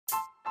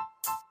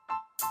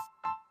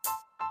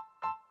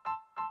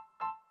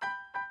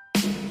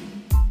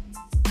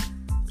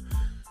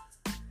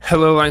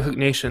Hello, Line Cook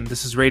Nation.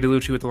 This is Ray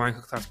DeLucci with the Line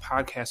Cook Thoughts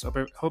podcast.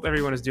 Hope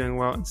everyone is doing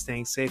well and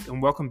staying safe,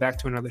 and welcome back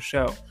to another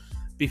show.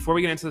 Before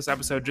we get into this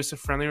episode, just a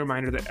friendly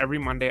reminder that every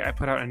Monday I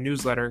put out a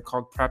newsletter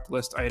called Prep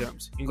List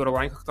Items. You can go to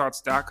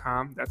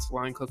linecookthoughts.com. That's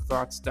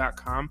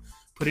linecookthoughts.com.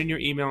 Put in your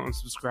email and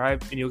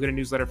subscribe, and you'll get a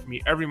newsletter from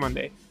me every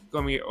Monday,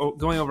 going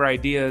over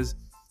ideas,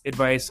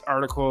 advice,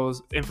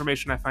 articles,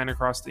 information I find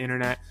across the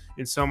internet,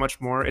 and so much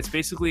more. It's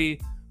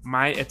basically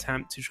my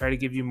attempt to try to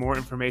give you more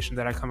information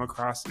that I come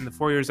across. In the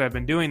 4 years I've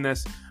been doing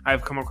this,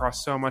 I've come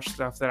across so much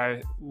stuff that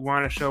I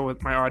want to share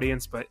with my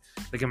audience, but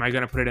like, am I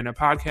going to put it in a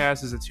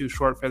podcast? Is it too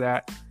short for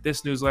that?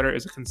 This newsletter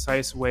is a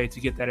concise way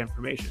to get that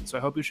information. So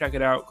I hope you check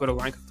it out. Go to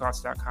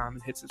linecookthoughts.com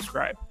and hit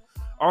subscribe.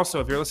 Also,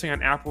 if you're listening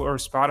on Apple or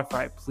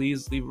Spotify,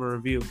 please leave a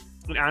review.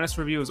 An honest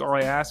review is all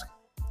I ask.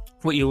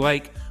 What you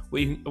like,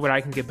 what I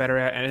can get better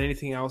at, and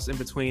anything else in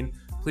between,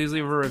 please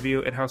leave a review.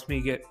 It helps me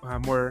get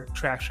more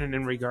traction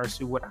in regards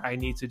to what I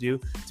need to do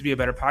to be a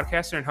better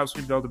podcaster, and helps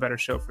me build a better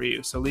show for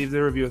you. So leave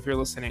the review if you're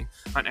listening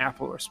on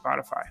Apple or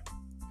Spotify.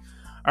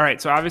 All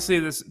right, so obviously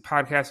this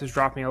podcast is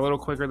dropping a little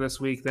quicker this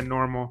week than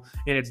normal,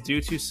 and it's due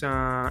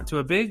to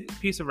a big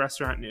piece of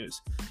restaurant news.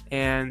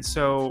 And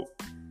so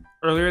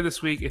earlier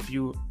this week, if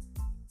you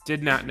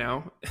did not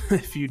know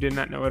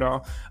at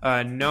all,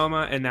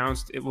 Noma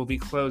announced it will be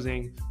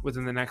closing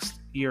within the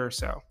next year or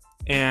so.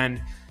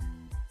 And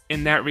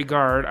in that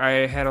regard,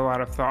 I had a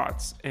lot of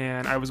thoughts,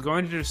 and I was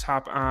going to just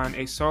hop on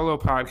a solo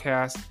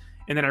podcast,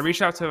 and then I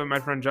reached out to my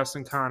friend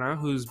Justin Khanna,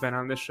 who's been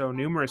on this show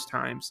numerous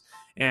times,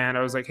 and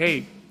I was like,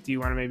 hey, do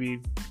you want to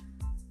maybe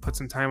put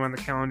some time on the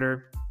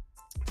calendar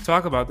to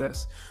talk about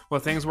this? Well,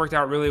 things worked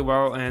out really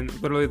well, and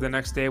literally the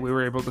next day we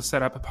were able to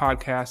set up a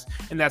podcast,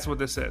 and that's what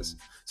this is.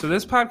 So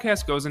this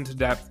podcast goes into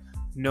depth,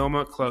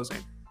 Noma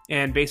closing,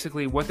 and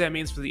basically what that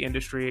means for the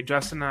industry.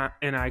 Justin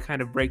and I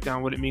kind of break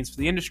down what it means for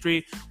the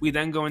industry. We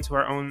then go into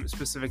our own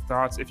specific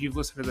thoughts. If you've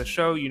listened to the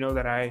show, you know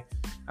that I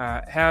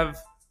have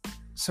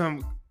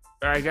some,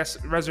 I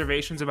guess,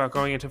 reservations about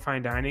going into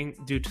fine dining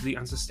due to the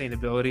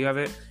unsustainability of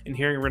it. And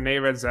hearing Rene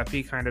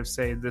Redzepi kind of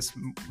say this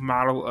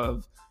model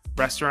of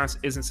restaurants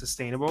isn't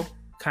sustainable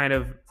kind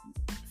of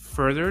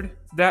furthered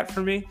that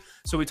for me.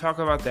 So we talk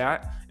about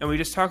that, and we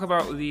just talk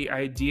about the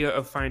idea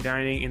of fine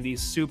dining in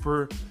these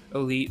super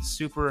elite,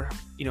 super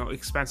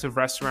expensive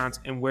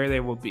restaurants and where they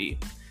will be.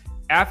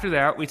 After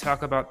that, we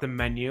talk about The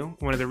Menu,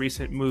 one of the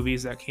recent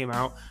movies that came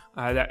out.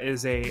 That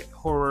is a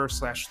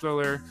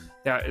horror/thriller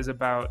that is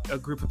about a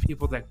group of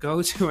people that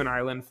go to an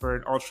island for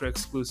an ultra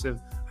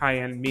exclusive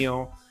high-end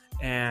meal,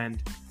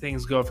 and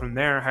things go from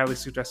there. Highly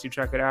suggest you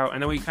check it out.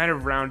 And then we kind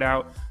of round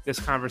out this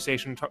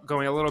conversation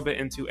going a little bit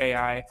into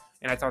AI,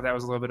 and I thought that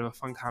was a little bit of a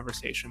fun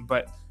conversation.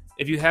 But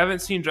if you haven't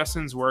seen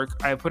Justin's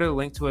work, I put a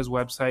link to his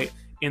website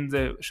in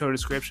the show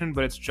description,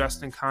 but it's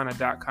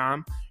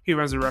justinkhanna.com. He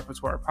runs a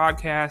Repertoire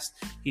podcast.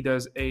 He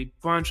does a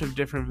bunch of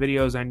different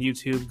videos on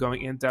YouTube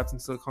going in depth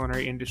into the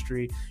culinary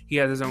industry. He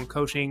has his own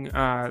coaching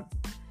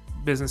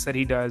business that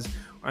he does,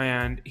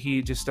 and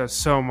he just does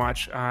so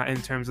much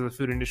in terms of the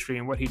food industry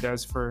and what he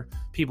does for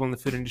people in the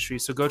food industry.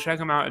 So go check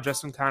him out at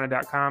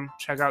justinkhanna.com.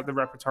 Check out the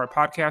Repertoire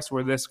podcast,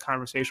 where this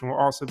conversation will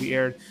also be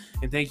aired.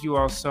 And thank you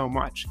all so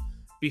much.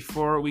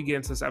 Before we get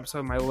into this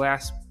episode, my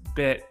last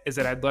bit is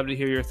that I'd love to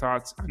hear your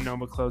thoughts on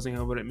Noma closing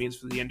and what it means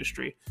for the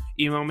industry.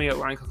 Email me at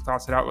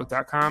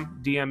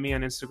linecookthoughts@outlook.com. DM me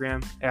on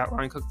Instagram at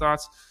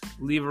linecookthoughts.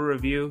 Leave a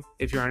review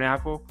if you're on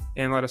Apple,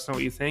 and let us know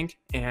what you think.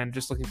 And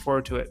just looking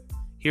forward to it.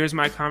 Here's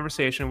my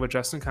conversation with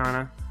Justin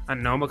Khanna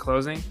on Noma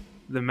closing,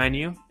 The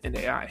Menu, and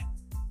AI.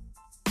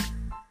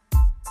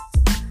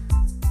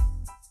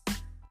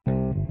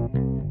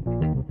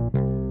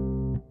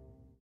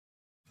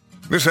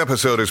 This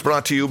episode is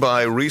brought to you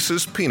by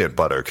Reese's Peanut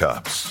Butter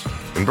Cups.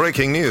 In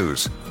breaking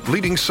news,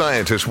 leading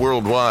scientists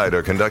worldwide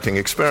are conducting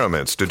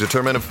experiments to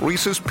determine if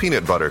Reese's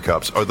Peanut Butter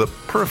Cups are the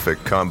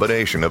perfect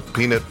combination of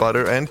peanut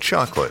butter and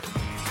chocolate.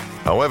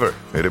 However,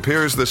 it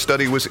appears the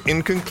study was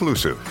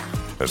inconclusive,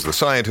 as the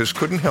scientists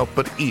couldn't help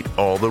but eat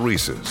all the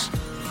Reese's.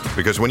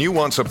 Because when you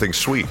want something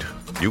sweet,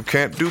 you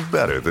can't do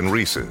better than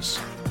Reese's.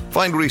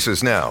 Find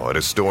Reese's now at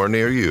a store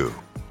near you.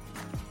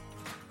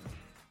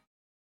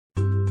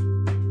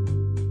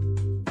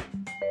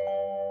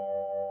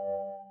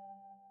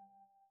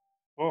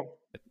 Cool.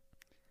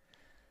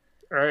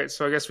 All right,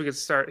 so I guess we could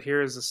start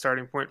here as a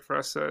starting point for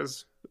us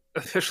as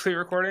officially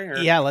recording. Or?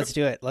 Yeah, let's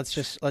do it. Let's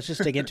just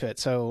dig into it.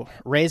 So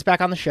Ray's back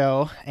on the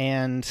show,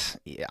 and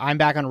I'm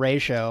back on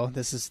Ray's show.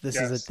 This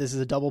is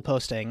a double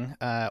posting.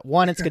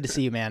 One, it's good to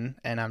see you, man,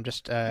 and I'm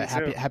just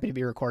happy to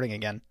be recording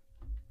again.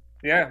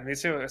 Yeah, me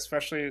too.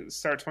 Especially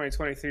start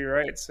 2023,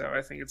 right? So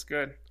I think it's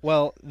good.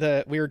 Well,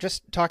 we were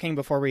just talking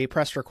before we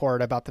pressed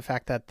record about the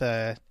fact that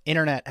the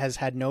internet has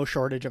had no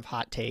shortage of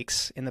hot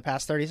takes in the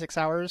past 36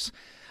 hours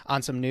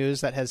on some news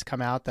that has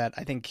come out that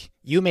I think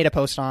you made a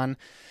post on,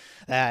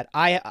 that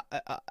I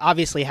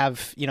obviously have,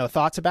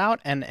 thoughts about.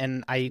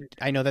 And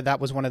I know that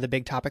was one of the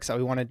big topics that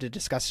we wanted to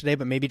discuss today,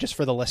 but maybe just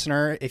for the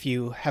listener, if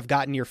you have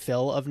gotten your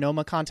fill of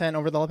Noma content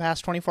over the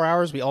past 24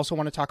 hours, we also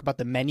want to talk about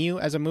The Menu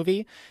as a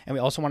movie. And we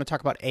also want to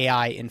talk about AI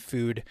AI in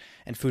food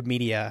and food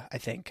media, I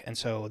think. And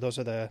so those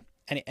are the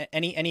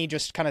any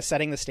just kind of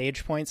setting the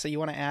stage points that you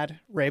want to add,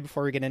 Ray,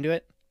 before we get into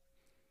it.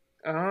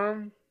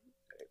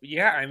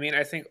 Yeah, I mean,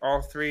 I think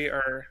all three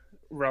are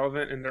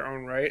relevant in their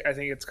own right. I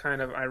think it's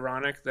kind of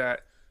ironic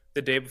that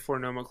the day before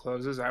Noma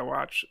closes, I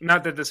watch.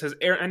 Not that this has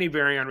any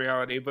bearing on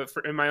reality, but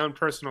in my own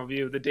personal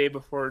view, the day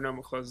before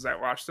Noma closes, I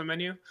watch the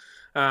menu.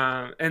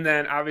 And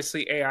then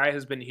obviously AI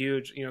has been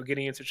huge.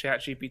 Getting into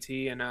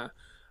ChatGPT and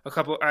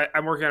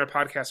I'm working on a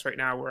podcast right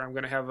now where I'm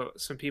going to have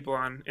some people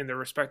on in their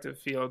respective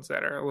fields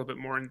that are a little bit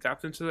more in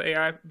depth into the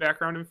AI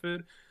background in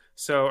food.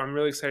 So I'm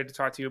really excited to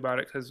talk to you about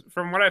it because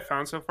from what I've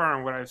found so far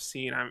and what I've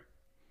seen, I'm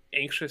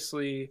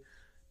anxiously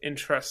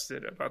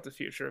interested about the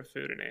future of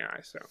food and AI.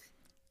 So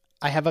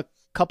I have a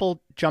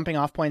couple jumping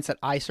off points that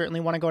I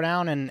certainly want to go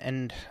down.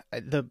 And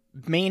the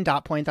main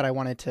dot point that I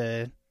wanted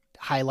to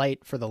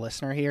highlight for the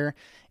listener here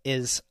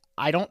is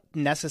I don't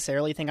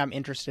necessarily think I'm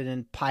interested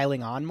in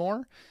piling on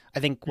more.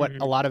 I think what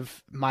a lot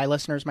of my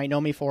listeners might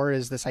know me for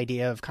is this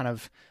idea of kind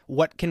of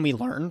what can we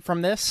learn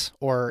from this?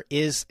 Or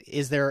is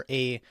there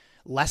a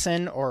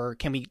lesson, or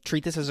can we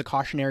treat this as a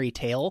cautionary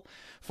tale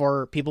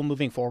for people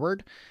moving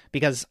forward?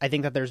 Because I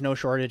think that there's no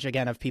shortage,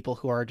 again, of people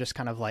who are just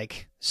kind of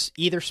like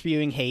either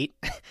spewing hate,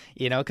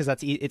 because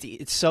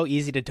it's so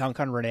easy to dunk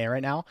on Renee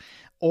right now,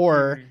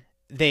 or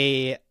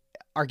they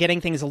are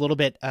getting things a little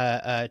bit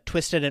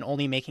twisted and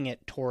only making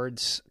it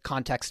towards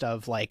context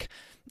of like,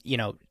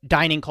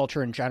 dining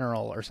culture in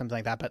general or something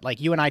like that. But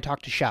like you and I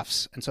talked to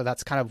chefs. And so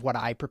that's kind of what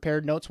I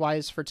prepared notes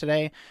wise for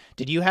today.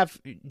 Did you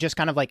have just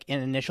kind of like an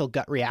initial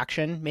gut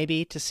reaction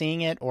maybe to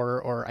seeing it?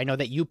 Or I know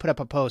that you put up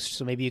a post,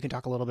 so maybe you can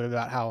talk a little bit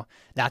about how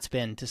that's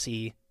been to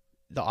see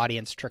the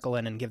audience trickle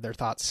in and give their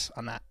thoughts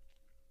on that.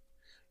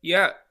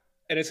 Yeah.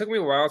 And it took me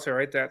a while to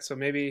write that. So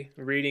maybe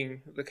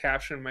reading the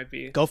caption might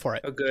be Go for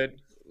it. A good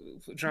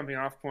jumping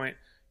off point.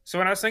 So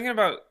when I was thinking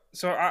about,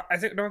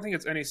 don't think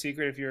it's any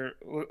secret if you're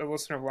a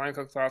listener of Line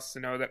Cook Thoughts to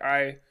know that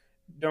I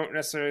don't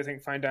necessarily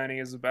think fine dining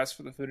is the best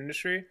for the food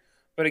industry.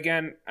 But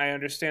again, I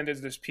understand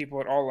that there's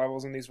people at all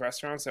levels in these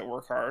restaurants that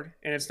work hard,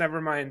 and it's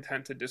never my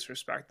intent to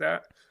disrespect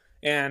that.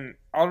 And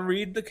I'll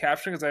read the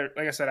caption because,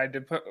 like I said, I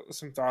did put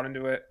some thought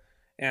into it,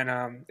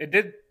 and it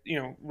did,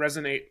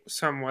 resonate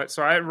somewhat.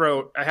 So I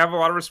wrote, I have a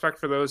lot of respect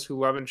for those who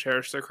love and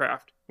cherish their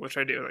craft, which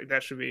I do. Like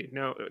that should be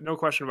no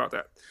question about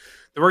that.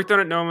 The work done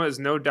at Noma is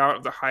no doubt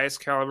of the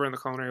highest caliber in the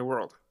culinary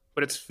world,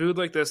 but it's food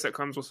like this that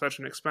comes with such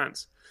an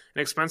expense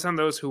on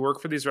those who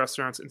work for these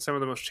restaurants in some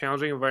of the most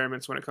challenging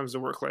environments when it comes to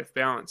work-life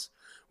balance.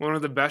 When one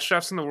of the best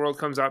chefs in the world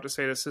comes out to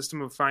say the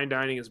system of fine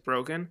dining is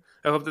broken,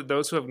 I hope that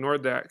those who have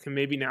ignored that can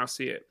maybe now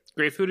see it.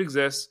 Great food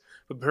exists,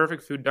 but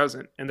perfect food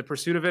doesn't, and the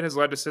pursuit of it has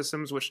led to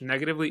systems which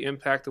negatively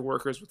impact the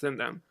workers within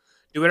them.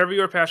 Do whatever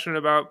you are passionate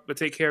about, but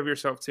take care of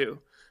yourself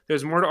too.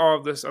 There's more to all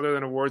of this other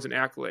than awards and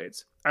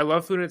accolades. I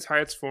love food in its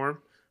highest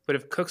form, but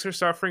if cooks are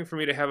suffering for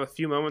me to have a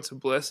few moments of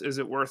bliss, is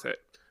it worth it?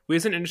 We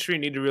as an industry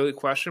need to really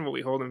question what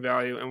we hold in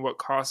value and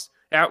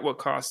at what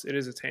cost it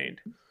is attained.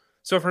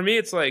 So for me,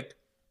 it's like,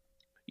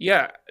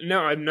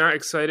 I'm not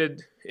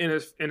excited in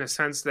a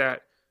sense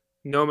that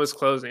Noma's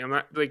closing. I'm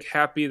not like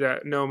happy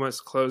that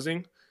Noma's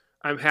closing.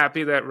 I'm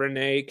happy that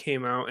Renee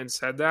came out and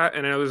said that.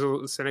 And I know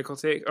there's a cynical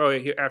take.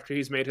 After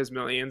he's made his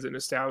millions and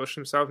established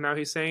himself, now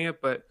he's saying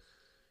it. But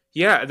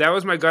yeah, that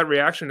was my gut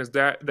reaction, is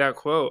that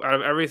quote out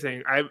of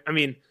everything. I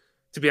mean,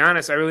 to be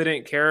honest, I really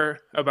didn't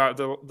care about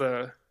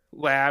the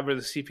lab or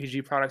the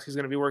CPG products he's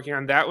going to be working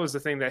on. That was the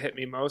thing that hit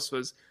me most,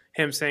 was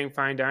him saying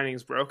fine dining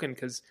is broken,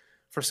 because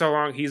for so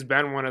long he's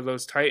been one of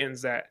those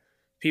titans that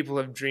people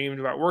have dreamed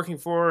about working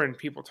for and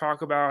people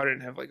talk about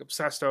and have like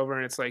obsessed over.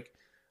 And it's like,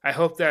 I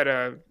hope that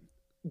a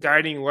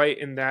guiding light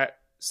in that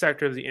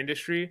sector of the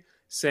industry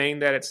saying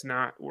that it's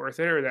not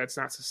worth it or that it's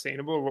not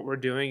sustainable or what we're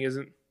doing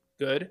isn't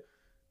good,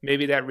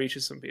 maybe that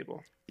reaches some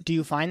people. Do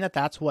you find that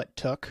that's what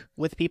took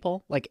with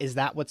people? Like, is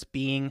that what's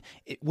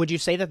would you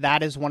say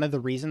that is one of the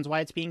reasons why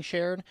it's being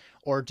shared?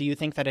 Or do you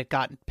think that it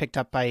got picked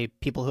up by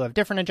people who have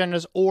different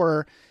agendas?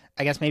 Or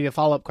I guess maybe a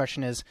follow-up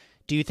question is,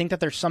 do you think that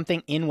there's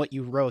something in what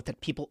you wrote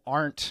that people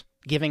aren't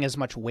giving as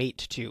much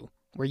weight to,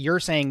 where you're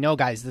saying, no,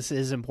 guys, this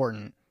is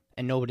important,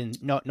 and no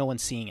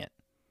one's seeing it?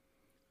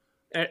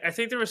 I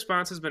think the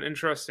response has been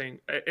interesting.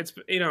 It's,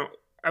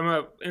 I'm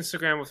on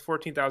Instagram with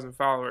 14,000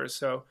 followers,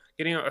 so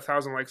getting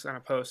 1,000 likes on a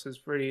post is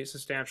pretty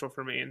substantial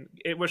for me. And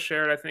it was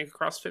shared, I think,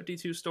 across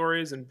 52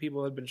 stories, and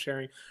people have been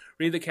sharing.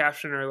 Read the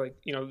caption, or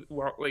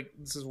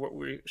this is what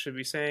we should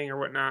be saying or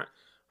whatnot.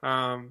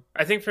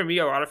 I think for me,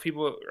 a lot of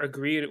people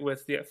agreed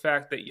with the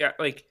fact that,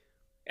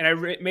 and I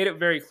made it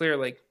very clear,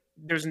 like,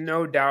 there's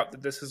no doubt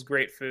that this is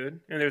great food,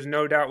 and there's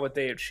no doubt what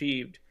they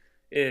achieved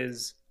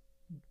is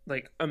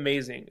like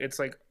amazing. It's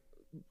like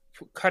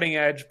cutting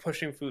edge,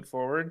 pushing food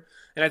forward.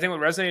 And I think what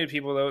resonated with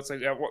people, though, it's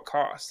like, at what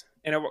cost?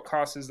 And at what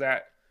cost is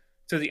that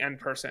to the end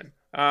person?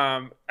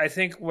 I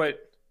think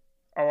a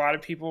lot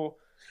of people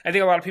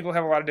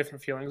have a lot of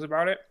different feelings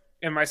about it.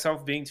 And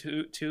myself being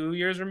two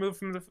years removed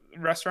from the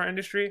restaurant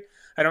industry,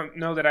 I don't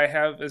know that I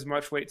have as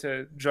much weight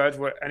to judge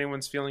what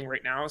anyone's feeling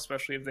right now,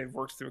 especially if they've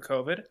worked through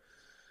COVID.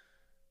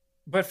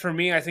 But for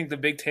me, I think the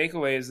big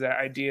takeaway is that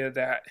idea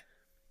that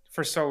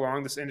for so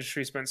long this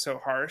industry's been so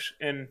harsh,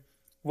 and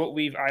what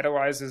we've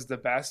idolized as the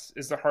best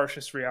is the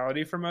harshest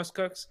reality for most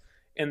cooks,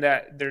 and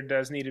that there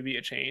does need to be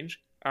a change.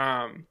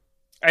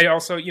 I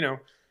also,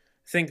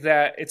 think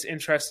that it's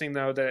interesting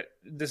though that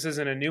this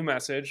isn't a new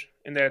message,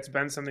 and that it's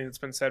been something that's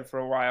been said for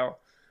a while.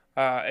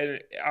 And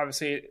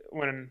obviously,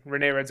 when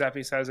Rene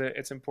Redzepi says it,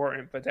 it's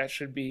important, but that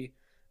should be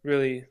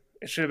really.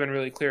 It should have been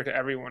really clear to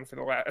everyone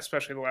for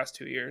especially the last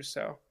 2 years.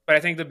 So, but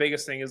I think the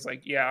biggest thing is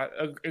like,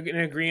 an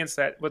agreement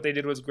that what they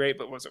did was great,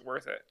 but was it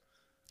worth it?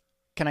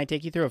 Can I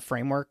take you through a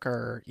framework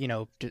or,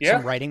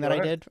 some writing that I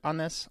did on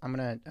this? I'm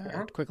going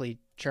to quickly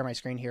share my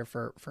screen here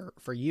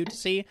for you to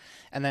see.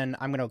 And then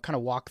I'm going to kind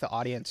of walk the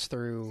audience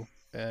through,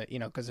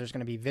 because there's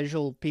going to be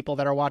visual people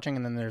that are watching.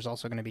 And then there's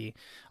also going to be,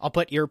 I'll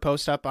put your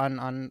post up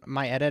on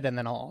my edit, and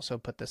then I'll also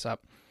put this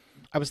up.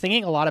 I was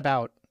thinking a lot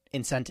about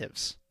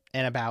incentives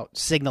and about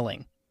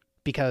signaling,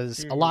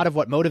 because a lot of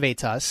what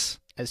motivates us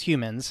as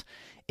humans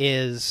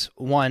is,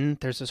 one,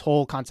 there's this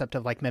whole concept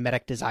of like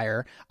mimetic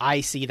desire.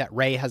 I see that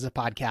Ray has a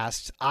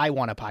podcast. I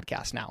want a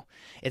podcast now.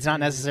 It's not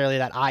necessarily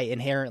that I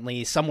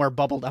inherently somewhere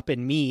bubbled up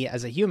in me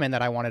as a human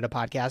that I wanted a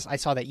podcast. I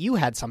saw that you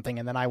had something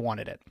and then I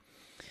wanted it.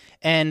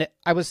 And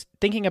I was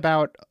thinking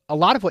about a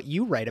lot of what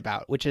you write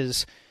about, which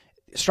is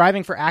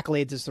striving for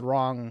accolades is the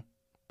wrong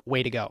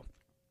way to go.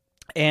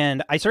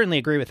 And I certainly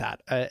agree with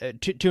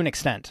that to an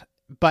extent.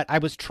 But I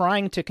was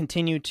trying to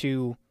continue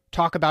to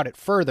talk about it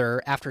further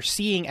after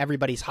seeing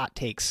everybody's hot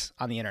takes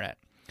on the internet.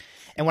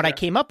 And what I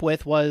came up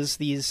with was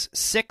these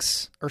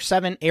 6 or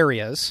 7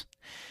 areas.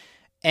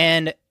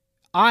 And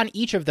on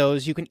each of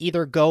those, you can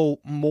either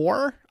go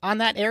more on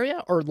that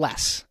area or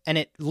less. And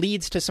it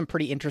leads to some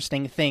pretty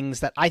interesting things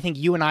that I think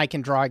you and I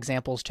can draw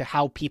examples to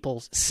how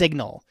people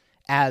signal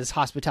as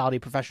hospitality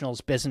professionals,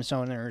 business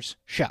owners,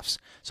 chefs.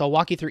 So I'll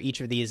walk you through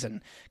each of these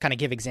and kind of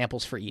give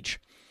examples for each.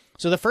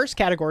 So the first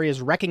category is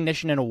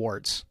recognition and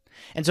awards.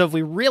 And so if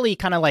we really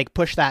kind of like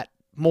push that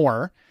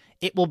more,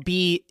 it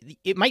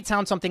might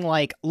sound something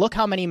like, look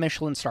how many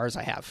Michelin stars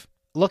I have.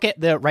 Look at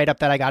the write-up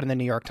that I got in the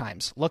New York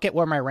Times. Look at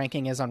where my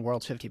ranking is on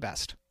World's 50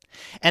 Best.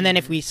 And then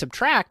if we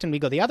subtract and we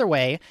go the other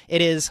way,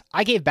 it is,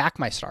 I gave back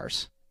my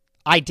stars.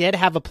 I did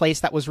have a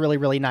place that was really,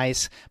 really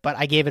nice, but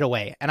I gave it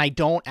away. And I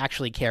don't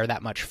actually care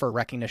that much for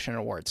recognition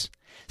and awards.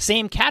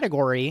 Same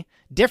category,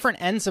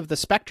 different ends of the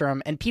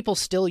spectrum, and people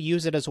still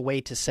use it as a way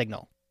to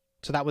signal.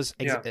 So that was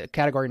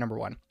category number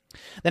 1.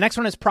 The next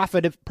one is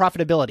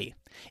profitability.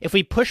 If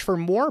we push for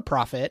more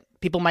profit,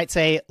 people might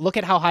say, look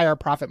at how high our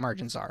profit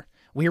margins are.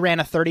 We ran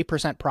a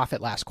 30%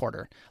 profit last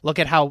quarter. Look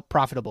at how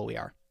profitable we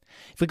are.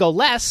 If we go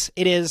less,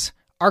 it is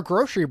our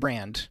grocery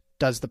brand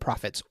does the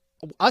profits.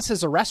 Us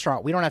as a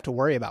restaurant, we don't have to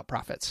worry about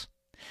profits.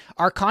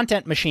 Our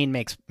content machine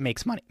makes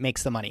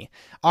the money.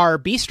 Our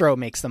bistro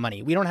makes the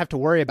money. We don't have to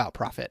worry about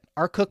profit.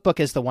 Our cookbook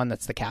is the one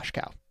that's the cash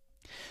cow.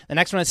 The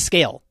next one is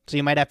scale. So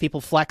you might have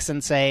people flex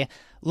and say,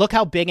 look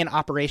how big and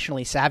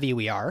operationally savvy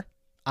we are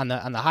on the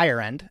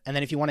higher end. And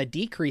then if you want to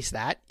decrease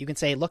that, you can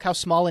say, look how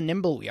small and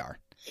nimble we are.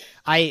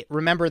 I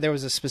remember there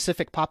was a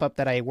specific pop-up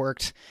that I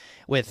worked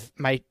with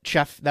my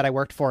chef that I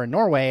worked for in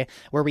Norway,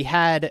 where we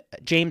had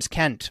James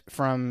Kent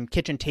from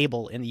Kitchen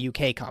Table in the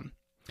UK come.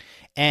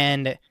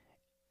 And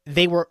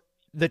they were,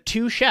 the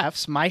two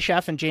chefs, my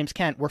chef and James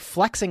Kent, were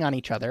flexing on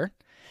each other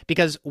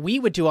because we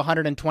would do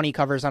 120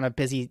 covers on a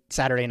busy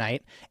Saturday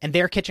night, and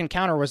their kitchen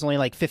counter was only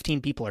like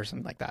 15 people or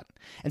something like that.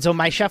 And so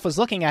my chef was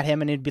looking at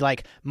him, and it'd be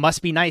like,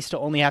 must be nice to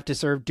only have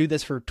to do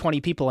this for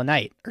 20 people a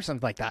night or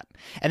something like that.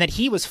 And that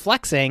he was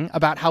flexing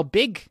about how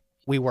big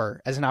we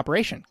were as an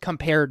operation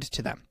compared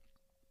to them.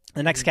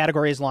 The next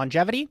category is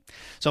longevity.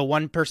 So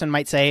one person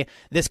might say,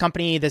 this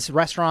company, this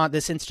restaurant,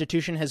 this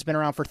institution has been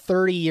around for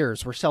 30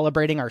 years. We're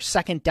celebrating our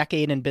second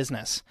decade in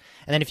business.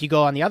 And then if you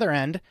go on the other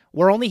end,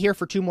 we're only here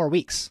for 2 more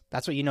weeks.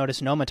 That's what you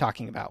notice Noma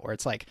talking about, where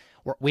it's like,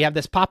 we have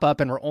this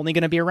pop-up and we're only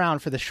going to be around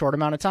for this short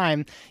amount of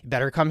time. You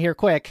better come here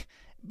quick.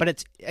 But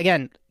it's,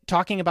 again,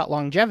 talking about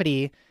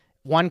longevity,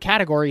 one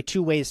category,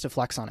 2 ways to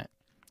flex on it.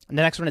 And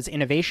the next one is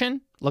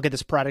innovation. Look at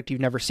this product you've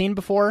never seen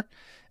before.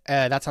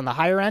 That's on the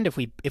higher end. If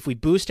we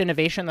boost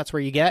innovation, that's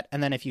where you get.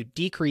 And then if you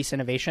decrease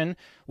innovation,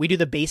 we do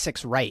the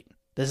basics right.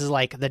 This is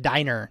like the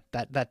diner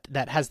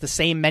that has the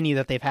same menu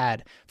that they've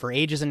had for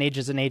ages and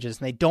ages and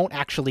ages. And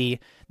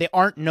they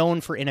aren't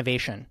known for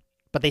innovation,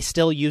 but they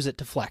still use it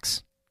to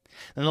flex.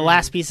 And the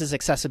last piece is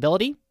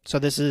accessibility. So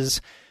this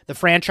is the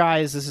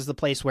franchise. This is the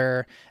place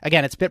where,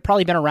 again, it's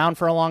probably been around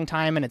for a long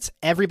time, and it's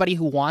everybody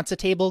who wants a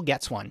table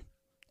gets one.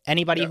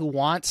 Anybody who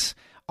wants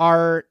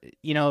our,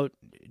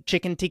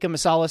 chicken tikka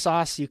masala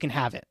sauce, you can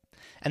have it.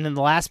 And then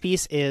the last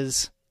piece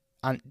is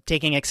on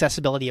taking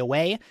accessibility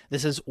away.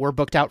 This is, we're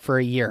booked out for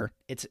a year.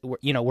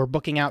 We're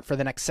booking out for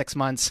the next 6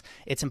 months.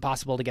 It's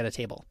impossible to get a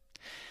table.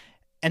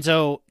 And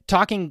so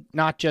talking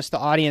not just the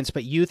audience,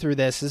 but you through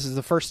this is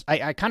the first,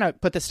 I kind of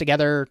put this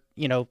together,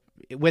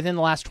 within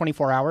the last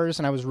 24 hours.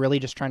 And I was really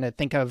just trying to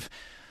think of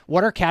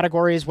what are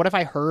categories, what have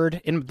I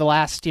heard in the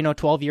last,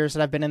 12 years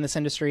that I've been in this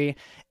industry,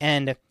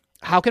 and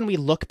how can we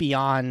look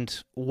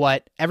beyond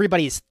what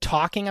everybody's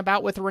talking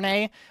about with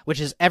Rene, which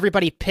is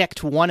everybody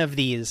picked one of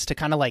these to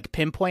kind of like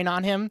pinpoint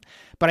on him.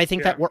 But I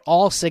think that we're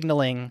all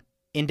signaling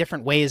in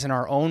different ways in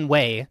our own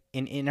way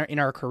in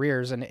our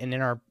careers and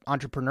in our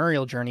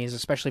entrepreneurial journeys,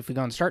 especially if we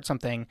go and start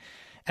something.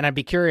 And I'd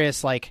be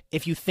curious, like,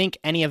 if you think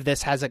any of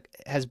this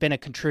has been a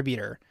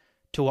contributor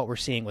to what we're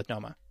seeing with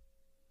Noma.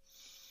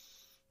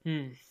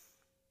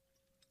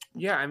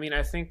 Yeah, I mean,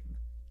 I think,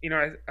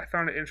 I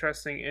found it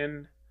interesting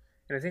and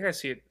I think I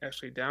see it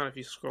actually down if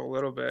you scroll a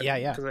little bit.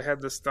 Yeah. Because I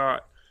had this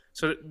thought.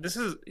 So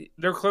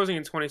they're closing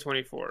in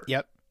 2024.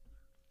 Yep.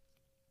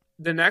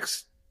 The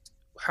next,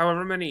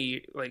 however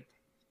many, like,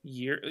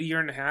 year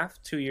and a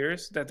half, 2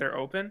 years that they're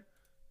open,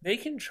 they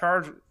can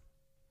charge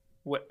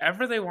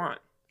whatever they want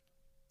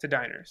to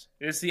diners.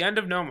 It's the end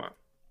of Noma.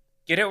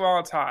 Get it while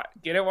it's hot.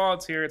 Get it while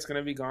it's here. It's going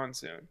to be gone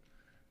soon.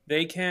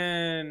 They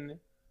can,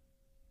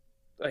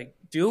 like,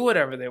 do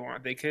whatever they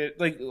want. They could,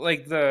 like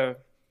the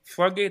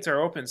floodgates are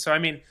open. So, I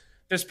mean,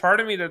 there's part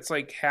of me that's,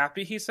 like,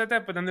 happy he said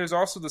that, but then there's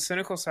also the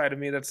cynical side of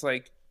me that's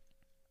like,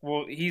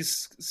 well,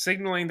 he's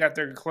signaling that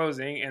they're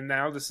closing, and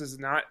now this is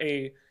not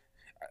an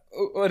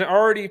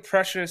already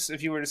precious,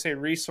 if you were to say,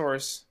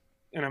 resource,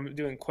 and I'm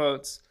doing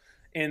quotes,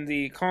 in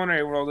the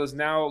culinary world is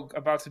now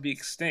about to be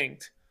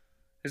extinct.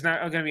 There's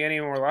not going to be any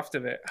more left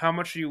of it. How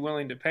much are you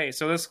willing to pay?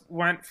 So this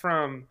went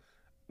from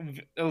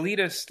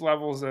elitist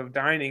levels of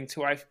dining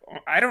to,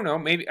 I don't know,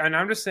 maybe, and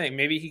I'm just saying,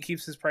 maybe he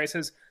keeps his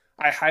prices.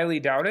 I highly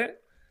doubt it.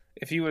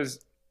 If he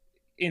was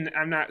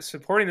I'm not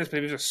supporting this, but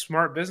if he was a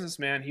smart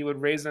businessman, he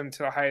would raise them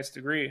to the highest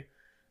degree.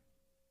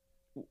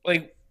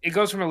 Like, it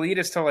goes from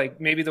elitist to, like,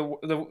 maybe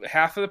the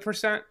half of the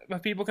percent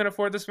of people can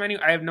afford this menu.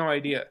 I have no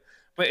idea.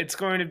 But it's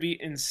going to be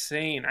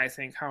insane, I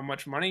think, how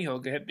much money he'll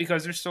get,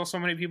 because there's still so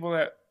many people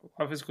that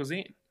love his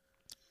cuisine.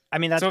 I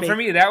mean, that's for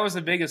me, that was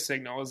the biggest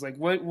signal. Was like,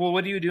 what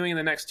are you doing in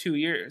the next 2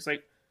 years?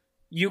 Like,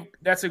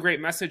 that's a great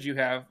message you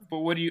have, but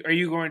are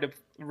you going to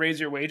raise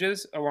your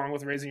wages along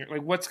with raising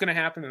what's going to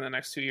happen in the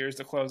next 2 years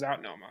to close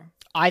out Noma?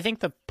 I think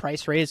the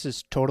price raise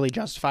is totally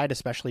justified,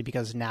 especially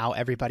because now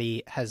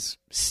everybody has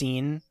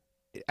seen.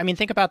 I mean,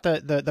 think about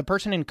the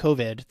person in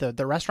COVID,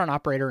 the restaurant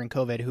operator in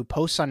COVID who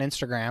posts on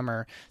Instagram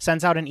or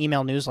sends out an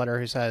email newsletter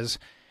who says,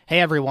 hey,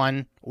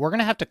 everyone, we're going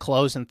to have to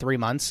close in 3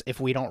 months if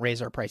we don't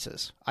raise our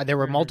prices. There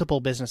were multiple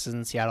businesses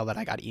in Seattle that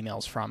I got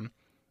emails from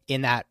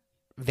in that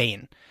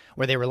vein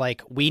where they were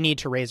like, we need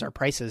to raise our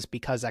prices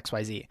because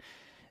XYZ.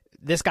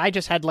 This guy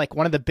just had like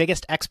one of the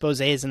biggest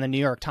exposés in the New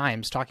York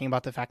Times talking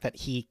about the fact that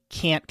he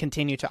can't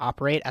continue to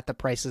operate at the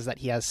prices that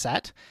he has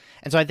set.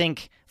 And so I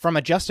think from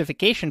a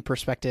justification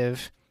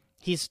perspective,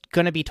 he's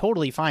going to be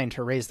totally fine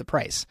to raise the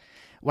price.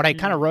 What I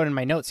kind of wrote in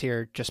my notes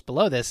here just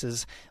below this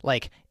is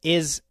like,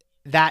 is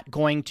that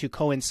going to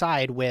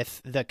coincide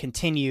with the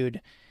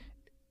continued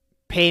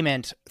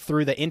payment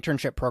through the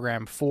internship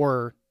program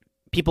for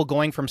people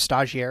going from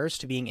stagiaires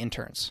to being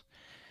interns?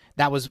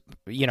 That was,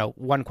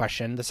 one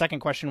question. The second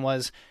question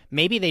was,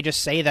 maybe they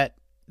just say that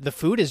the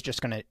food is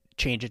just going to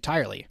change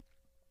entirely.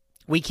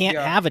 We can't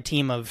have a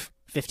team of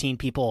 15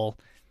 people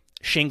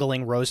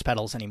shingling rose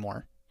petals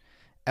anymore.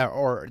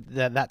 Or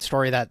that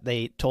story that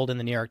they told in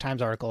the New York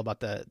Times article about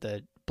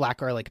the black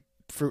garlic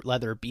fruit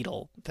leather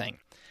beetle thing.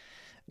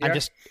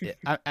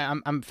 Yeah.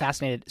 I'm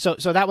fascinated. So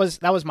that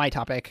was my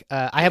topic.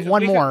 I have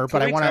one more,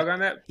 but I want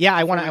to. Yeah,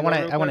 I want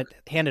to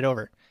hand it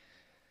over.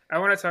 I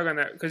want to talk on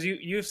that because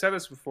you've said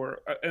this before,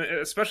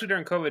 especially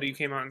during COVID. You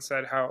came out and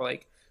said how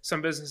like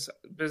some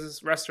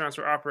business restaurants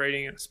were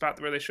operating in a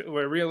spot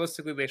where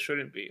realistically they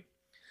shouldn't be.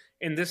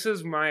 And this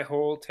is my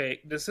whole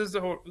take. This is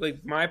the whole,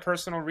 like, my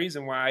personal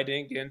reason why I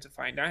didn't get into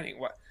fine dining.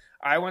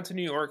 I went to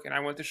New York and I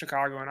went to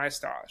Chicago and I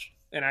staged,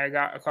 and I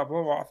got a couple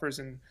of offers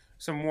in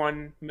some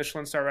 1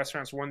 Michelin star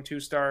restaurants, 1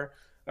 2-star,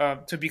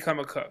 to become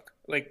a cook,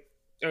 like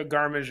a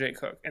garde manger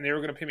cook, and they were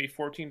going to pay me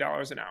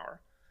 $14 an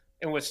hour.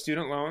 And with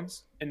student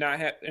loans and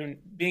and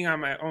being on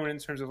my own in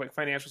terms of like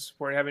financial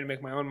support, having to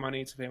make my own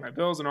money to pay my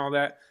bills and all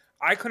that,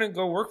 I couldn't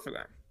go work for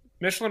them.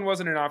 Michelin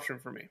wasn't an option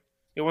for me.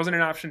 It wasn't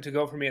an option to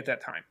go for me at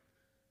that time.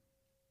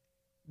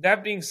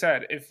 That being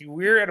said, if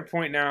we're at a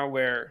point now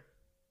where,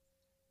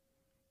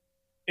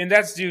 and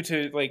that's due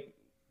to like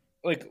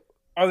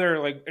other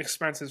like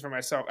expenses for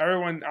myself.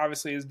 Everyone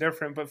obviously is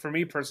different, but for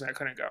me personally, I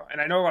couldn't go.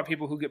 And I know a lot of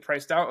people who get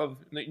priced out of,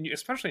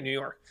 especially New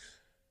York.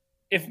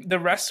 If the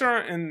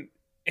restaurant,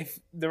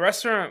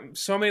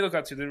 so many look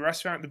up to the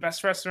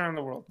best restaurant in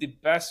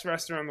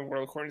the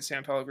world, according to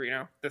San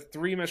Pellegrino, the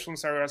 3 Michelin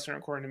star restaurant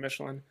according to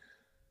Michelin,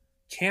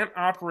 can't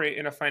operate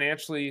in a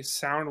financially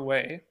sound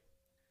way,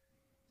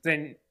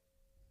 then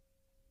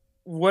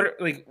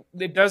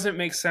it doesn't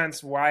make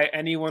sense why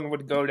anyone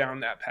would go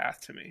down that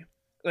path to me.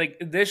 Like,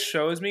 this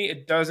shows me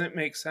it doesn't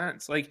make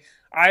sense. Like,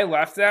 I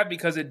left that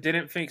because it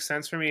didn't make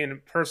sense for me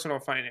in personal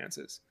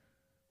finances.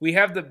 We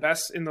have the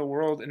best in the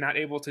world and not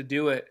able to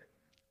do it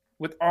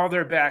with all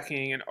their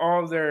backing and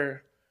all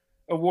their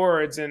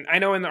awards. And I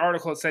know in the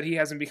article it said he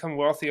hasn't become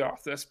wealthy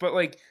off this, but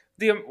like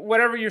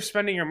whatever you're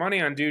spending your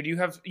money on, dude,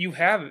 you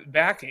have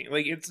backing.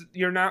 Like,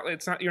 you're not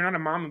a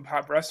mom and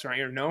pop restaurant,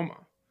 you're Noma.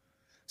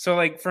 So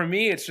like for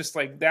me, it's just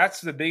like that's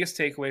the biggest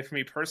takeaway for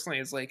me personally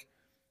is like,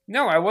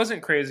 no, I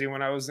wasn't crazy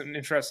when I was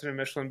interested in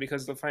Michelin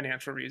because of the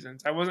financial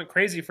reasons. I wasn't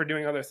crazy for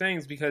doing other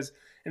things because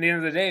at the end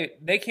of the day,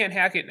 they can't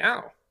hack it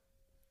now.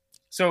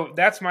 So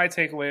that's my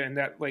takeaway in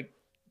that like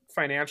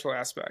financial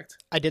aspect.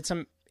 I did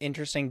some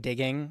interesting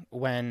digging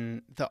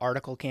when the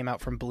article came out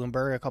from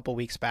Bloomberg a couple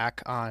weeks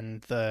back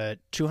on the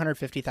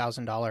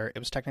 $250,000. It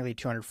was technically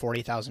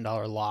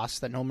 $240,000 loss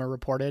that Noma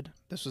reported.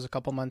 This was a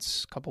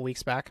couple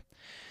weeks back.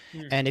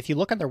 And if you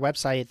look on their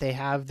website, they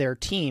have their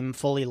team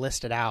fully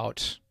listed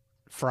out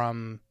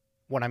from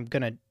what I'm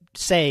going to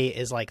say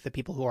is like the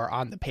people who are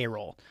on the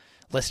payroll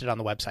listed on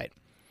the website.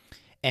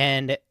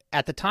 And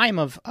at the time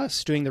of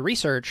us doing the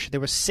research,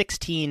 there was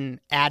 16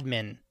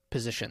 admin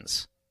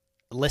positions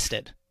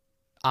listed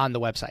on the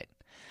website.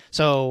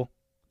 So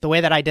the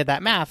way that I did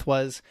that math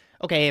was,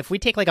 okay, if we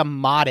take like a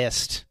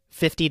modest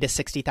 $50,000 to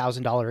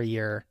 $60,000 a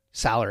year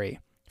salary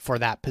for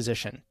that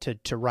position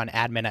to run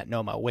admin at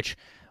Noma, which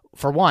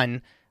for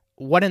one,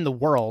 what in the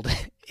world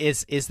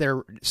is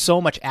there so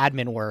much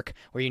admin work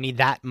where you need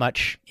that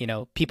much,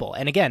 people?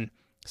 And again,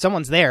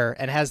 someone's there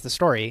and has the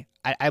story.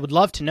 I would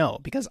love to know,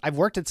 because I've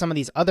worked at some of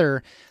these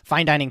other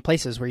fine dining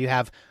places where you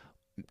have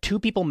 2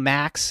 people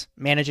max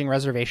managing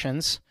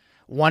reservations.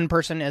 One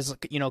person is,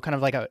 kind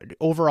of like a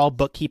overall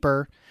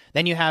bookkeeper.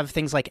 Then you have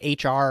things like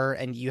HR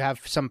and you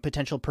have some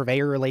potential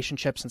purveyor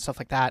relationships and stuff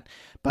like that.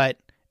 But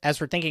as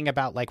we're thinking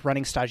about like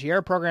running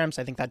stagiaire programs,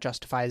 I think that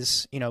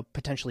justifies,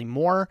 potentially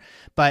more.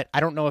 But I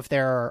don't know if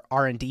there are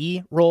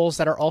R&D roles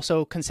that are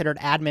also considered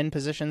admin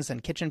positions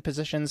and kitchen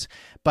positions.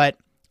 But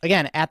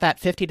again, at that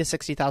 $50,000 to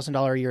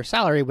 $60,000 a year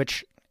salary,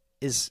 which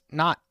is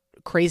not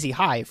crazy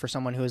high for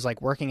someone who is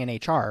like working in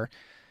HR,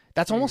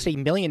 that's almost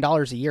 $1 million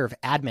a year of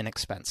admin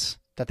expense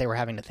that they were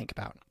having to think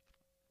about.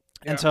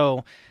 Yeah. And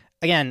so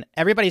again,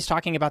 everybody's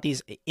talking about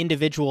these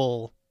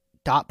individual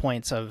dot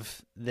points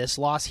of this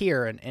loss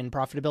here and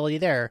profitability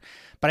there.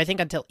 But I think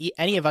until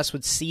any of us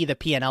would see the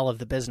P&L of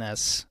the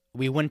business,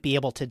 we wouldn't be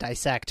able to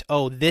dissect,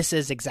 oh, this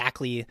is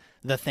exactly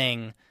the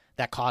thing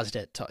that caused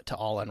it to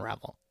all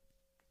unravel.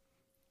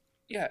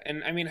 Yeah.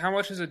 And I mean, how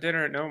much is a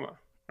dinner at Noma?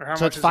 Or how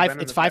so much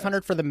it's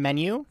 $500 for the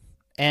menu.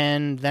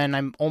 And then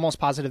I'm almost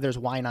positive there's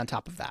wine on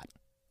top of that.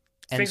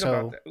 And think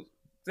about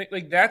that.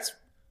 Like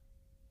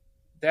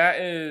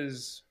that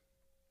is...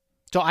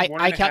 So I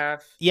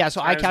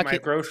calculate my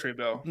grocery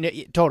bill.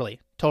 Totally.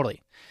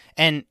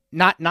 And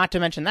not to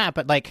mention that,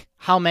 but like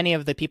how many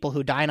of the people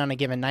who dine on a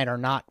given night are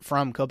not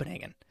from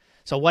Copenhagen?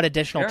 So what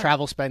additional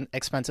travel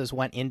expenses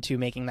went into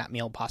making that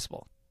meal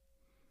possible?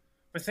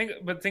 But think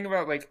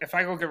about like if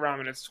I go get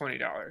ramen, it's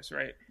 $20,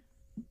 right?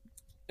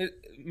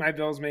 My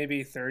bill's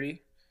maybe $30.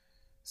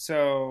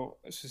 So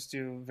let's just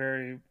do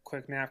very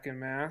quick napkin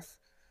math.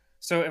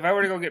 So if I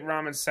were to go get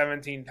ramen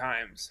 17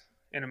 times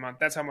in a month,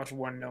 that's how much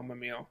one Noma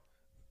meal.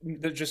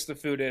 Just the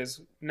food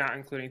is, not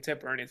including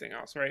tip or anything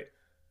else, right?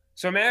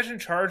 So imagine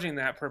charging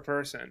that per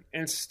person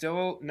and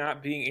still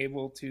not being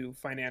able to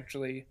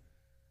financially,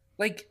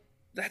 like,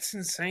 that's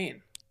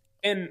insane.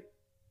 And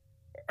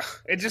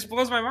it just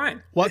blows my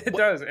mind. It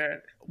does.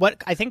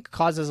 What I think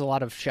causes a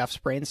lot of chefs'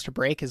 brains to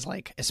break is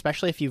like,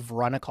 especially if you've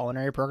run a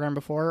culinary program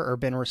before or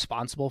been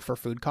responsible for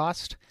food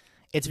cost,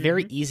 it's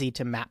very easy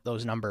to map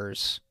those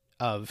numbers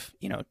of,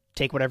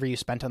 take whatever you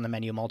spent on the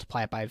menu,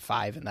 multiply it by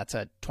 5, and that's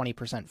a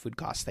 20% food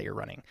cost that you're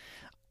running.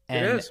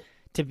 And it is.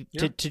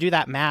 To do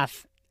that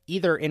math,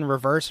 either in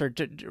reverse or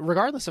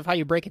regardless of how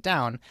you break it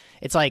down,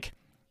 it's like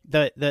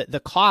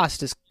the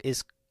cost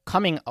is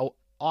coming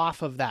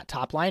off of that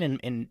top line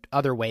in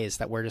other ways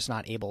that we're just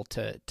not able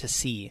to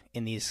see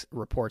in these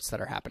reports that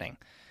are happening.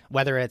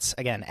 Whether it's,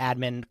 again,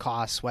 admin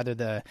costs, whether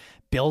the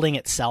building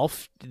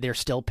itself, they're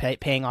still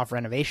paying off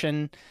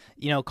renovation,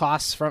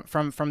 costs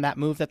from that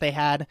move that they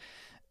had.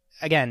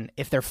 Again,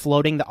 if they're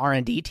floating the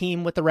R&D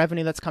team with the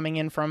revenue that's coming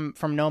in from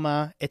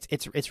Noma,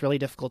 it's really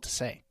difficult to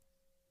say.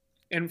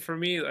 And for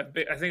me,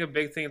 I think a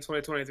big thing in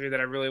 2023 that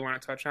I really want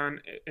to touch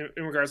on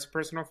in regards to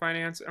personal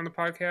finance on the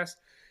podcast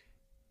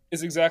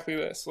is exactly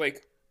this.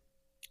 Like,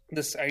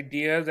 this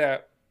idea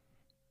that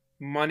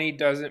money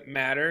doesn't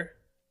matter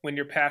when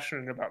you're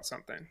passionate about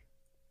something.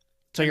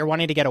 So you're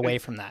wanting to get away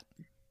from that?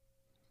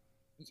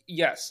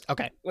 Yes.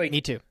 Okay. Like,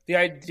 me too. The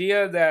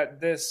idea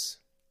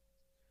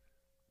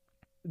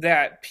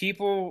that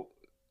people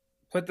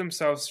put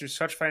themselves through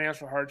such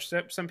financial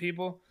hardship, some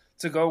people,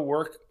 to go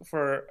work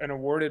for an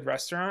awarded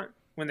restaurant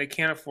when they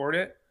can't afford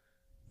it,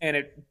 and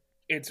it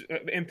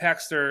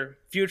impacts their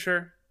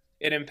future.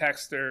 It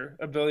impacts their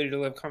ability to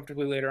live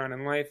comfortably later on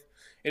in life.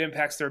 It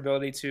impacts their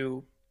ability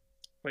to,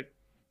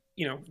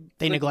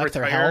 they neglect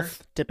their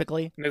health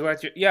typically.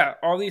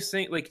 All these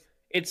things. Like,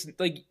 it's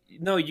like,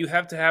 no, you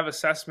have to have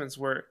assessments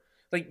where,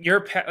 like,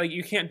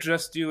 you can't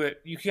just do it.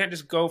 You can't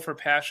just go for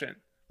passion.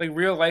 Like,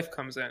 real life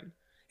comes in.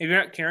 If you're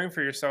not caring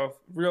for yourself,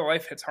 real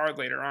life hits hard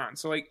later on.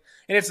 So, like,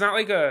 and it's not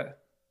like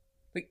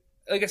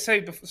like I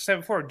said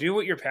before, do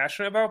what you're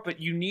passionate about, but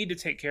you need to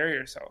take care of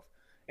yourself.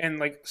 And,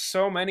 like,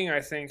 so many,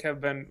 I think,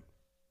 have been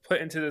put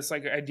into this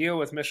like ideal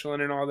with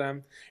Michelin and all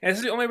them. And this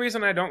is the only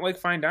reason I don't like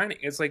fine dining.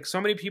 It's like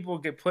so many people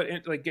get put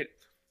in,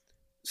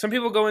 some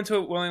people go into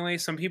it willingly.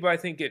 Some people I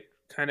think get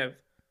kind of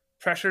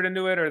pressured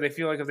into it, or they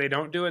feel like if they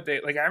don't do it,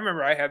 I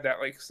remember I had that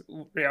like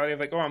reality of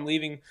like, oh, I'm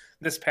leaving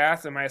this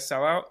path. Am I a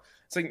sellout?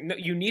 It's like, no,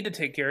 you need to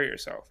take care of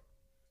yourself.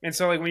 And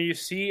so like when you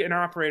see an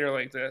operator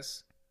like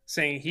this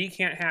saying he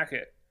can't hack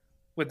it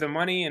with the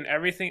money and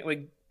everything,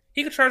 like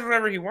he could charge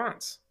whatever he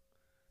wants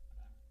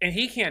and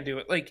he can't do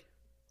it. Like,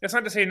 that's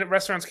not to say that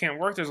restaurants can't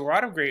work. There's a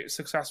lot of great,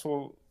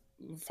 successful,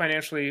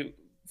 financially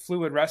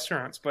fluid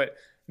restaurants, but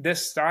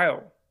this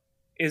style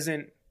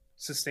isn't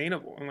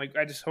sustainable. And like,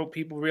 I just hope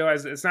people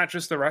realize that it's not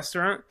just the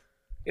restaurant,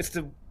 it's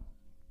the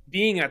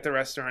being at the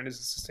restaurant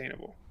isn't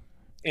sustainable,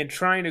 and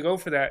trying to go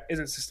for that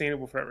isn't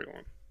sustainable for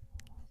everyone.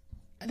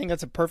 I think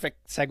that's a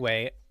perfect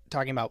segue,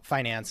 talking about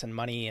finance and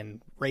money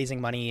and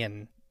raising money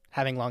and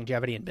having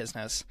longevity in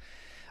business.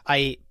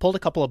 I pulled a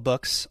couple of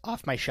books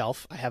off my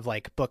shelf. I have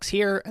like books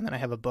here, and then I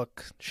have a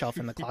book shelf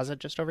in the closet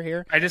just over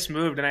here. I just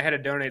moved and I had to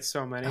donate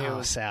so many. Oh, it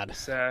was sad.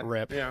 Sad.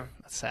 Rip. Yeah.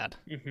 That's sad.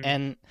 Mm-hmm.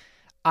 And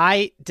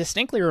I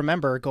distinctly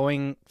remember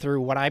going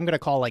through what I'm going to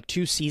call like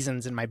 2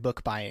 seasons in my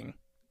book buying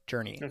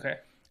journey. Okay.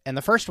 And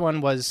the first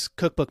one was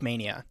Cookbook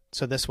Mania.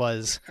 So this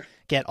was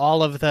get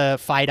all of the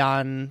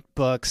Phaidon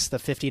books, the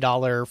 $50,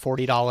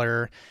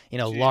 $40,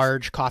 Jeez.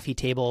 large coffee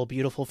table,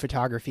 beautiful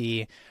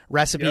photography,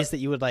 recipes that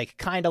you would like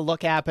kind of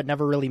look at but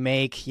never really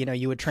make.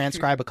 You would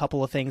transcribe a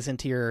couple of things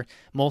into your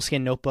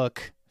Moleskine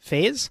notebook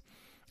phase.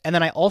 And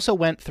then I also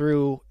went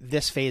through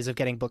this phase of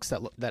getting books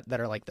that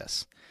are like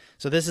this.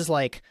 So this is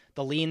like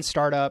The Lean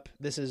Startup.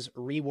 This is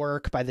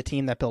Rework by the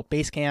team that built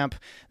Basecamp.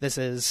 This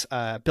is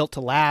Built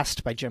to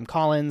Last by Jim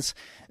Collins.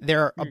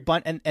 There are a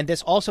bunch, and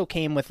this also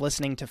came with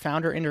listening to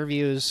founder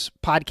interviews,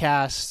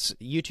 podcasts,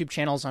 YouTube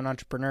channels on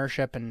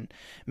entrepreneurship and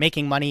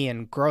making money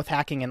and growth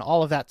hacking and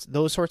all of that,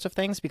 those sorts of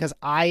things, because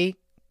I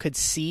could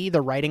see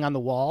the writing on the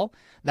wall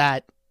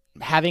that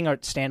having a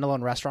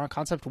standalone restaurant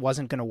concept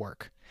wasn't going to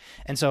work.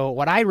 And so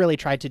what I really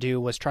tried to do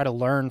was try to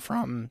learn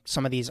from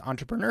some of these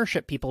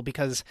entrepreneurship people,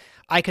 because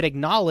I could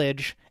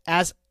acknowledge,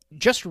 as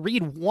just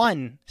read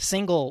one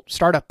single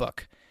startup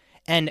book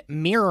and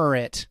mirror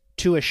it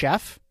to a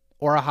chef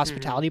or a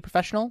hospitality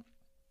professional,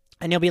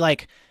 and you'll be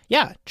like,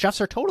 yeah, chefs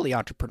are totally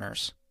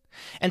entrepreneurs.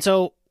 And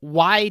so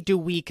why do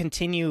we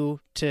continue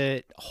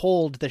to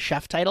hold the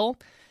chef title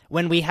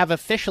when we have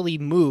officially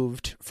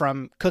moved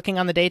from cooking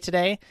on the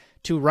day-to-day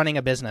to running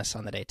a business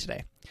on the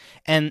day-to-day?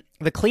 And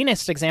the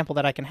cleanest example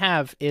that I can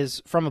have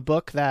is from a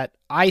book that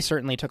I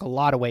certainly took a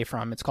lot away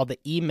from. It's called The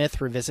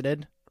E-Myth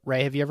Revisited.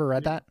 Ray, have you ever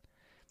read that?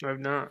 I've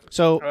not.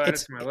 So I'll add it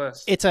to my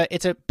list.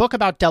 It's a book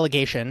about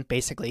delegation,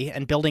 basically,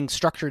 and building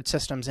structured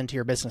systems into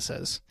your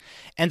businesses.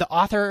 And the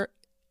author,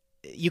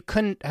 you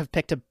couldn't have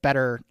picked a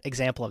better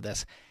example of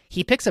this.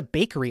 He picks a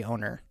bakery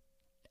owner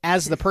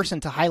as the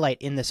person to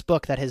highlight in this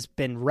book that has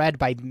been read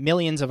by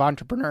millions of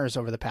entrepreneurs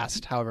over the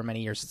past however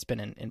many years it's been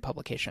in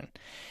publication.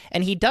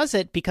 And he does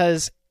it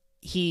because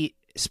he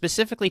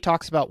specifically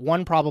talks about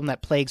one problem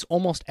that plagues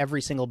almost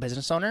every single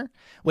business owner,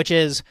 which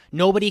is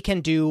nobody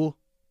can do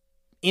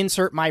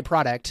insert my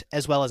product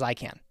as well as I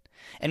can.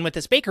 And with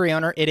this bakery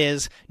owner, it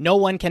is no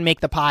one can make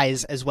the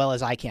pies as well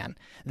as I can.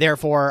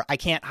 Therefore, I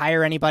can't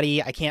hire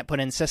anybody. I can't put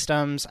in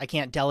systems. I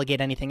can't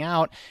delegate anything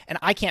out. And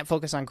I can't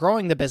focus on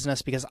growing the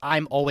business because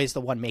I'm always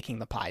the one making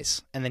the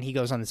pies. And then he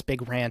goes on this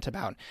big rant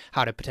about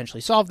how to potentially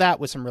solve that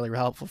with some really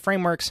helpful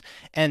frameworks.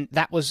 And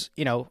that was,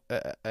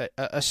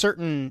 a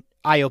certain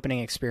eye-opening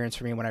experience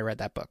for me when I read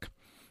that book.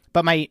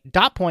 But my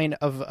dot point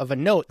of a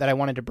note that I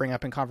wanted to bring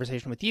up in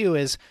conversation with you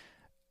is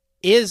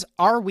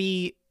are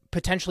we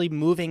potentially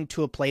moving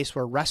to a place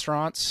where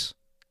restaurants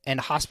and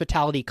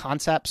hospitality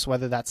concepts,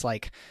 whether that's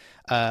like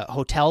a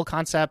hotel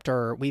concept,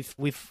 or we've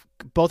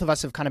both of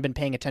us have kind of been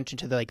paying attention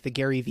to the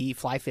Gary Vee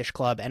Fly Fish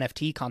Club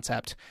NFT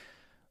concept.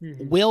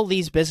 Mm-hmm. Will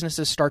these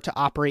businesses start to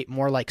operate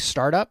more like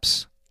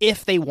startups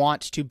if they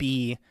want to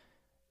be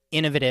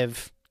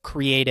innovative,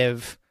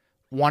 creative,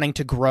 wanting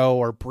to grow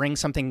or bring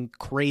something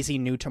crazy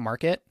new to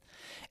market?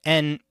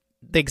 And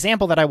the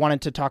example that I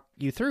wanted to talk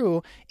you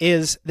through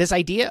is this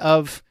idea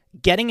of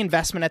getting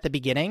investment at the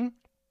beginning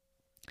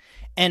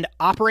and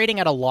operating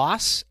at a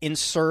loss in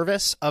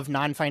service of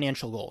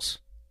non-financial goals.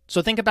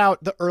 So think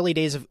about the early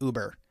days of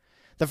Uber.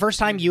 The first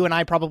time you and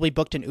I probably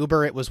booked an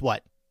Uber, it was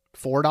what,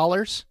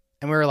 $4?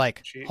 And we were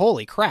like,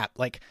 holy crap,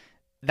 like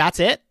that's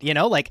it?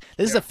 This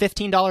is a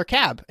 $15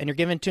 cab and you're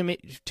giving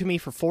it to me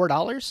for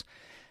 $4?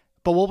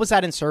 But what was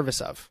that in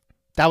service of?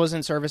 That was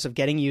in service of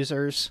getting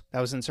users. That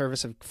was in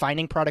service of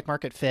finding product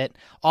market fit,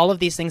 all of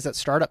these things that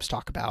startups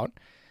talk about.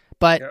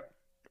 But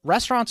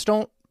restaurants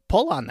don't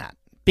pull on that,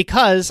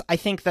 because I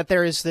think that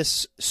there is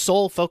this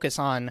sole focus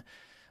on,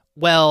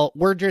 well,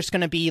 we're just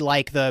going to be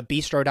like the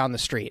bistro down the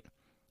street.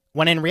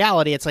 When in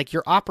reality, it's like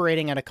you're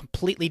operating at a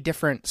completely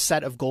different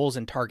set of goals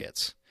and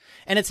targets.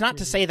 And it's not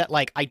to say that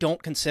I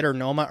don't consider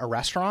Noma a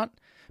restaurant,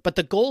 but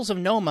the goals of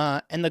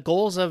Noma and the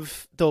goals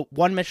of the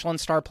one Michelin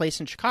star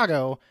place in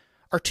Chicago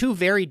are two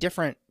very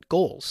different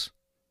goals.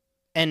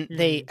 And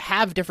they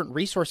have different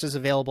resources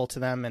available to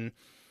them. And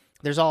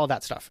There's all of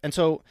that stuff. And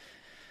so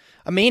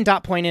a main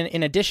dot point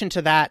in addition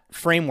to that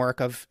framework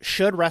of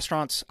should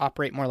restaurants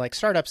operate more like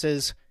startups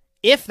is,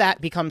 if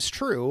that becomes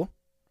true,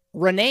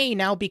 Rene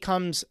now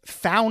becomes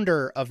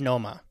founder of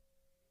Noma.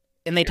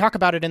 And they talk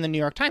about it in the New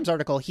York Times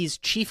article. He's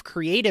chief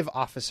creative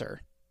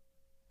officer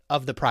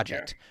of the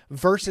project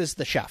versus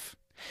the chef.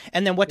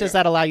 And then what does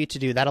that allow you to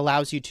do? That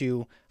allows you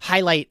to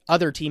highlight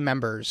other team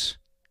members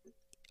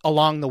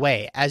along the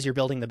way as you're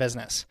building the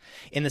business,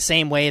 in the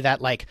same way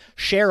that like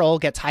Cheryl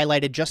gets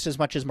highlighted just as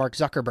much as Mark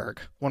Zuckerberg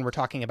when we're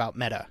talking about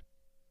Meta.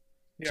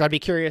 So I'd be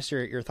curious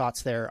your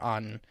thoughts there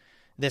on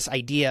this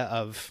idea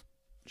of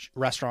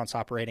restaurants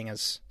operating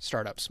as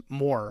startups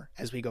more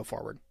as we go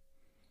forward.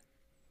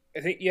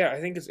 I think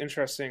it's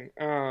interesting.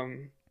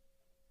 And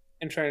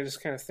trying to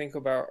just kind of think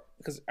about,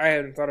 because I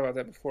hadn't thought about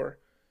that before.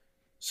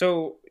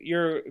 So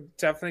you're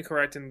definitely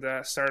correct in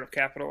the startup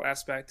capital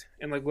aspect,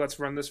 and like, let's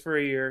run this for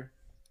a year.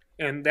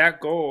 And that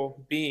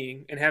goal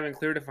being, and having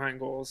clear defined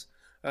goals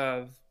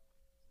of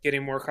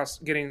getting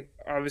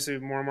obviously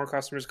more and more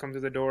customers come to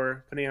the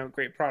door, putting out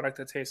great product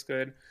that tastes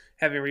good,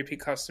 having repeat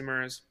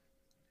customers.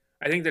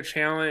 I think the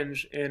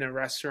challenge in a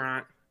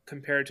restaurant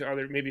compared to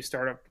other maybe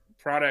startup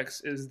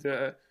products is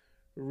the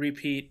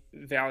repeat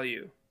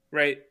value,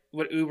 right?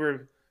 What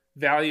Uber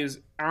values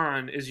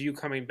on is you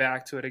coming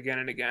back to it again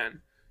and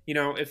again. You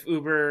know, if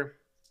Uber,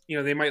 you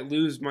know, they might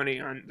lose money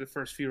on the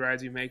first few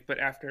rides you make, but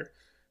after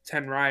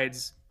 10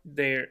 rides,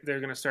 they're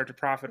going to start to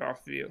profit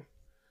off of you,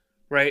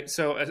 right?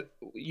 So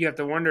you have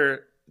to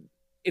wonder,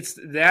 it's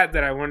that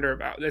I wonder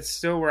about. That's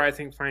still where I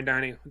think fine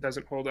dining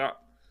doesn't hold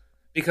up,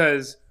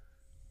 because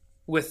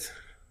with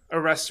a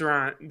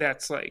restaurant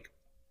that's like,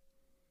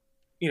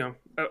 you know,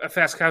 a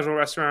fast casual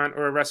restaurant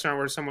or a restaurant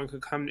where someone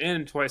could come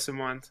in twice a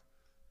month,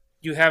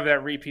 you have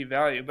that repeat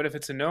value. But if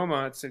it's a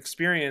Noma, it's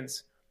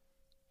experience,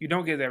 you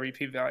don't get that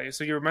repeat value.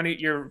 So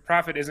your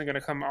profit isn't going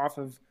to come off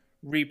of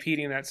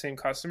repeating that same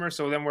customer.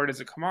 So then where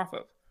does it come off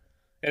of?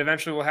 It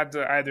eventually will have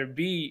to either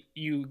be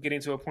you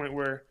getting to a point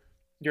where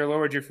you've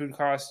lowered your food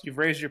costs, you've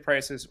raised your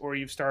prices, or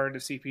you've started a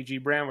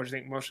CPG brand, which I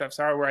think most chefs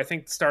are. Where I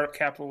think startup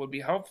capital would be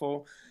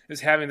helpful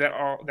is having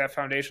that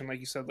foundation, like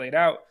you said, laid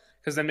out,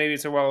 because then maybe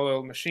it's a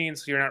well-oiled machine,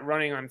 so you're not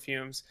running on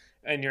fumes,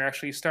 and you're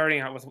actually starting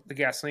out with the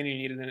gasoline you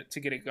needed in it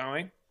to get it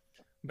going.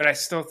 But I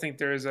still think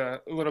there is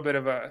a little bit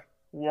of a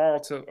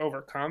wall to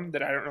overcome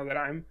that I don't know that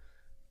I'm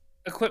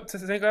equipped to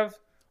think of,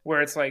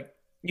 where it's like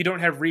you don't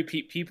have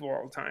repeat people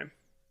all the time.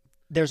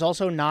 There's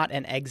also not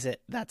an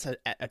exit that's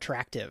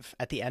attractive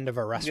at the end of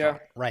a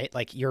restaurant, right?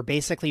 Like, you're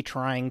basically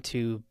trying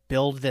to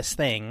build this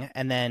thing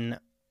and then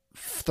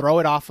throw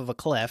it off of a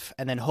cliff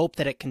and then hope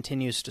that it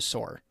continues to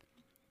soar.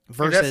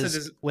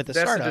 Versus with a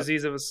startup. That's the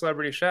disease of a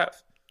celebrity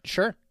chef.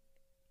 Sure.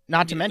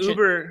 Not to mention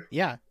Uber.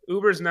 Yeah.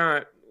 Uber's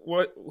not,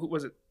 what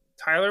was it?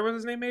 Tyler was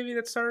his name maybe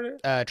that started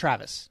it?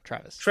 Travis.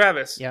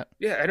 Yeah.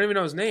 Yeah, I don't even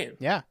know his name.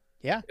 Yeah.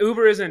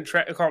 Uber isn't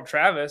called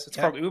Travis, it's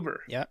called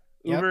Uber. Yeah.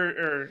 Uber,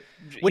 or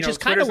which is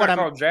kind of what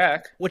called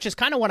Jack. Which is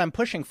kind of what I'm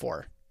pushing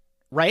for,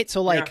 right?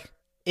 So like,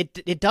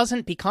 it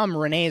doesn't become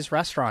Rene's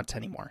restaurant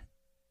anymore.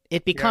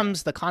 It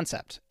becomes the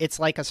concept. It's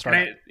like a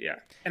startup.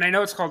 And I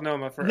know it's called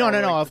Noma for no.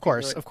 Of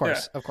course.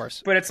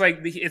 But it's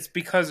like it's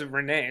because of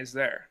Rene is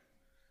there.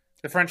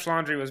 The French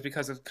Laundry was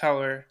because of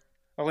Keller.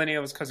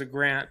 Alinea was because of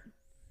Grant.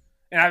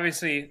 And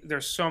obviously,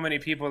 there's so many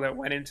people that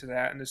went into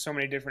that, and there's so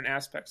many different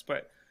aspects.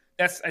 But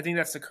I think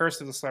that's the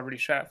curse of the celebrity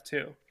chef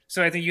too.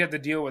 So I think you have to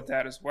deal with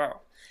that as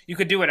well. You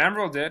could do what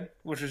Emeril did,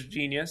 which was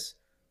genius,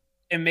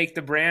 and make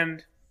the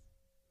brand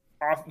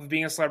off of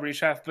being a celebrity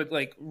chef, but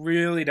like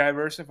really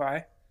diversify.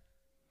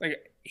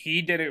 Like,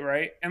 he did it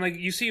right. And like,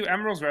 you see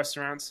Emeril's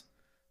restaurants,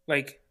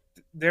 like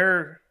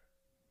they're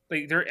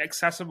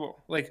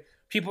accessible. Like,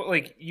 people,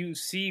 like, you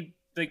see,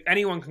 like,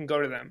 anyone can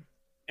go to them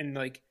and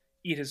like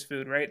eat his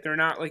food, right? They're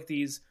not like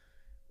these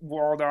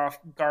walled off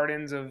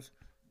gardens of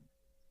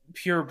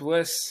pure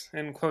bliss,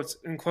 in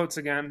quotes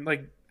again.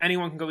 Like,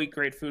 anyone can go eat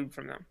great food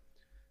from them.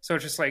 So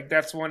it's just like,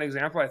 that's one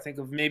example I think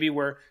of maybe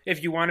where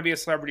if you want to be a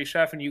celebrity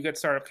chef and you get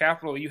startup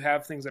capital, you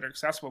have things that are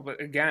accessible.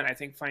 But again, I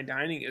think fine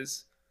dining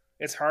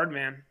it's hard,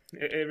 man.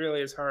 It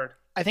really is hard.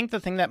 I think the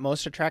thing that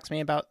most attracts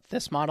me about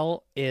this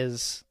model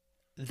is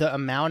the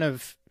amount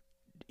of,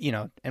 you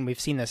know, and we've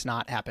seen this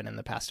not happen in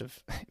the past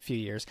few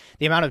years,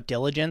 the amount of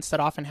diligence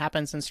that often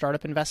happens in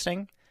startup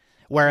investing.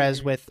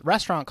 Whereas with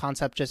restaurant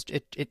concept,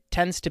 it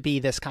tends to be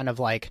this kind of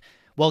like,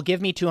 well,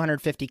 give me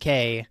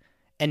 $250K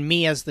and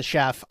me as the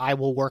chef, I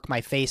will work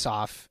my face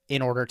off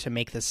in order to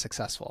make this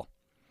successful.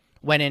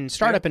 When in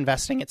startup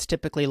investing, it's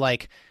typically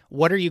like,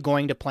 what are you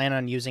going to plan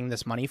on using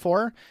this money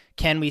for?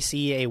 Can we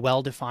see a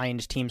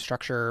well-defined team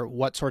structure?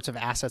 What sorts of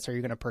assets are you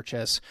going to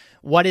purchase?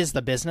 What is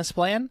the business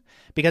plan?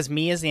 Because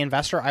me as the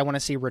investor, I want to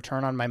see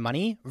return on my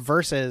money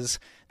versus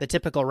the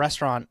typical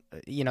restaurant,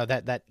 you know,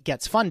 that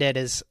gets funded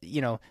is,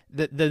 you know,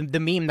 the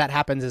meme that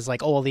happens is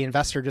like, oh, well, the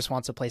investor just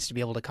wants a place to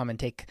be able to come and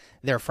take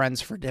their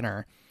friends for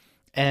dinner.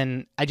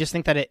 And I just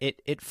think that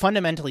it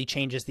fundamentally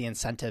changes the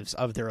incentives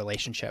of the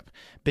relationship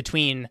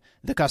between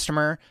the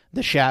customer,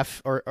 the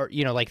chef, or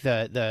like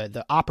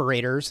the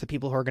operators, the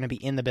people who are going to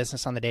be in the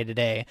business on the day to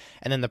day,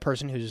 and then the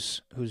person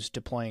who's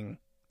deploying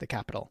the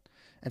capital.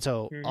 And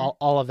so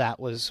all of that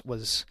was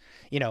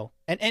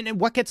and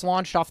what gets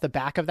launched off the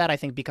back of that, I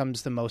think,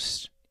 becomes the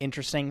most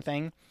interesting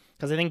thing,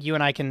 because I think you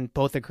and I can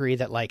both agree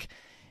that like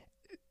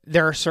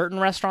there are certain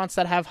restaurants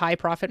that have high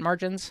profit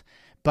margins.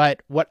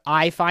 But what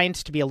I find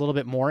to be a little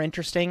bit more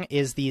interesting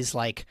is these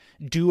like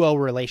duo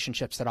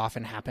relationships that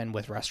often happen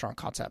with restaurant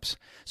concepts.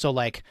 So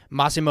like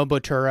Massimo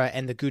Bottura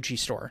and the Gucci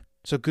store.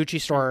 So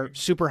Gucci store,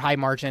 super high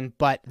margin,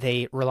 but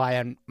they rely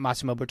on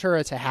Massimo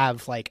Bottura to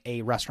have like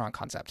a restaurant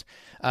concept.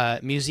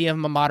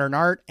 Museum of Modern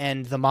Art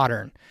and The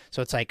Modern.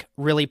 So it's like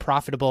really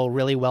profitable,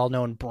 really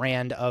well-known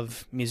brand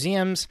of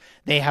museums.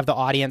 They have the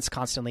audience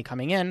constantly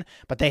coming in,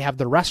 but they have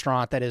the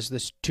restaurant that is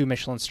this 2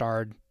 Michelin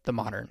starred The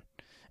Modern.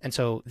 And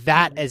so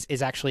that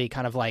is actually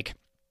kind of like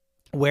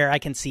where I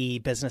can see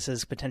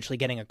businesses potentially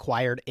getting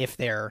acquired if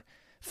they're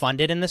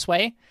funded in this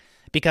way,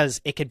 because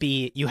it could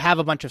be you have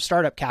a bunch of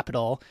startup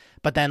capital,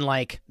 but then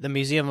like the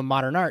Museum of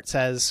Modern Art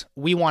says,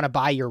 we want to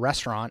buy your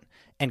restaurant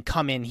and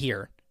come in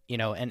here,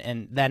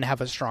 and then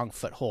have a strong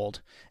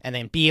foothold and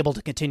then be able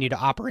to continue to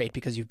operate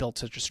because you've built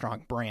such a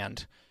strong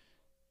brand.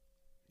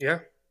 Yeah.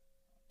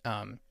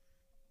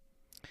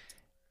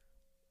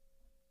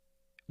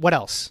 What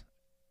else?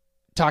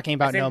 Talking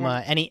about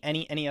Noma,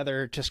 any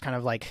other just kind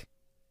of like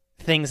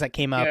things that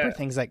came up or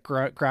things that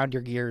ground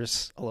your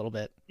gears a little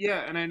bit?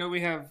 Yeah, and I know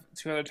we have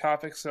 2 other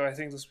topics, so I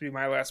think this will be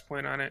my last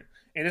point on it.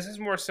 And this is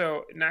more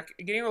so not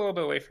getting a little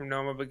bit away from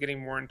Noma, but getting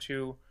more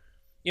into,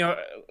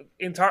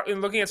 in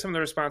looking at some of the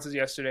responses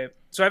yesterday.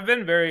 So I've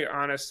been very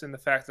honest in the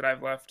fact that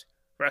I've left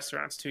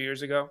restaurants 2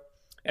 years ago.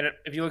 And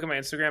if you look at my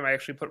Instagram, I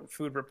actually put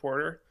food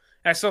reporter.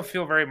 And I still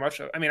feel very much,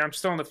 I'm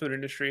still in the food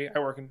industry. I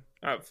work in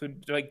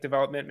food like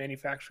development,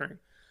 manufacturing.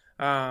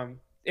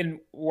 And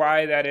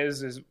why that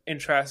is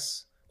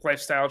interests,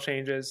 lifestyle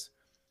changes.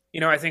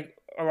 I think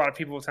a lot of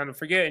people tend to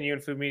forget, and you in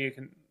food media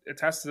can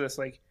attest to this.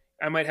 Like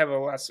I might have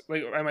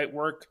I might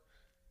work,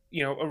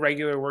 a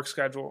regular work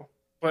schedule,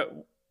 but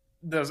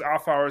those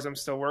off hours I'm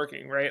still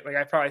working, right? Like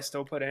I probably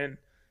still put in,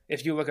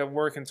 if you look at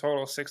work in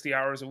total, 60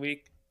 hours a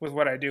week with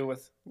what I do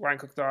with Line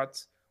Cook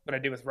Thoughts, what I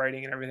do with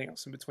writing and everything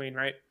else in between,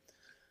 right?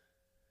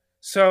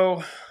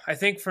 So I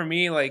think for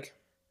me, like,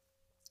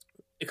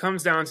 it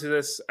comes down to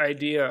this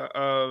idea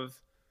of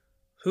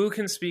who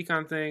can speak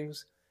on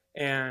things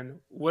and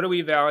what do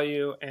we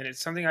value. And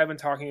it's something I've been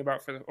talking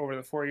about over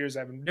the 4 years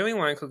I've been doing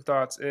Line Cook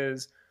Thoughts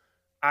is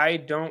I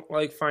don't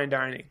like fine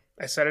dining.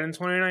 I said it in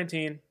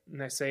 2019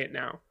 and I say it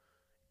now.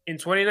 In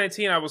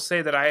 2019, I will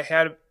say that I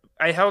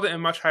held it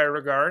in much higher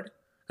regard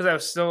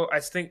because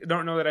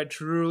don't know that I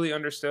truly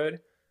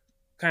understood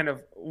kind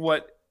of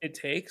what it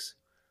takes.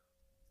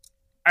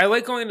 I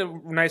like going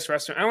to nice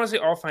restaurants. I don't want to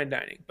say all fine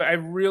dining, but I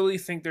really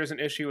think there's an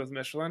issue with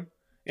Michelin,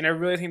 and I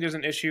really think there's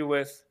an issue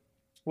with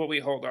what we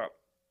hold up,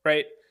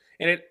 right?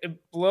 And it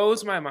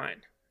blows my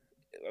mind.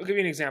 I'll give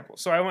you an example.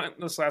 So I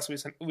went this last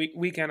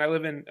weekend. I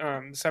live in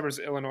the suburbs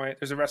of Illinois.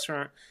 There's a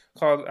restaurant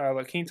called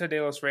La Quinta de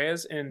los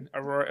Reyes in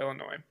Aurora,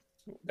 Illinois.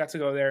 Got to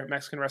go there,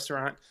 Mexican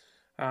restaurant.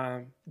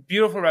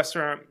 Beautiful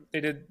restaurant. They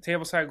did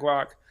tableside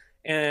guac,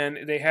 and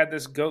they had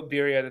this goat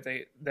birria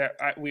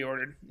we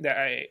ordered that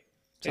I ate.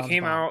 It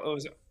came out.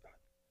 It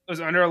was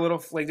under a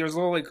little there was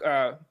a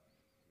little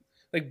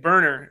like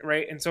burner,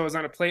 right? And so it was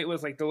on a plate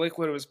with like the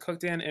liquid it was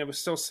cooked in, and it was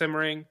still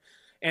simmering,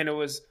 and it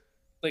was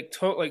like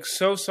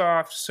so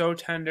soft, so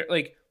tender.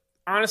 Like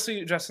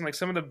honestly, Justin, like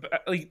some of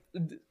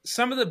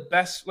the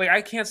best. Like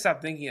I can't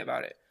stop thinking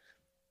about it.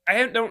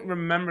 I don't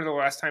remember the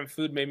last time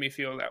food made me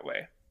feel that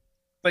way.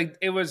 Like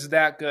it was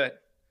that good.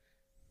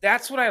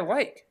 That's what I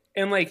like,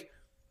 and like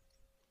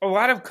a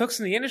lot of cooks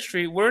in the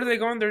industry, where do they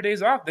go on their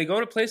days off? They go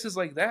to places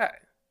like that.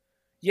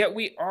 Yet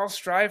we all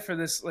strive for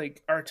this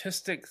like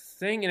artistic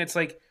thing, and it's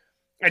like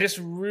I just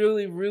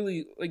really,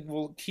 really like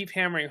will keep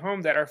hammering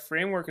home that our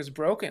framework is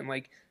broken.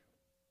 Like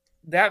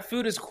that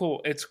food is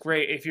cool, it's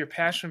great. If you're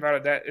passionate about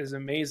it, that is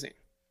amazing.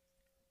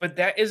 But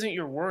that isn't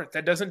your worth.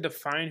 That doesn't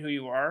define who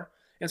you are.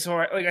 And so,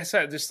 like I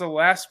said, just the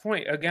last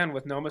point again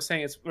with Noma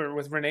saying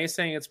with Renee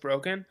saying it's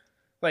broken.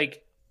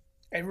 Like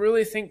I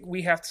really think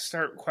we have to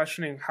start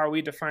questioning how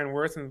we define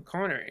worth in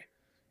culinary.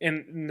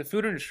 In the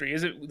food industry,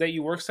 is it that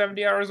you work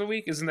 70 hours a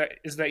week? Is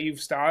that you've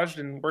staged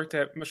and worked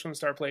at Michelin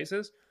star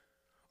places,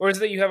 or is it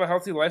that you have a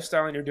healthy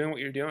lifestyle and you're doing what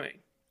you're doing?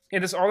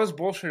 And it's all this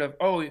bullshit of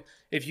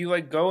if you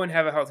like go and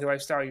have a healthy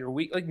lifestyle, you're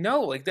weak. Like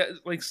no, like that,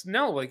 like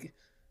no, like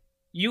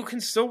you can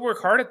still work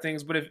hard at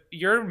things, but if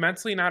you're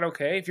mentally not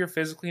okay, if you're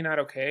physically not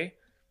okay,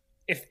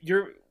 if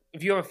you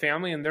have a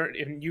family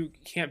and you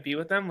can't be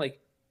with them, like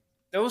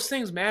those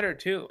things matter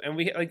too. And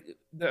we like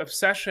the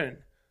obsession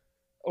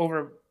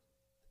over.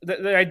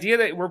 The idea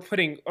that we're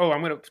putting, I'm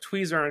going to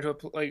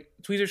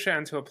tweezer shit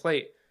onto a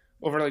plate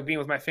over like being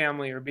with my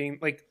family or being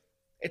like,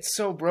 it's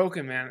so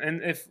broken, man.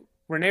 And if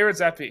Rene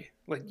Redzepi,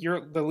 like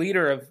you're the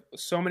leader of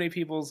so many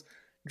people's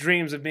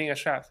dreams of being a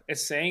chef,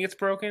 is saying it's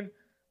broken,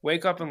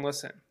 Wake up and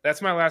listen.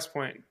 That's my last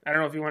point. I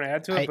don't know if you want to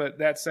add to it, but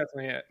that's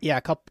definitely it. Yeah,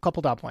 a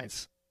couple dot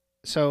points.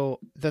 So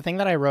the thing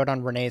that I wrote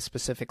on Renee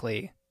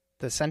specifically,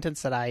 the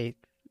sentence that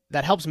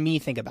helps me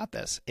think about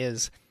this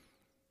is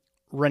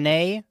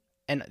Renee,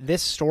 and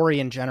this story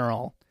in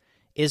general,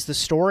 is the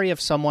story of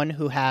someone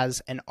who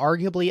has an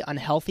arguably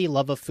unhealthy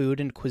love of food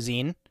and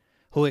cuisine,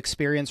 who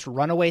experienced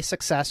runaway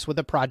success with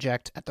a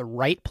project at the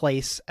right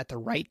place at the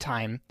right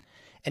time,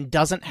 and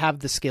doesn't have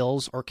the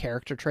skills or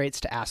character traits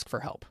to ask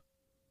for help.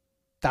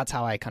 That's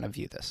how I kind of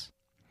view this.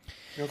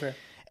 Okay.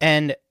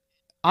 And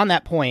on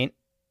that point,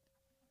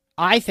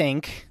 I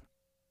think,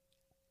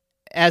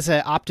 as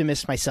an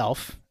optimist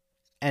myself,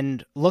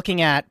 and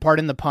looking at,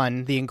 pardon the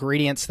pun, the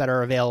ingredients that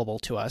are available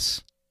to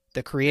us,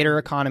 the creator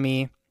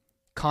economy,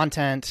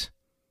 content,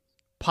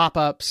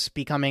 pop-ups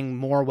becoming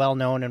more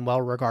well-known and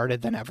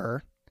well-regarded than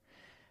ever,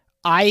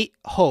 I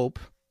hope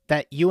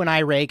that you and I,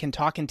 Ray, can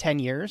talk in 10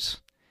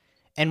 years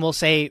and we'll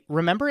say,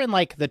 remember in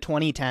like the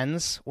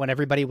 2010s when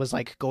everybody was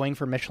like going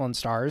for Michelin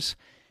stars,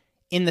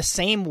 in the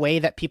same way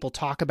that people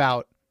talk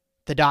about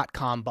the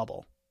dot-com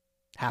bubble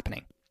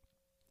happening,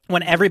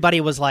 when everybody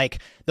was like,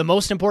 the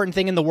most important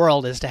thing in the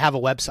world is to have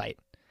a website.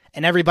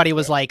 And everybody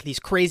was like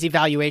these crazy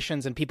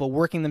valuations and people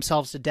working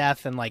themselves to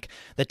death, and like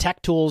the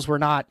tech tools were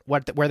not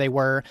where they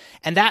were.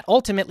 And that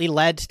ultimately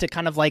led to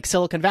kind of like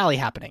Silicon Valley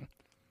happening,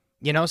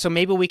 you know? So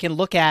maybe we can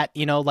look at,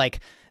 you know, like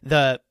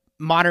the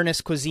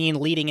modernist cuisine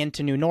leading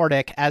into New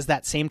Nordic as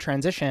that same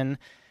transition.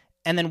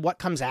 And then what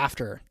comes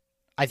after,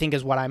 I think,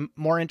 is what I'm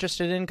more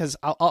interested in, because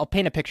I'll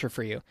paint a picture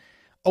for you.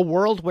 A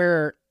world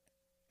where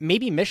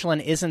maybe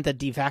Michelin isn't the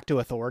de facto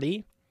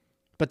authority,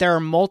 but there are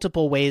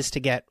multiple ways to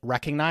get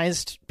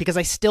recognized, because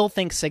I still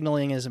think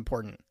signaling is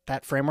important.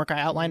 That framework I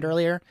outlined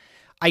earlier,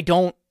 I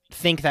don't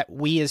think that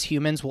we as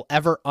humans will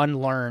ever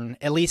unlearn,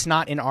 at least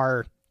not in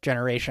our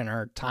generation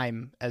or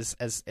time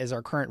as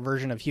our current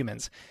version of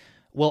humans,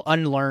 will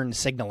unlearn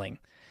signaling.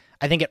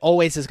 I think it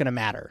always is going to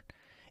matter.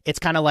 It's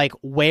kind of like,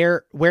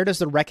 where does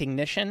the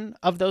recognition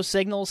of those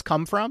signals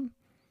come from?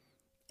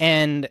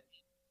 And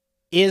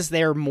is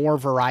there more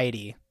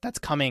variety that's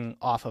coming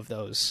off of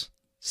those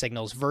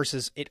signals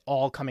versus it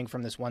all coming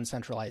from this one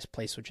centralized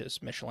place, which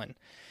is Michelin,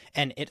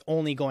 and it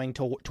only going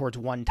towards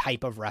one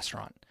type of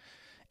restaurant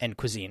and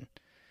cuisine?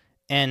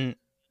 And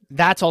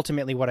that's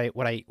ultimately what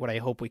I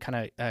hope we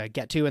kind of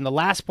get to. And the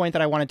last point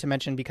that I wanted to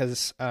mention,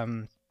 because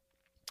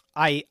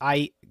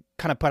I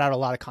kind of put out a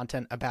lot of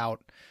content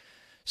about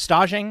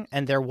staging,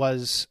 and there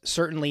was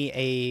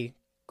certainly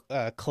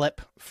a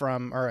clip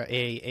from, or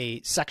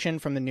a section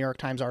from the New York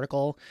Times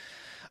article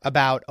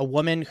about a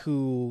woman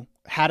who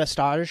had a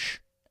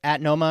stage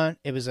at Noma.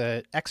 It was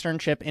an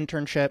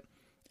internship,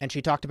 and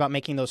she talked about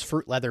making those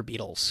fruit leather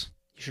beetles.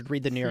 You should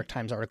read the New York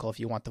Times article if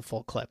you want the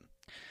full clip.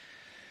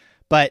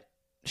 But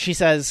she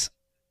says,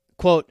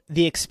 quote,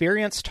 "The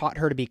experience taught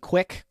her to be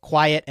quick,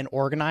 quiet, and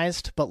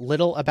organized, but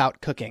little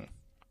about cooking."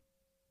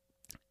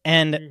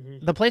 And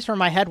the place where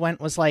my head went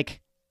was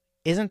like,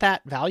 isn't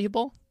that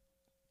valuable?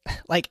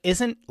 Like,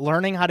 isn't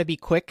learning how to be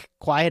quick,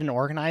 quiet, and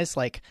organized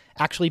like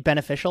actually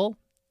beneficial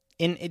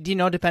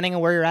depending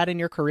on where you're at in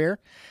your career?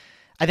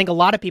 I think a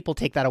lot of people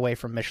take that away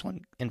from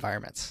Michelin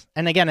environments.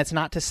 And again, it's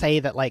not to say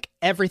that like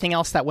everything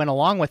else that went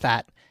along with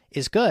that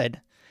is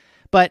good,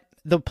 but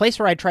the place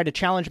where I tried to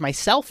challenge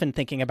myself in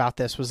thinking about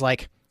this was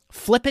like,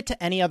 flip it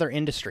to any other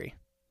industry.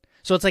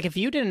 So it's like, if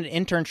you did an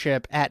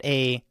internship at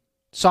a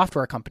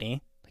software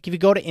company, like if you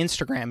go to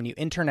Instagram and you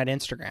intern at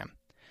Instagram,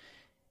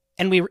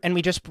 and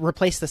we just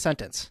replace the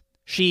sentence.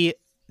 The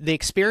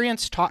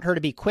experience taught her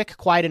to be quick,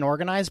 quiet, and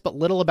organized, but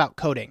little about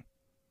coding.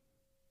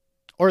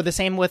 Or the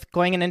same with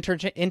going and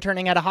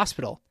interning at a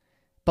hospital,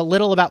 but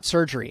little about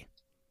surgery,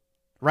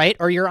 right?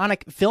 Or you're on a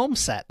film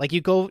set, like you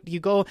go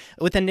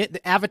with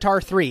the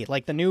Avatar 3,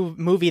 like the new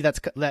movie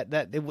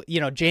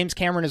that James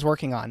Cameron is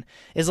working on,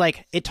 is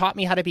like, it taught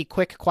me how to be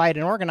quick, quiet,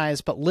 and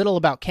organized, but little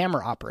about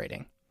camera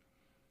operating.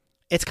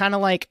 It's kind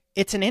of like,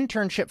 it's an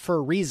internship for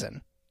a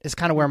reason, is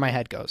kind of where my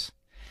head goes.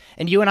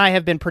 And you and I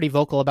have been pretty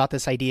vocal about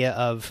this idea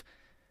of,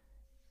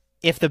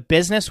 if the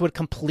business would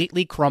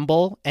completely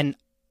crumble and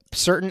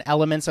certain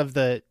elements of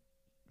the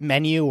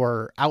menu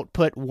or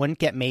output wouldn't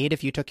get made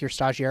if you took your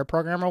stagiaire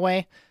program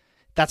away,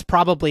 that's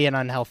probably an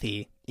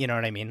unhealthy, you know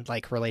what I mean,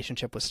 like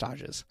relationship with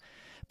stages.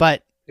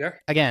 But yeah,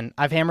 again,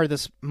 I've hammered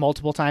this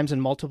multiple times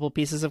in multiple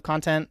pieces of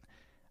content.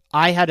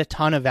 I had a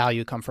ton of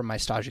value come from my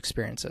stage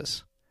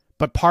experiences.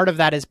 But part of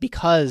that is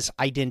because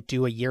I didn't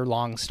do a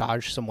year-long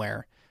stage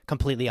somewhere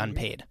completely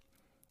unpaid.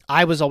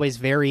 I was always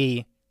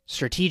very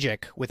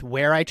strategic with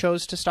where I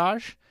chose to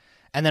stage,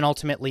 and then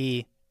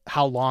ultimately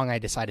how long I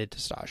decided to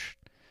stage.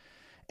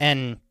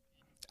 And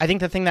I think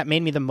the thing that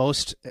made me the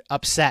most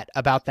upset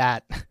about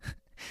that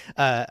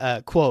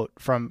quote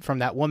from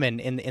that woman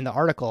in the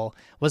article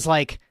was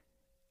like,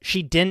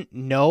 she didn't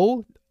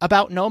know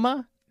about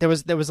Noma. There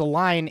was a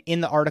line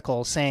in the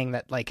article saying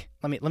that, like,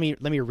 let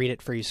me read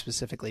it for you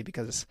specifically,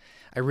 because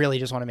I really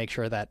just want to make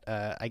sure that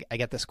I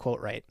get this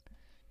quote right.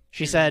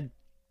 She said,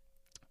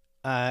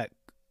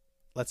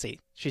 let's see.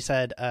 She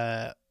said,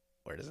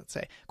 where does it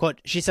say? Quote,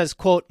 she says,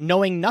 quote,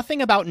 knowing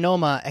nothing about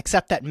Noma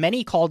except that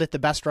many called it the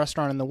best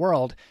restaurant in the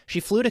world, she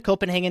flew to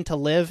Copenhagen to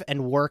live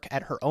and work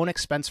at her own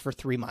expense for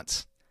 3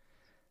 months.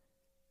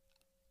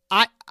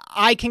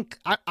 I'm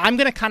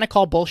going to kind of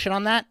call bullshit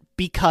on that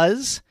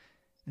because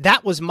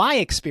that was my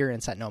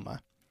experience at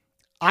Noma.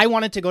 I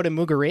wanted to go to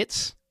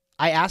Mugaritz.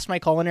 I asked my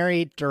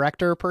culinary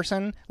director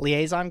person,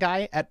 liaison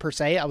guy at Per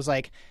Se, I was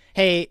like,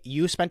 hey,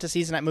 you spent a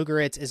season at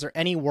Mugaritz. Is there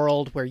any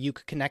world where you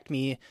could connect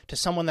me to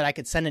someone that I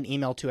could send an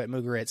email to at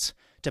Mugaritz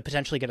to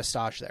potentially get a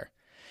stage there?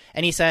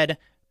 And he said,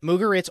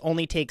 Mugaritz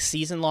only takes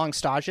season-long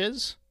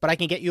stages, but I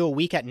can get you a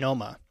week at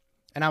Noma.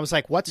 And I was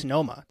like, what's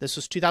Noma? This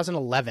was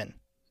 2011.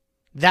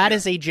 That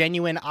is a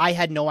genuine, I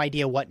had no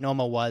idea what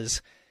Noma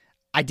was.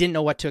 I didn't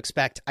know what to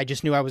expect. I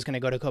just knew I was going to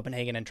go to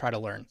Copenhagen and try to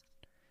learn.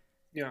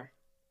 Yeah.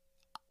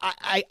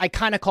 I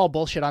kind of call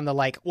bullshit on the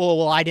like,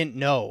 well, I didn't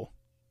know,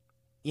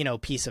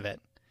 piece of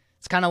it.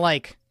 It's kind of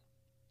like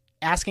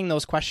asking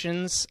those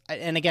questions.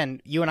 And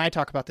again, you and I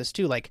talk about this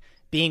too, like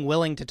being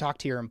willing to talk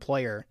to your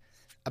employer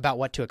about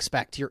what to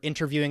expect. You're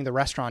interviewing the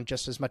restaurant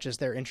just as much as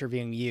they're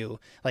interviewing you,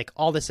 like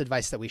all this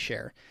advice that we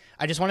share.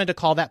 I just wanted to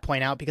call that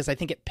point out because I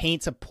think it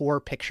paints a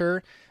poor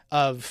picture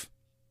of,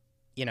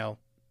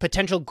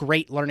 potential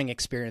great learning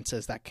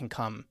experiences that can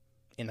come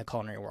in the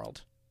culinary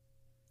world.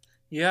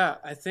 Yeah,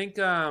 I think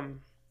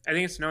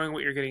it's knowing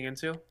what you're getting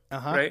into,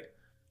 right?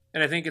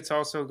 And I think it's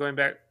also going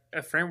back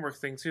a framework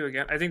thing too.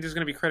 Again, I think there's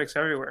going to be critics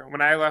everywhere.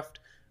 When I left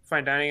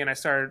fine dining and I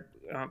started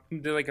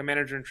did like a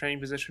manager and training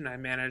position, I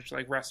managed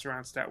like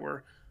restaurants that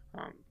were,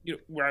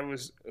 where I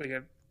was like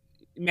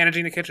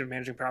managing the kitchen,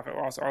 managing profit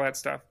loss, all that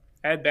stuff.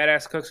 I had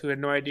badass cooks who had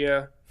no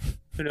idea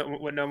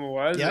what Noma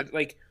was. Yep.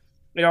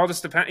 It all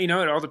just depends. It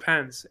all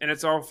depends, and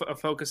it's all a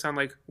focus on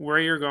like where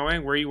you're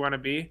going, where you want to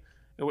be,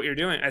 and what you're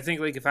doing. I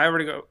think like if I were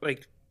to go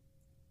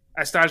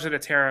I staged at a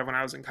Terra when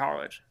I was in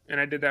college,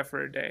 and I did that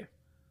for a day.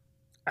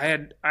 All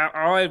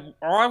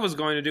I was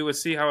going to do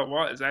was see how it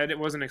was. I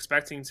wasn't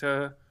expecting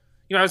to,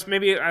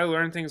 I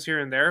learned things here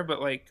and there,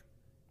 but like,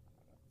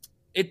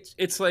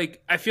 it's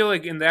like I feel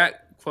like in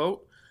that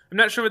quote, I'm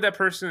not sure what that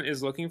person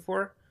is looking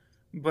for,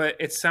 but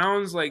it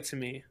sounds like to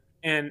me,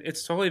 and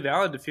it's totally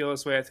valid to feel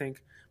this way, I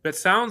think, but it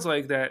sounds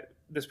like that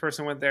this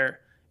person went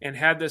there and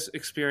had this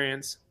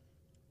experience,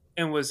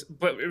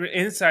 but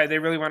inside they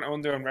really want to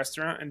own their own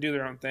restaurant and do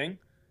their own thing.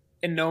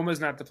 And Noma's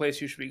not the place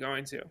you should be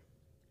going to.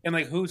 And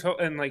like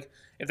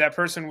if that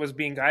person was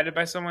being guided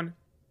by someone,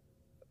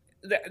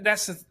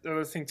 that's the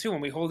other thing too.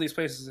 When we hold these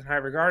places in high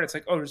regard, it's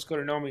like, oh, just go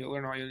to Noma, you'll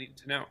learn all you need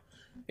to know.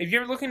 If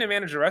you're looking to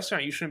manage a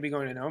restaurant, you shouldn't be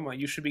going to Noma.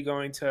 You should be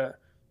going to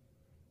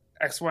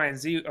X, Y, and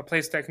Z, a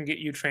place that can get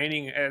you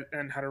training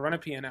and how to run a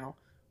P&L,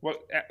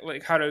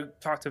 how to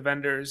talk to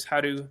vendors,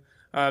 how to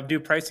do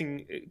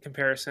pricing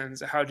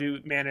comparisons, how to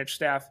manage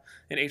staff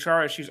and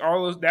HR issues.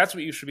 All those, that's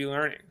what you should be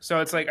learning. So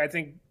it's like I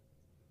think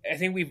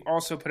we've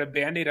also put a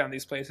Band-Aid on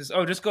these places.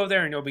 Oh, just go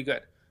there and you'll be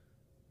good.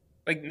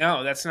 Like,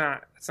 no, that's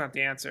not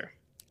the answer.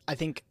 I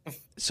think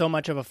so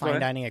much of a fine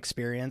dining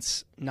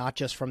experience, not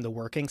just from the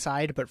working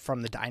side, but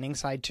from the dining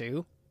side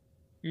too,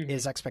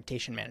 is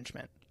expectation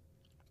management.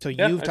 So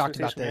you've talked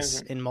about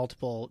this in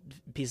multiple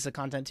pieces of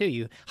content too.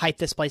 You hype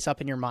this place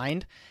up in your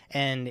mind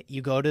and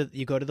you go to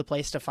the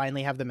place to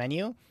finally have the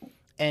menu,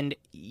 and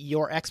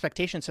your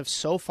expectations have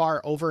so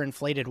far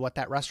overinflated what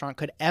that restaurant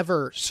could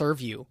ever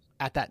serve you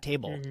at that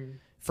table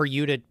for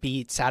you to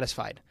be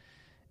satisfied.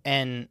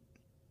 And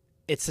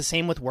it's the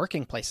same with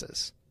working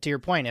places. To your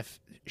point,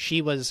 if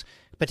she was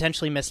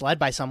potentially misled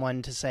by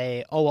someone to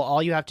say, oh, well,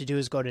 all you have to do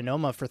is go to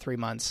Noma for 3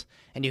 months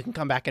and you can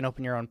come back and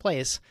open your own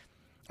place.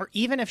 Or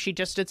even if she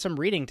just did some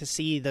reading to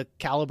see the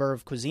caliber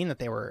of cuisine that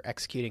they were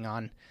executing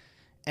on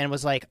and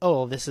was like,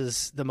 oh, this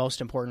is the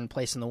most important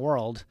place in the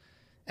world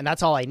and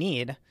that's all I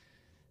need.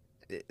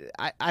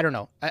 I don't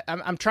know.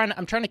 I'm trying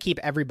to keep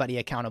everybody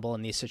accountable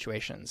in these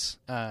situations,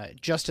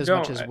 just as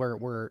much as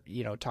we're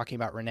talking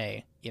about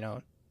Renee.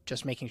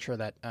 Just making sure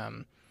that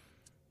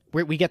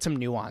we get some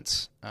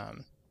nuance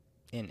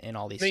in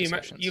all these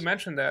discussions. You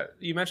mentioned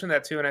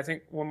that too, and I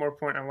think one more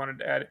point I wanted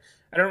to add.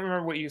 I don't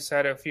remember what you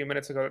said a few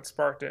minutes ago that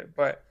sparked it,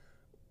 but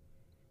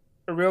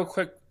a real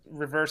quick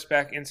reverse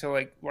back into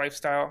like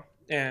lifestyle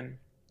and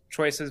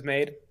choices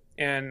made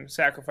and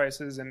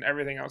sacrifices and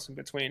everything else in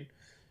between.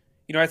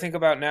 I think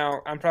about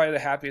now, I'm probably the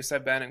happiest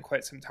I've been in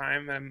quite some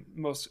time. I'm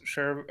most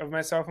sure of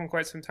myself in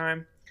quite some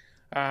time.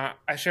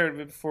 I shared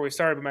it before we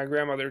started, but my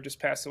grandmother just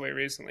passed away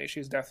recently.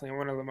 She's definitely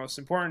one of the most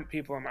important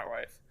people in my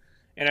life.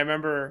 And I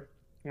remember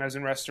when I was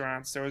in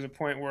restaurants, there was a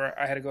point where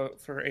I had to go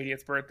for her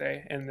 80th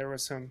birthday, and there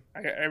was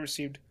I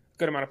received a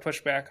good amount of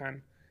pushback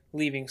on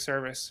leaving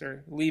service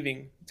or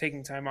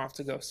taking time off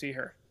to go see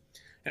her.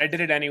 And I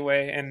did it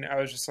anyway, and I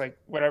was just like,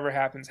 whatever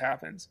happens,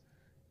 happens.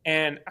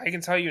 And I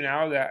can tell you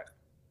now that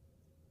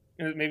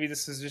maybe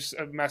this is just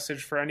a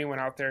message for anyone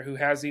out there who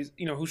has these,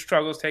 who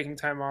struggles taking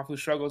time off, who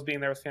struggles being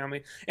there with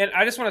family. And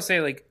I just want to say,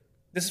 like,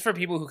 this is for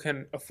people who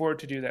can afford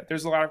to do that.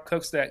 There's a lot of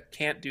cooks that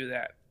can't do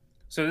that.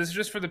 So this is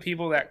just for the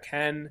people that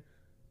can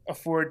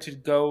afford to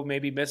go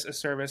maybe miss a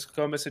service,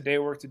 go miss a day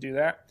of work to do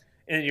that.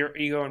 and your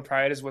ego and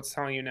pride is what's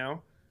telling you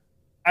no.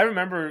 I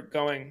remember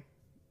going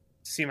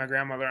to see my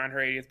grandmother on her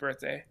 80th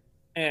birthday,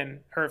 and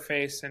her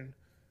face and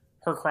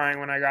her crying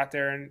when I got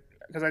there, and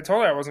because I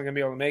told her I wasn't going to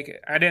be able to make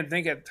it. I didn't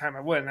think at the time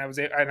I would, and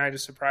I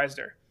just surprised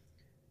her.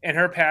 And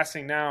her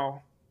passing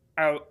now,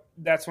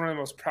 that's one of the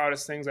most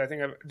proudest things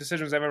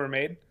decisions I've ever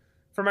made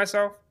for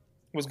myself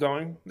was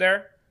going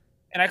there.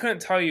 And I couldn't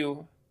tell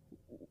you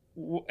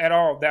at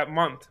all that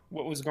month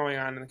what was going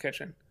on in the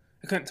kitchen.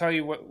 I couldn't tell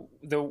you what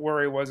the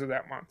worry was of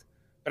that month.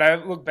 But I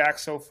look back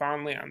so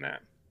fondly on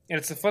that. And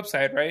it's the flip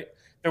side, right?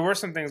 There were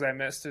some things I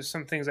missed. There's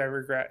some things I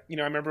regret.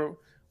 I remember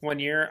one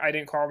year I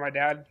didn't call my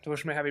dad to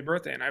wish me a happy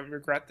birthday, and I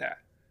regret that.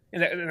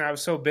 And I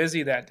was so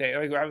busy that day.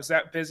 Like, I was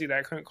that busy that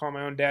I couldn't call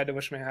my own dad to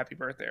wish me a happy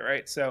birthday,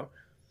 right? So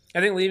I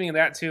think leaving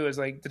that, too, is,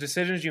 like, the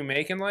decisions you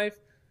make in life,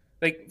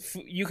 like,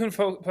 you can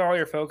put all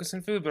your focus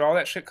in food, but all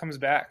that shit comes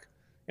back.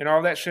 And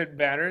all that shit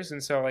matters.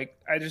 And so, like,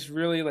 I just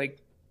really, like,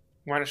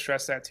 want to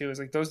stress that, too, is,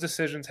 like, those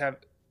decisions have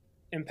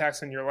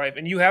impacts in your life.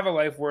 And you have a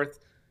life worth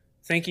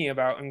thinking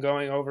about and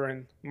going over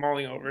and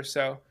mulling over.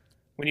 So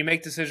when you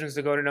make decisions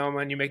to go to Noma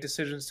and you make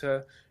decisions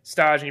to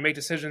stage and you make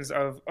decisions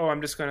of,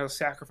 I'm just going to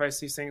sacrifice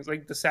these things,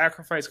 like the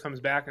sacrifice comes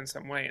back in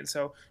some way. And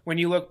so when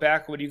you look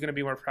back, what are you going to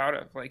be more proud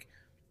of? Like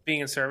being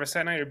in service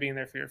that night or being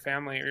there for your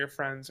family or your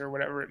friends or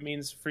whatever it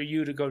means for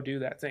you to go do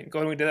that thing,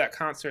 going to that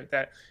concert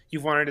that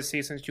you've wanted to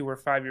see since you were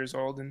 5 years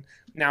old. And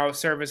now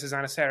service is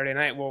on a Saturday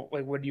night. Well,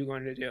 like, what are you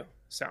going to do?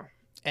 So,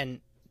 and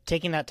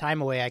taking that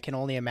time away, I can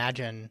only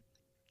imagine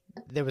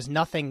there was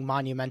nothing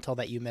monumental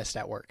that you missed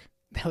at work.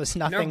 There was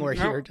nothing you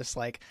were just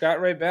like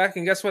got right back.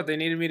 And guess what? They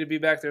needed me to be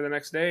back there the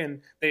next day,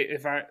 and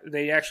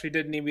they actually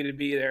did need me to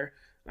be there.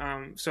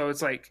 So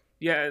it's like,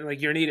 yeah,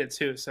 like you're needed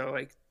too. So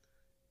like,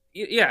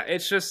 yeah,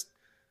 it's just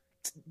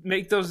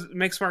make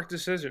smart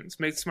decisions,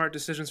 make smart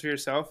decisions for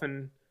yourself.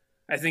 And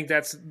I think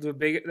that's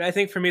I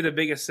think for me, the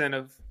biggest sin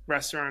of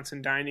restaurants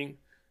and dining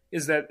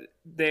is that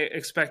they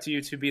expect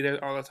you to be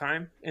there all the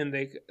time, and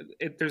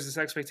there's this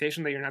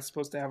expectation that you're not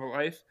supposed to have a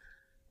life.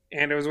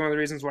 And it was one of the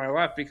reasons why I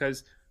left,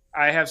 because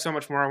I have so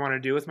much more I want to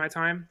do with my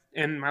time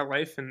and my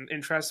life and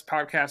interests,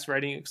 podcasts,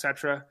 writing,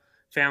 etc.,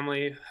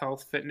 family,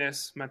 health,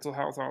 fitness, mental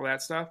health, all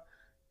that stuff.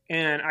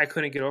 And I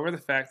couldn't get over the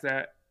fact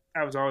that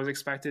I was always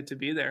expected to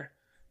be there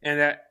and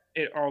that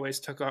it always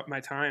took up my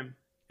time,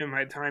 and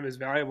my time is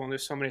valuable. And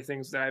there's so many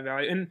things that I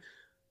value. And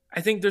I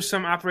think there's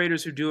some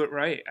operators who do it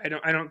right.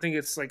 I don't think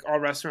it's like all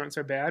restaurants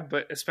are bad,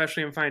 but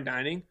especially in fine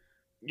dining,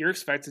 you're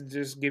expected to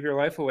just give your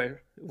life away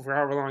for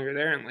however long you're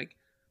there. And like,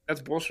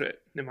 that's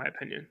bullshit, in my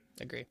opinion.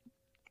 Agree.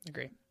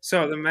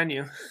 So the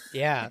menu.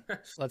 Yeah,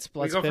 let's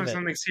we go pivot from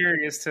something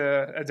serious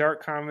to a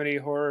dark comedy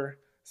horror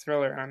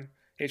thriller on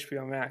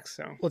HBO Max.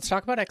 So let's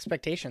talk about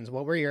expectations.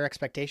 What were your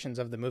expectations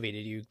of the movie?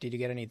 Did you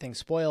get anything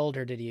spoiled,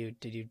 or did you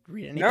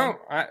read anything? No,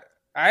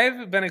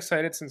 I've been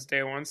excited since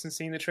day one, since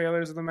seeing the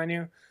trailers of the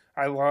menu.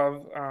 I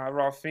love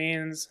Ralph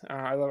Fiennes.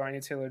 I love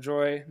Anya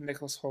Taylor-Joy.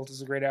 Nicholas Hoult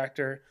is a great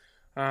actor.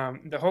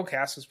 The whole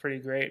cast was pretty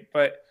great.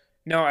 But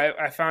no,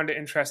 I found it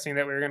interesting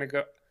that we were going to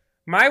go.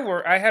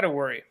 I had a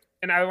worry.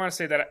 And I want to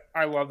say that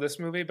I love this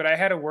movie, but I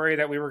had a worry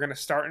that we were going to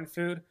start in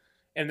food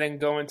and then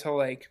go into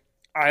like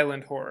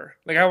island horror.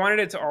 Like I wanted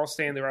it to all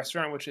stay in the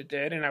restaurant, which it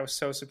did. And I was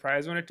so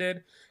surprised when it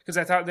did, because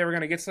I thought they were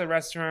going to get to the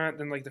restaurant.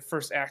 Then like the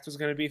first act was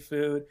going to be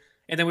food.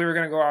 And then we were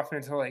going to go off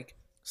into like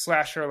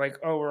slasher, like,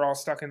 oh, we're all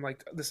stuck in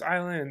like this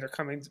island and they're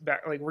coming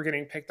back. Like we're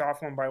getting picked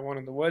off one by one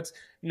in the woods.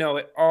 No,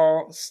 it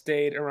all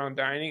stayed around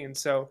dining. And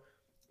so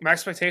my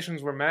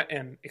expectations were met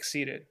and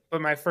exceeded. But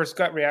my first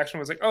gut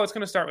reaction was like, oh, it's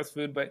going to start with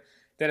food, but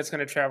then it's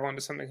going to travel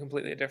into something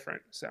completely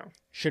different. So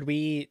should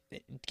we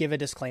give a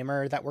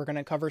disclaimer that we're going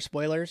to cover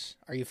spoilers?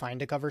 Are you fine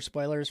to cover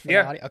spoilers for the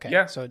audience? Okay.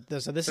 Yeah. So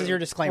this is your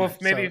disclaimer.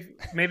 Well,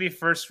 maybe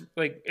first,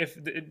 like if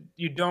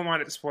you don't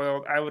want it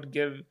spoiled, I would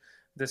give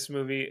this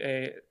movie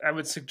I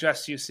would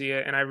suggest you see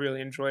it. And I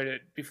really enjoyed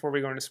it. Before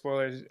we go into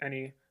spoilers,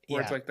 any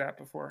words like that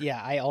before?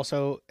 Yeah. I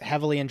also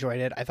heavily enjoyed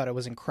it. I thought it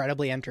was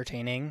incredibly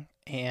entertaining.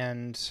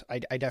 And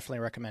I definitely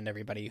recommend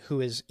everybody who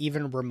is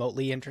even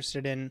remotely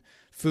interested in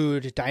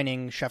food,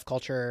 dining, chef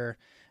culture,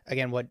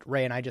 again, what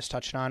Ray and I just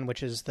touched on,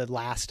 which is the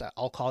last,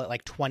 I'll call it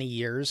like 20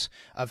 years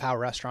of how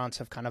restaurants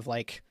have kind of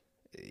like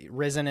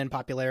risen in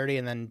popularity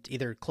and then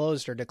either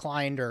closed or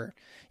declined or,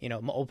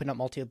 opened up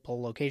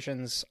multiple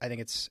locations. I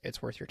think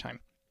it's worth your time.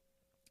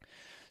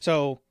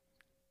 So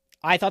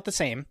I thought the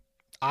same.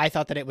 I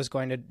thought that it was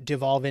going to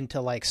devolve into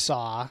like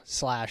Saw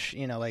 /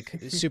 like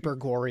super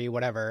gory,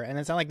 whatever. And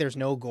it's not like there's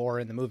no gore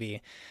in the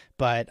movie,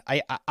 but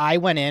I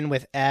went in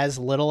with as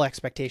little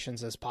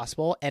expectations as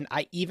possible. And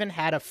I even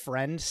had a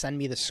friend send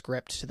me the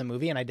script to the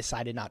movie and I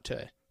decided not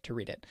to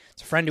read it.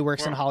 It's a friend who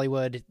works in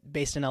Hollywood,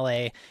 based in LA,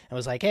 and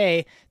was like,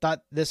 hey,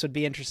 thought this would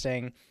be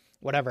interesting,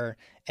 whatever.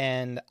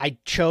 And I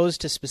chose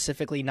to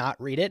specifically not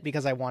read it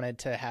because I wanted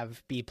to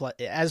be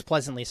as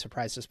pleasantly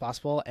surprised as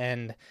possible.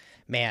 And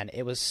man,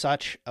 it was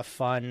such a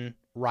fun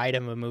ride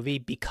of a movie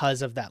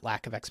because of that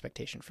lack of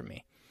expectation from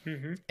me.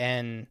 Mm-hmm.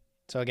 And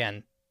so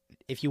again,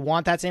 if you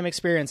want that same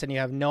experience and you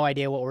have no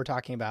idea what we're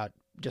talking about,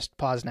 just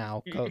pause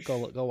now,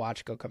 go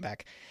watch, go come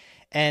back.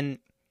 And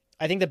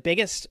I think the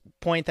biggest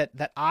point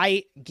that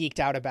I geeked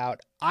out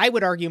about, I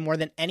would argue more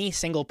than any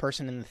single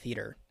person in the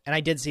theater, and I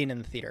did see it in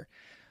the theater,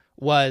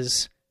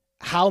 was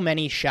how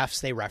many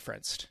chefs they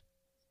referenced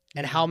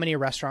and how many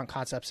restaurant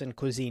concepts and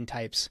cuisine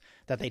types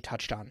that they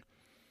touched on.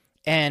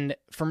 And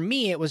for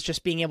me, it was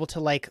just being able to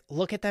like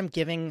look at them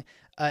giving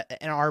an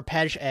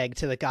arpege egg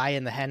to the guy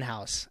in the hen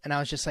house. And I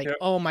was just like,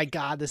 oh my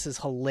God, this is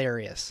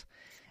hilarious.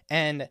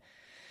 And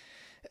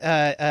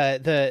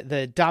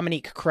the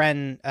Dominique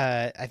Crenn,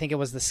 I think it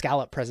was the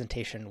scallop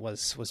presentation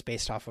was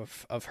based off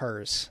of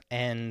hers.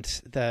 And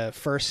the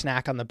first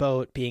snack on the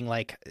boat being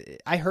like,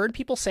 I heard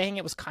people saying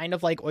it was kind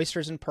of like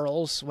oysters and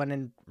pearls, when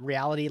in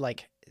reality,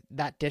 like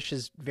that dish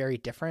is very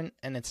different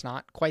and it's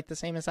not quite the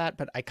same as that,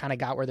 but I kind of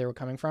got where they were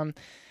coming from.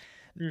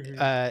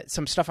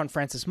 Some stuff on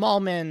Francis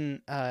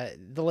Mallmann,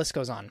 the list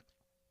goes on.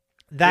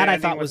 That I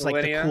thought was like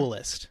Alinea, the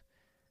coolest.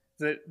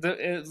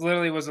 It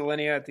literally was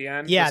Alinea at the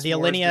end. Yeah, the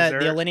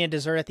Alinea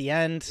dessert at the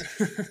end.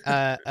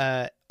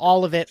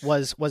 All of it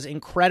was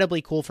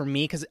incredibly cool for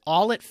me, because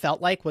all it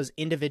felt like was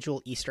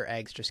individual Easter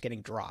eggs just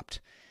getting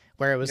dropped,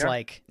 where it was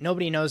like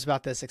nobody knows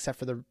about this except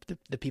for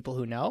the people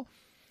who know.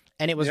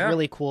 And it was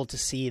really cool to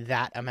see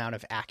that amount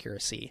of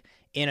accuracy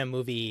in a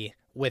movie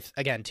with,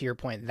 again, to your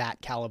point,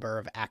 that caliber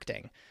of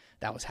acting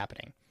that was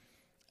happening.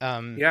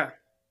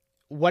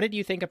 What did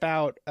you think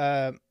about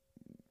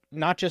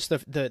not just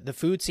the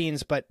food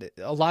scenes, but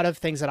a lot of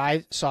things that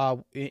I saw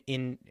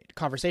in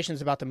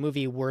conversations about the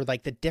movie were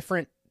like the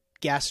different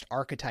guest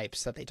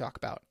archetypes that they talk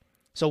about.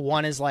 So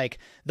one is like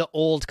the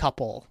old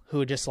couple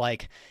who just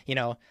like, you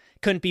know,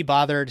 couldn't be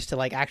bothered to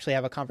like actually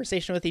have a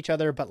conversation with each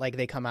other, but like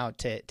they come out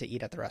to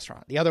eat at the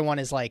restaurant. The other one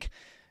is like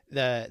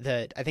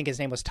the I think his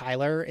name was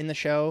Tyler in the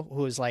show,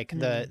 who was like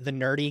the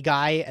nerdy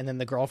guy, and then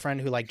the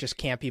girlfriend who like just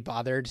can't be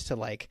bothered to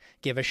like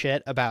give a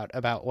shit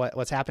about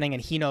what's happening,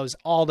 and he knows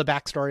all the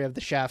backstory of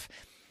the chef.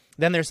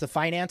 Then there's the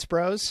finance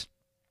bros,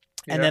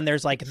 and then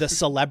there's like the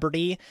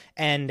celebrity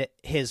and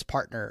his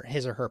partner,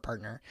 his or her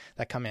partner,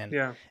 that come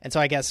in. And so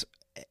I guess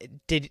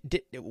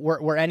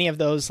were any of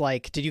those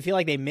like, did you feel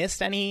like they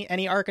missed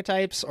any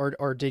archetypes,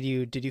 or did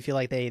you feel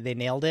like they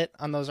nailed it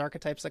on those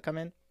archetypes that come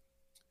in?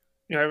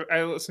 Yeah,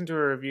 I listened to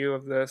a review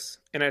of this,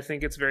 and I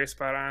think it's very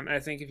spot on. I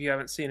think if you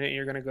haven't seen it and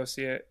you're going to go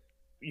see it,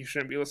 you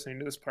shouldn't be listening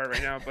to this part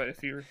right now. But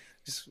if you're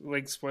just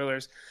like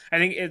spoilers, I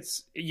think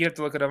you have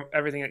to look at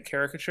everything at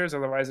caricatures.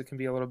 Otherwise, it can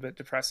be a little bit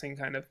depressing,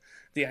 kind of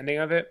the ending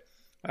of it.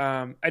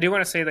 I do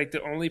want to say like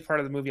the only part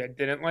of the movie I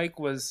didn't like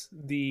was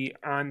the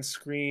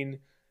on-screen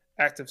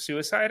act of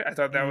suicide. I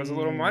thought that was a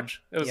little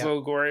much. It was a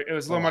little gory. It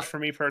was a little much for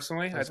me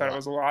personally. I thought it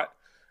was a lot.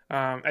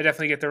 I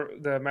definitely get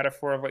the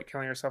metaphor of like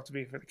killing yourself to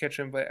be for the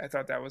kitchen, but I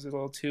thought that was a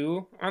little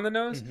too on the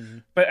nose.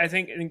 But I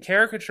think in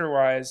caricature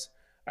wise,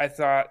 I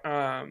thought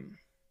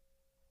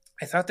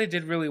they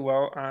did really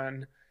well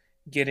on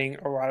getting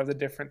a lot of the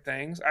different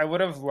things. I would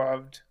have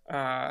loved,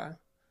 I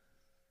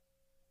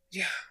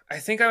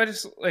think I would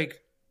just like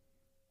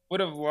would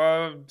have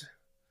loved.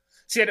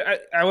 See,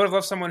 I would have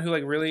loved someone who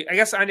like really. I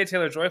guess Anya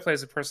Taylor-Joy plays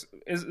the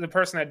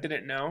person I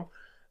didn't know,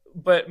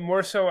 but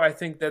more so, I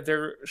think that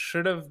there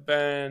should have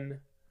been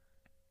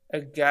a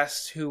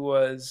guest who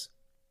was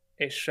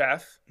a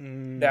chef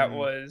that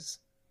was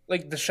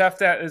like the chef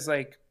that is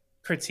like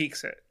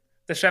critiques it.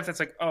 The chef that's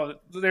like, oh,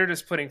 they're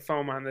just putting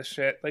foam on this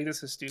shit. Like,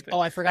 this is stupid. Oh,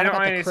 I forgot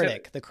about the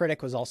critic. The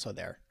critic was also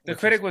there. The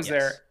critic was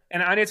there.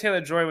 And Anya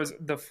Taylor-Joy was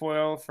the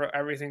foil for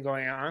everything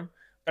going on.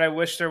 But I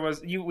wish there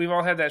was, we've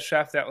all had that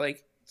chef that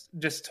like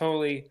just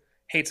totally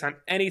hates on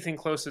anything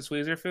close to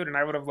Tweezer food. And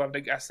I would have loved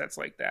a guest that's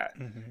like that.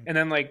 And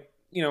then like,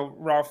 you know,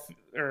 Rolf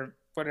or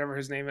whatever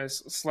his name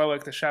is,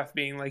 Slowick, the chef,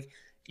 being like,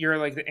 you're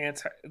like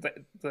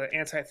the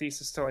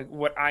antithesis to like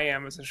what I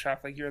am as a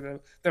chef. Like you're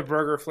the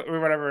burger flip or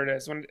whatever it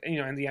is. When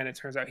you know, in the end, it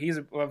turns out he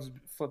loves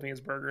flipping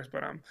his burgers.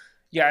 But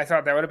yeah, I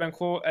thought that would have been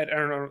cool. I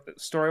don't know,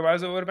 story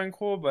wise, it would have been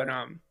cool. But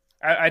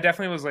I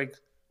definitely was like,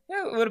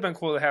 yeah, it would have been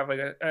cool to have like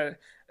a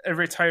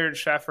retired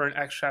chef or an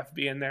ex chef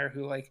be in there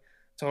who like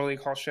totally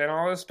calls shit on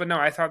all this. But no,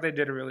 I thought they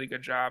did a really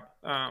good job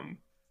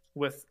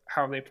with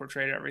how they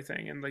portrayed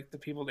everything and like the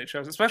people they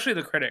chose, especially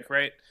the critic,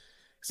 right?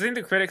 Because I think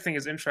the critic thing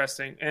is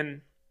interesting.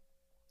 And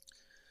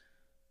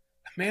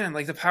man,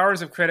 like the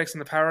powers of critics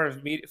and the power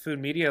of food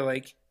media,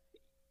 like,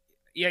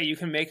 yeah, you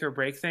can make or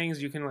break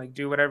things. You can like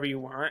do whatever you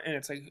want. And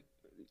it's like,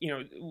 you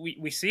know,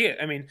 we see it.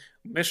 I mean,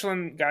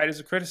 Michelin Guide is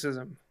a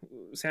criticism.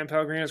 San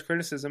Pellegrino is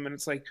criticism. And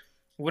it's like,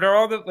 what are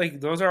all the,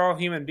 like, those are all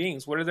human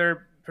beings. What are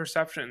their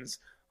perceptions?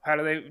 How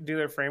do they do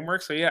their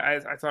framework? So yeah,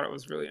 I thought it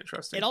was really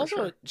interesting. It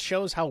also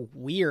shows how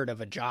weird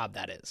of a job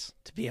that is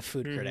to be a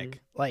food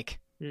critic. Like,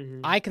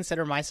 I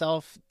consider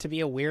myself to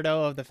be a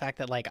weirdo of the fact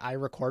that like I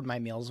record my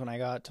meals when I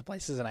go out to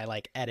places and I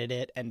like edit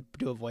it and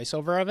do a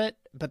voiceover of it,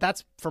 but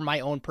that's for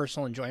my own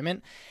personal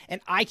enjoyment. And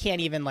I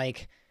can't even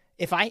like,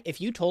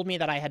 if you told me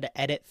that I had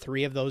to edit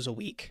 3 of those a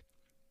week,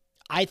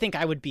 I think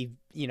I would be,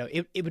 you know,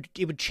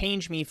 it would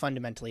change me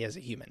fundamentally as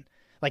a human.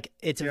 Like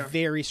it's a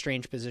very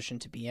strange position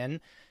to be in,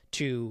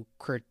 to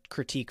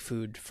critique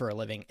food for a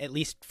living, at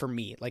least for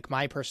me. Like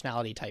my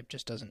personality type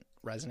just doesn't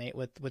resonate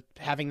with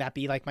having that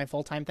be like my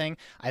full-time thing.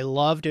 I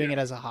love doing it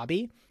as a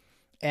hobby.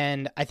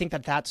 And I think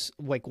that that's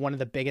like one of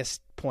the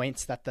biggest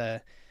points that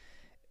the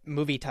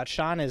movie touched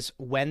on is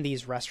when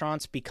these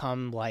restaurants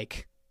become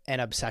like an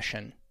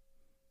obsession,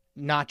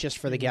 not just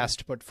for the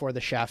guest, but for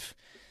the chef.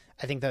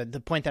 I think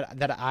the point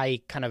that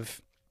I kind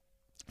of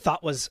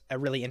thought was a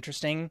really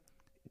interesting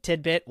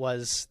tidbit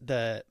was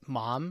the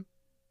mom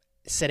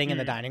sitting in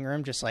the dining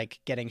room, just like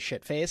getting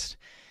shit-faced.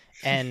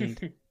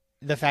 And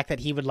the fact that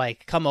he would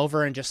like come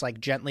over and just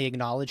like gently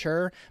acknowledge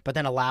her, but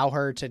then allow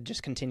her to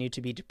just continue to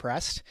be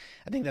depressed.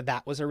 I think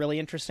that was a really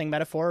interesting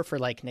metaphor for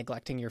like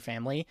neglecting your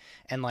family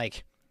and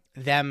like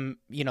them,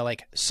 you know,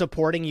 like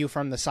supporting you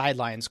from the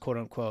sidelines, quote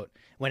unquote,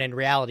 when in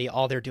reality,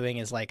 all they're doing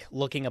is like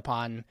looking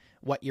upon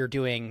what you're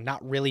doing,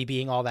 not really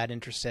being all that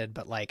interested,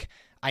 but like,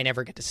 I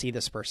never get to see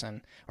this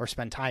person or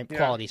spend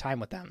quality time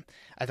with them.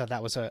 I thought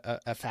that was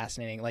a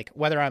fascinating, like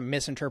whether I'm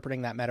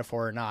misinterpreting that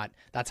metaphor or not,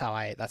 that's how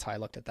I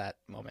looked at that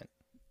moment.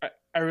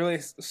 I really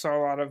saw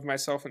a lot of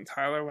myself in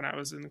Tyler when I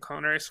was in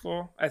culinary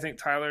school. I think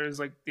Tyler is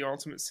like the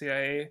ultimate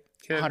CIA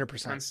kid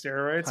 100%. on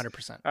steroids.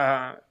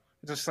 100%.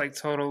 Just like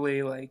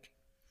totally like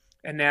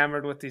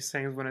enamored with these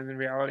things when in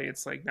reality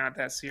it's like not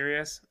that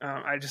serious.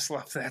 I just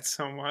love that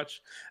so much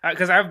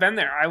because I've been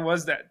there. I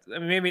was that. I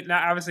mean, maybe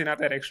not, obviously not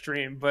that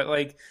extreme, but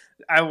like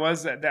I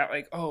was that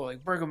like, oh,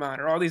 like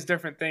Bergamot or all these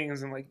different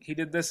things, and like he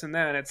did this and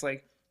that. And it's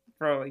like,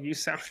 bro, like you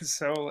sound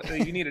so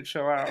like, you need to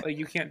chill out. Like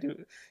you can't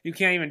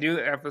even do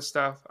that type of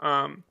stuff.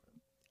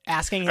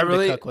 Asking him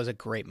to cook was a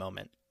great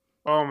moment.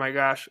 Oh my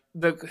gosh,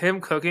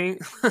 him cooking.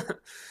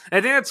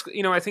 I think that's,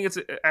 you know, I think it's,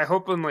 I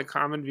hope when like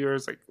common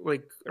viewers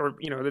like or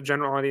you know the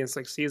general audience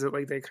like sees it,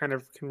 like they kind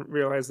of can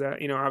realize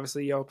that, you know,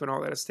 obviously Yelp and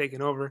all that is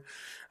taken over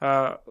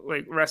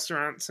like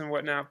restaurants and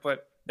whatnot,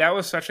 but that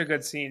was such a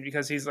good scene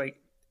because he's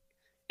like,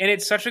 and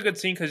it's such a good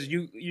scene because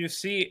you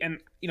see,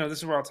 and you know, this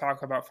is where I'll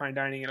talk about fine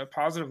dining in a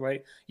positive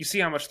light. You see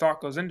how much thought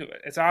goes into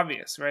it. It's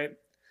obvious, right?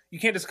 You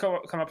can't just come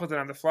up with it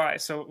on the fly.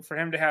 So for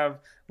him to have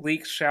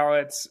leeks,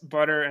 shallots,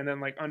 butter, and then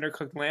like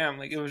undercooked lamb,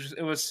 like it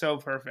was so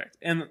perfect.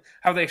 And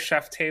how they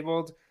chef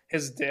tabled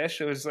his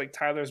dish, it was like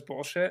Tyler's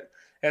bullshit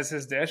as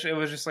his dish. It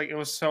was just like, it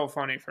was so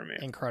funny for me.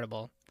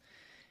 Incredible.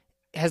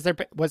 Has there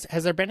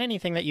been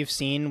anything that you've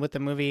seen with the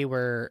movie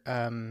where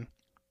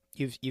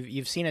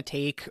you've seen a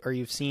take or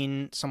you've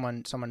seen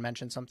someone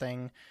mention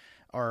something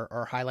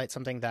or highlight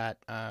something that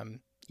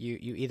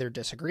you either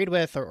disagreed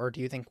with or do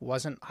you think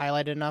wasn't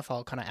highlighted enough?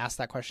 I'll kind of ask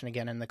that question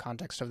again in the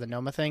context of the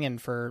Noma thing.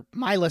 And for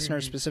my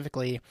listeners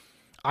specifically,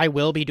 I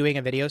will be doing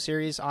a video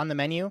series on the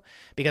menu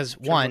because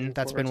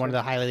that's been one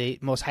of the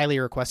most highly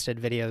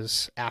requested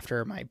videos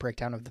after my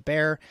breakdown of The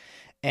Bear.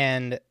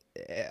 And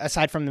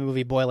aside from the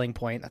movie Boiling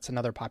Point, that's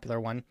another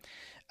popular one.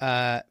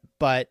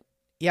 But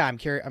yeah, I'm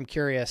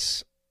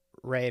curious,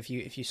 Ray, if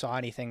you saw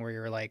anything where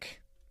you're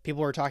like,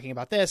 people were talking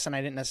about this and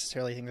I didn't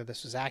necessarily think that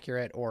this was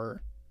accurate,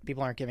 or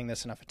people aren't giving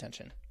this enough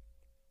attention.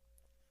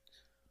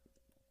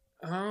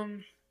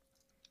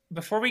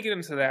 Before we get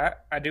into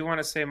that, I do want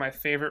to say my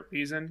favorite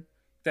reason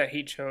that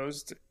he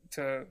chose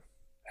to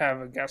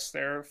have a guest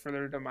there for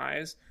their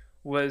demise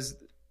was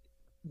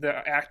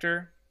the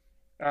actor,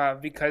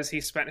 because he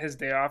spent his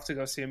day off to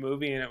go see a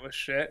movie and it was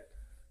shit.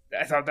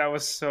 I thought that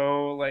was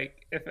so,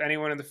 like, if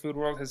anyone in the food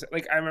world has,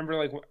 like, I remember,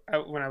 like,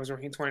 when I was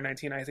working in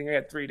 2019, I think I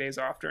had 3 days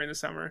off during the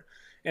summer.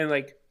 And,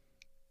 like,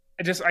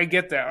 I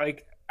get that.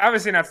 Like,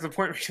 obviously not to the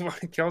point where you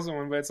want to kill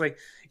someone, but it's like,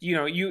 you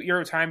know,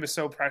 your time is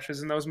so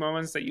precious in those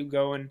moments that you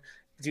go and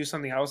do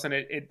something else and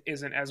it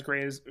isn't as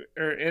great as,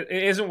 or it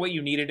isn't what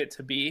you needed it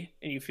to be,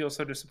 and you feel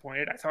so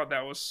disappointed. I thought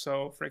that was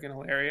so freaking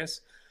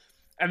hilarious.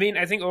 I mean,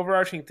 I think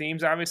overarching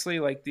themes, obviously,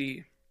 like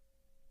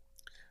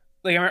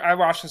I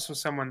watched this with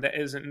someone that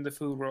isn't in the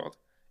food world,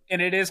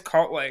 and it is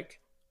cult-like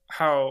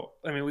how,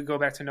 I mean, we go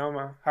back to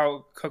Noma,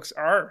 how cooks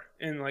are,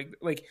 and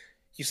like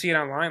you see it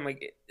online,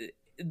 like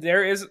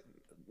there is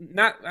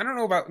not, I don't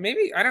know about,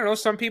 maybe, I don't know,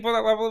 some people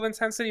that level of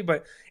intensity,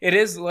 but it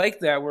is like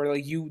that where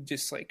like you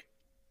just like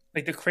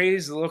the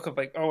crazy look of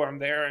like, oh, I'm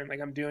there and like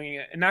I'm doing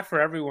it, and not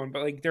for everyone,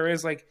 but like there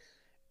is like,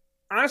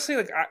 honestly,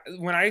 like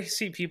when I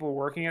see people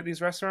working at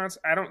these restaurants,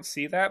 I don't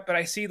see that, but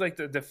I see like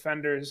the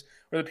defenders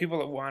or the people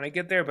that want to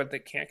get there but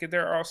that can't get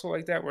there are also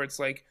like that, where it's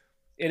like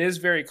it is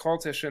very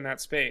cultish in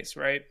that space,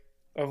 right?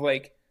 Of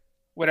like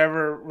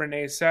whatever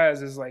Renee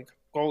says is like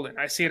golden.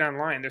 I see it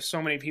online. There's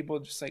so many people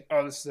just like,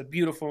 oh, this is a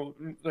beautiful,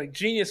 like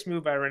genius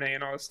move by Renee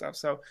and all this stuff.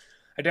 So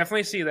I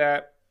definitely see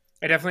that.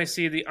 I definitely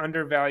see the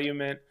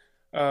undervaluement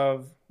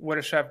of what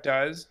a chef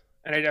does,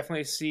 and I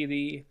definitely see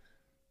the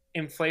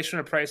inflation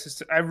of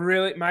prices.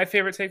 My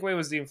favorite takeaway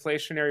was the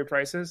inflationary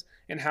prices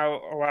and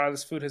how a lot of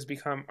this food has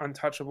become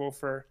untouchable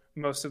for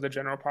most of the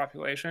general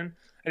population.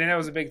 I think that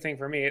was a big thing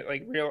for me.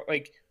 Like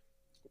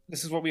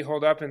this is what we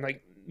hold up, and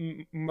like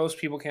most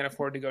people can't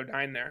afford to go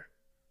dine there.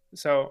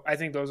 So I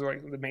think those are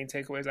like the main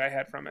takeaways I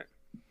had from it.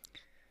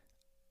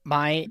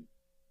 My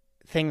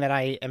thing that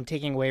I am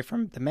taking away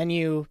from the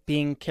menu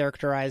being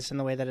characterized in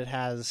the way that it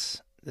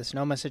has, this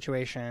Noma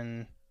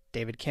situation,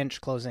 David Kinch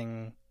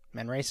closing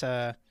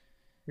Manresa,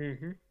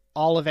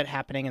 all of it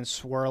happening and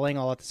swirling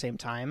all at the same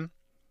time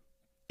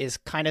is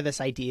kind of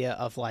this idea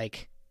of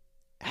like,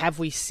 have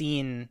we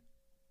seen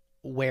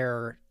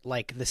where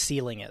like the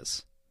ceiling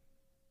is?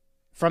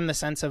 From the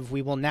sense of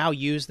we will now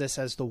use this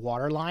as the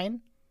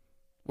waterline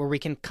where we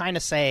can kind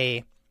of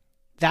say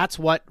that's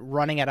what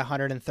running at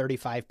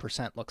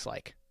 135% looks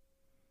like.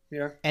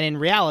 Yeah. And in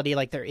reality,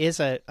 like there is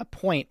a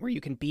point where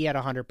you can be at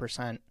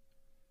 100%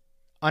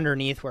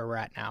 underneath where we're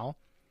at now.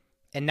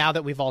 And now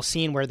that we've all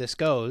seen where this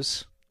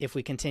goes, if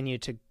we continue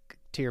to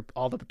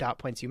all the dot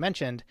points you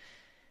mentioned,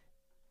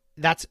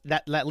 that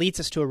leads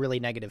us to a really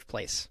negative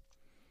place.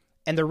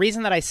 And the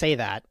reason that I say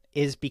that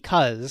is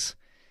because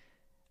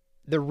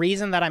the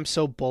reason that I'm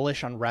so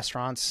bullish on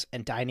restaurants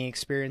and dining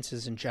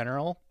experiences in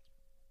general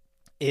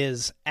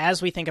is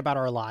as we think about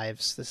our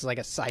lives, this is like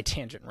a side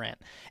tangent rant.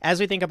 As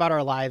we think about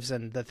our lives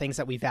and the things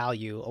that we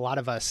value, a lot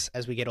of us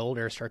as we get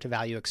older start to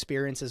value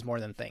experiences more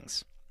than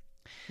things.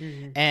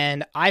 Mm-hmm.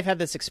 And I've had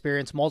this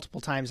experience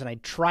multiple times and I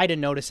try to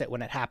notice it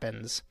when it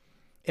happens.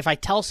 If I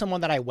tell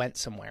someone that I went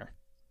somewhere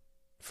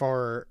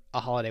for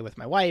a holiday with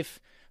my wife,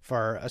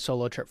 for a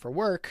solo trip for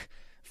work,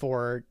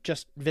 for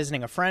just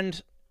visiting a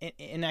friend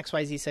in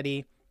XYZ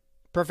city.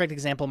 Perfect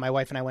example, my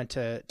wife and I went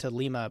to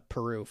Lima,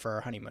 Peru for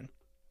our honeymoon.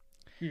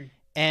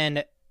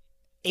 And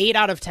 8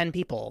 out of 10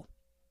 people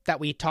that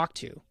we talked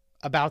to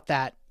about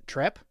that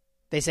trip,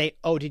 they say,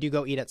 oh, did you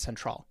go eat at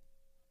Central?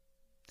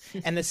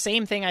 And the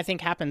same thing I think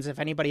happens if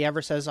anybody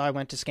ever says, oh, I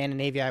went to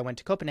Scandinavia, I went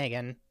to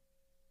Copenhagen.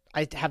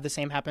 I have the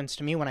same happens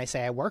to me when I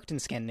say I worked in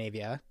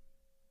Scandinavia.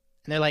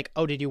 And they're like,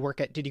 oh, did you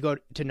go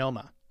to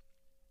Noma?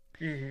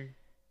 Mm-hmm.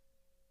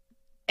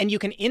 And you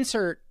can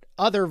insert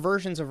other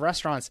versions of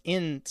restaurants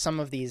in some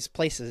of these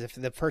places if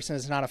the person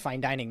is not a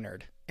fine dining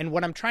nerd. And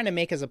what I'm trying to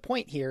make as a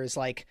point here is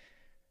like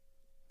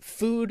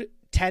food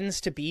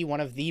tends to be one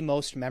of the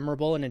most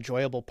memorable and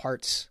enjoyable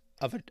parts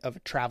of a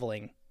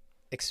traveling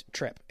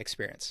trip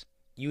experience.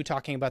 You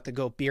talking about the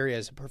Goat Birria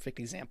is a perfect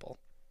example.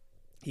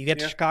 You get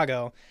to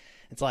Chicago,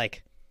 it's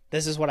like,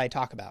 this is what I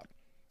talk about.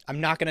 I'm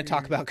not going to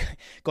talk about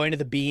going to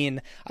the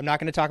Bean. I'm not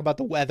going to talk about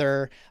the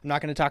weather. I'm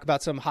not going to talk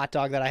about some hot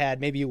dog that I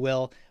had. Maybe you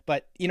will,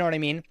 but you know what I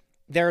mean?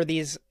 There are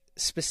these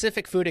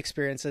specific food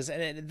experiences,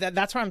 and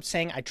that's why I'm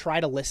saying I try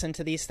to listen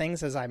to these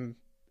things as I'm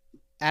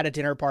at a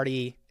dinner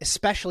party,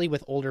 especially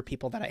with older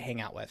people that I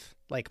hang out with.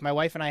 Like my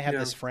wife and I have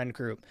this friend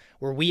group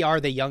where we are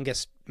the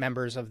youngest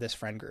members of this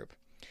friend group.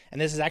 And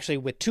this is actually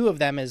with 2 of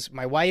them is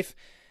my wife,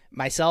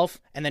 myself,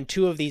 and then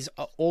 2 of these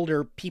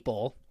older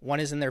people. One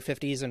is in their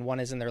 50s and one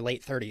is in their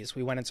late 30s.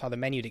 We went and saw the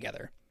menu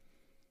together.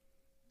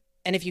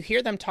 And if you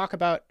hear them talk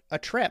about a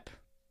trip,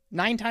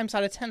 9 times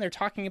out of 10, they're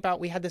talking about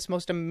we had this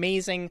most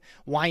amazing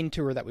wine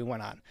tour that we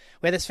went on.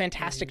 We had this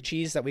fantastic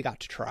cheese that we got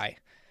to try.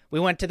 We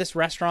went to this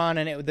restaurant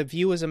and the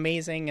view was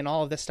amazing and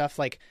all of this stuff.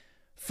 Like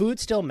food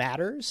still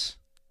matters.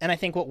 And I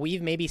think what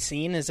we've maybe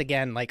seen is,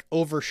 again, like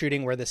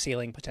overshooting where the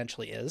ceiling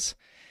potentially is.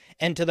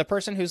 And to the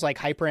person who's like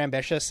hyper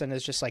ambitious and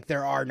is just like,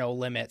 there are no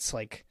limits,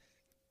 like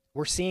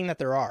we're seeing that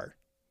there are.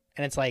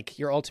 And it's like,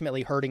 you're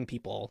ultimately hurting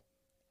people,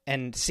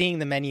 and seeing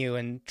the menu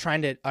and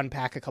trying to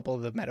unpack a couple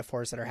of the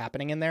metaphors that are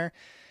happening in there,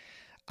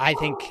 I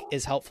think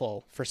is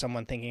helpful for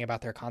someone thinking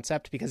about their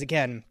concept. Because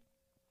again,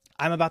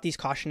 I'm about these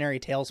cautionary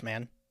tales,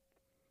 man.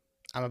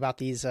 I'm about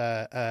these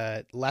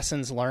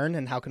lessons learned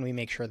and how can we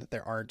make sure that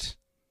there aren't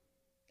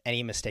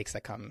any mistakes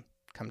that come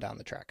down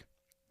the track.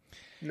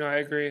 No, I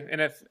agree.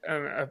 And if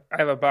I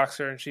have a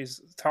boxer and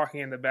she's talking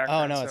in the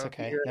background. Oh no, it's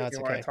okay. No, it's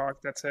okay. I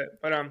talk, that's it.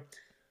 But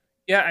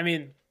yeah, I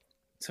mean,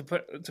 to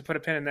put a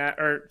pin in that,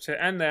 or to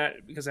end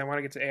that, because I want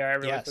to get to AI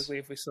really quickly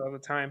if we still have the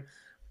time.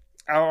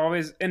 I'll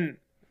always, and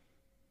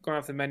going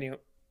off the menu,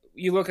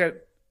 you look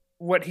at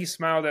what he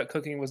smiled at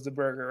cooking was the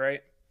burger, right?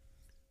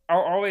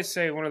 I'll always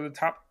say one of the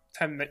top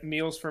 10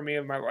 meals for me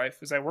of my life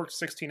is I worked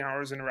 16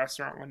 hours in a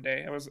restaurant one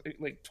day. I was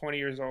like 20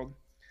 years old.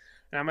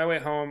 And on my way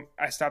home,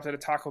 I stopped at a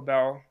Taco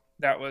Bell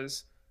that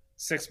was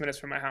 6 minutes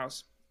from my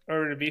house. I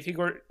ordered a beefy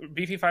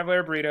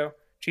 5-layer burrito,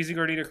 cheesy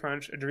gordita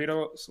crunch, a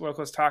Doritos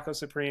Locos Taco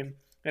Supreme,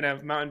 and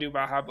a Mountain Dew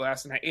Baja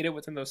Blast, and I ate it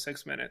within those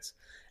 6 minutes.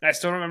 And I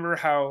still remember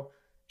how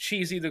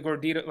cheesy the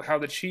gordita, how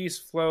the cheese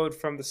flowed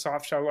from the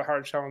soft shell to the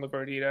hard shell in the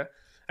gordita.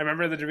 I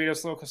remember the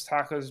Doritos Locos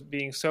Tacos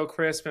being so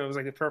crisp, and it was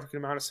like the perfect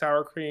amount of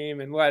sour cream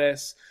and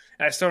lettuce.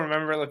 And I still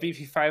remember the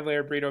beefy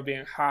 5-layer burrito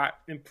being hot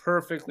and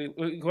perfectly.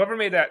 Whoever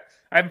made that,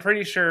 I'm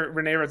pretty sure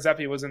Rene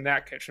Redzepi was in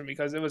that kitchen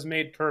because it was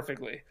made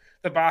perfectly.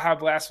 The Baja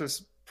Blast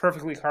was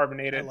perfectly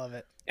carbonated. I love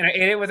it. And I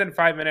ate it within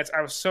 5 minutes.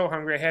 I was so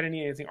hungry. I hadn't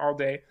eaten anything all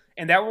day.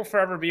 And that will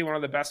forever be one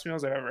of the best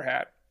meals I've ever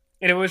had.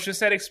 And it was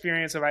just that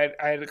experience of I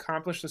had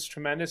accomplished this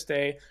tremendous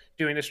day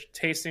doing this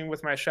tasting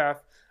with my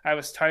chef. I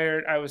was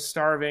tired. I was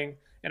starving.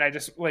 And I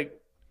just like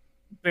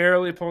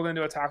barely pulled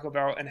into a Taco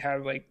Bell and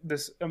had like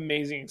this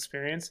amazing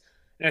experience.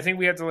 And I think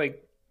we have to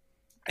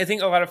I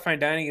think a lot of fine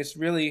dining is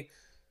really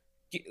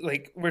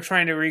like we're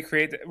trying to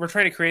recreate that. We're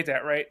trying to create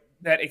that, right?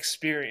 That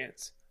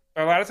experience.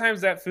 But a lot of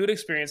times that food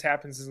experience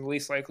happens is the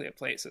least likely at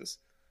places.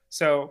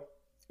 So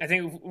I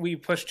think we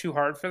push too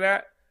hard for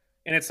that.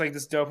 And it's like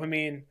this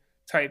dopamine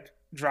type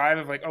drive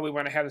of like, oh, we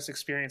want to have this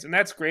experience. And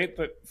that's great.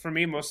 But for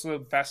me, most of the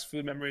best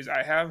food memories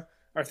I have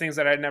are things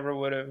that I never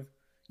would have.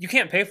 You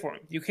can't pay for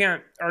them. You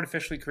can't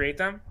artificially create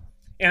them.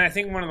 And I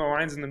think one of the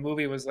lines in the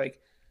movie was like,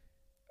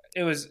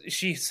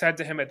 she said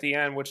to him at the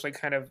end, which like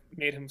kind of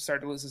made him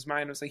start to lose his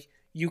mind. It was like,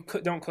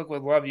 don't cook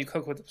with love, you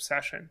cook with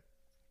obsession.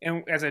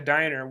 And as a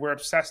diner, we're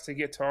obsessed to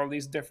get to all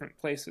these different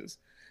places.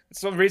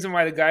 It's the reason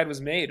why the guide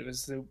was made,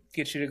 was to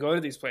get you to go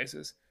to these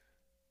places.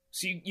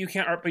 So you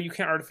can't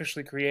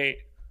artificially create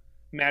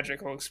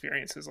magical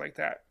experiences like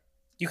that.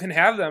 You can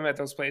have them at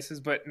those places,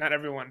 but not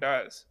everyone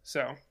does.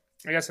 So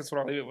I guess that's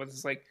what I'll leave it with.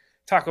 Is like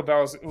Taco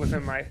Bell's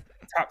within my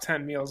top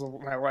 10 meals of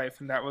my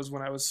life, and that was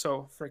when I was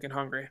so freaking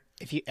hungry.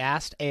 If you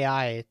asked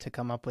AI to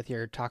come up with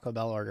your Taco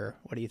Bell order,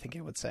 what do you think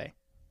it would say?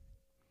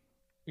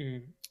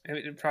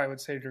 It probably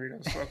would say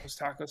Doritos Locos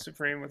Taco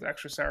Supreme with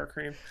extra sour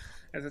cream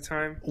at the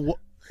time.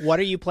 What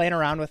are you playing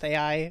around with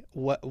AI?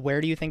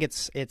 Where do you think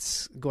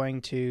it's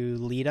going to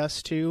lead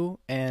us to?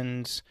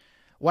 And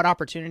what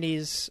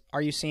opportunities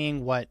are you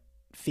seeing? What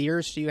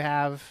fears do you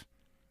have?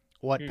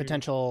 What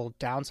potential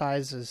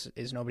downsides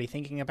is nobody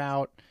thinking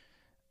about?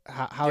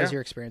 How has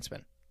your experience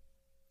been?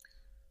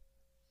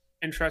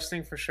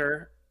 Interesting for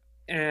sure.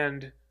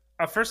 And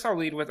first I'll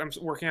lead with, I'm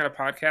working on a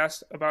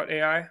podcast about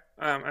AI.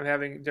 I'm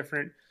having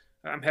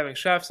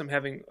chefs, I'm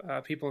having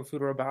people in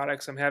food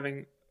robotics.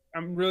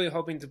 I'm really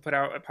hoping to put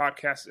out a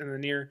podcast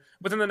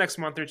within the next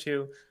month or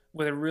two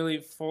with a really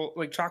full,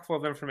 like chock full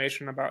of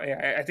information about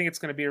AI. I think it's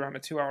going to be around a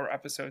 2-hour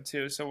episode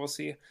too. So we'll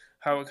see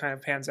how it kind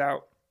of pans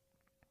out.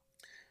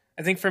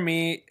 I think for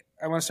me,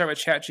 I want to start with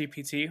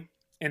ChatGPT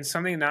and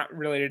something not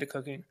related to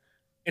cooking.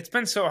 It's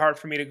been so hard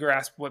for me to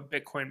grasp what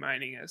Bitcoin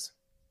mining is.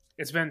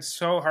 It's been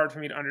so hard for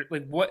me to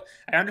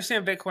I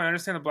understand Bitcoin, I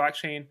understand the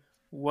blockchain.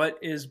 What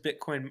is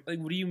Bitcoin? Like,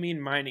 what do you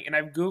mean mining? And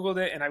I've Googled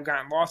it and I've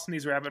gotten lost in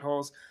these rabbit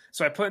holes.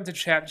 So I put into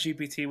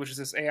ChatGPT, which is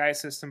this AI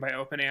system by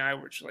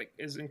OpenAI, which like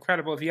is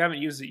incredible. If you haven't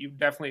used it, you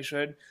definitely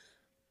should.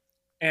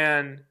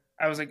 And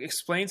I was like,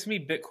 explain to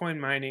me Bitcoin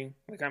mining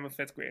like I'm a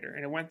 5th grader.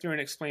 And it went through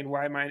and explained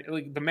why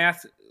like the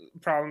math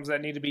problems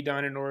that need to be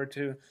done in order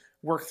to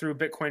work through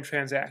Bitcoin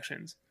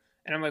transactions.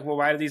 And I'm like, well,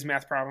 why do these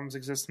math problems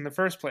exist in the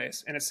first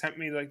place? And it sent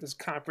me like this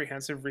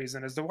comprehensive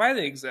reason as to why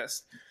they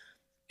exist.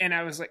 And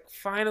I was like,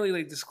 finally,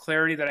 like this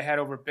clarity that I had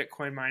over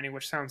Bitcoin mining,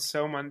 which sounds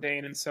so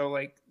mundane and so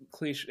like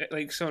cliche,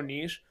 like so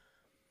niche,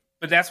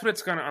 but that's what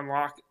it's going to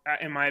unlock,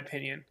 in my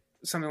opinion,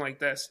 something like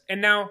this.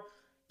 And now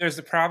there's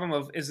the problem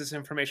of, is this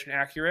information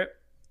accurate?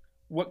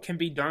 What can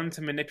be done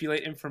to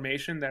manipulate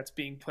information that's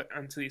being put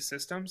onto these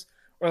systems?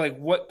 Or like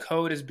what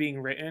code is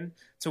being written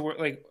to work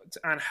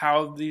on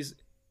how these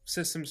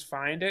systems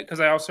find it? Because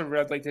I also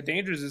read like the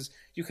dangers is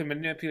you can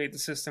manipulate the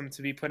system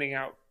to be putting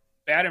out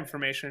bad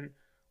information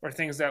or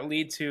things that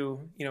lead to,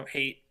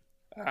 hate,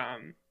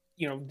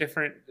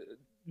 different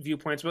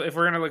viewpoints. But if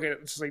we're going to look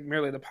at just like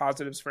merely the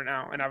positives for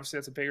now, and obviously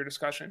that's a bigger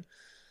discussion.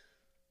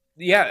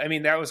 Yeah, I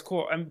mean, that was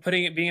cool.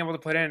 Being able to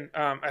put in,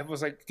 I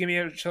was like, give me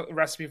a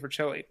recipe for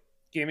chili.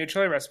 Gave me a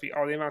chili recipe.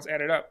 All the amounts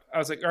added up. I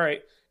was like, all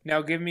right,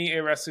 now give me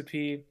a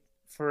recipe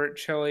for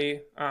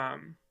chili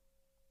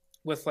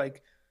with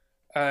like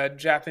a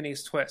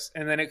Japanese twist.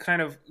 And then it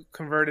kind of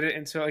converted it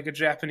into like a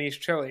Japanese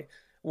chili.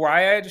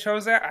 Why I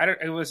chose that,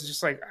 it was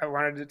just like I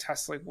wanted to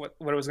test like what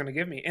it was going to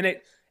give me, and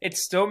it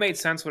still made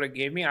sense what it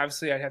gave me.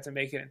 Obviously, I'd have to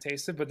make it and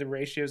taste it, but the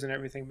ratios and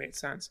everything made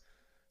sense.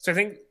 So I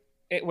think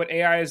what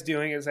AI is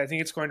doing is I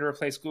think it's going to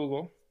replace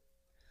Google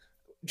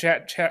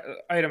chat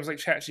items like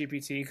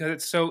ChatGPT, because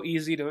it's so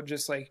easy to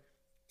just like,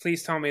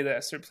 please tell me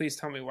this or please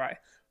tell me why.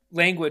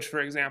 Language, for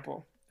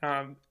example,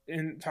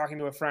 in talking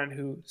to a friend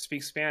who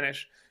speaks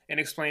Spanish and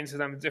explains to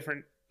them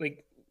different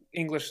like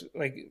English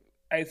like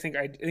I think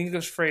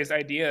English phrase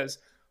ideas.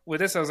 With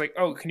this, I was like,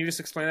 oh, can you just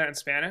explain that in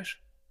Spanish?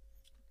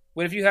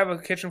 What if you have a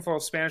kitchen full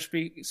of Spanish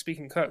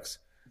speaking cooks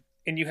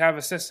and you have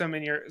a system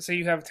say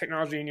you have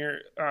technology in your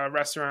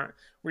restaurant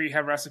where you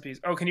have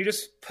recipes. Oh, can you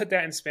just put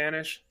that in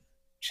Spanish?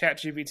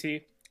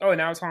 ChatGPT. Oh,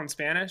 now it's all in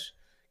Spanish.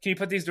 Can you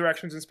put these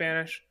directions in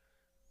Spanish?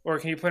 Or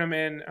can you put them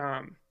in,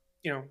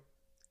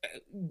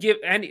 give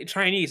any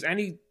Chinese,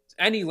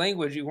 any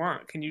language you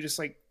want. Can you just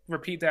like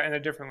repeat that in a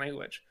different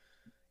language?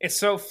 It's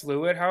so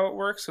fluid how it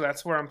works. So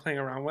that's where I'm playing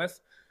around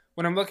with.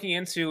 What I'm looking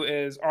into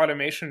is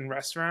automation in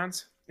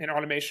restaurants and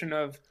automation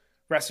of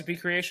recipe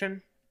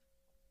creation.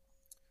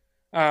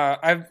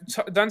 I've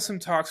done some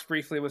talks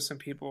briefly with some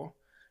people,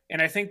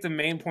 and I think the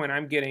main point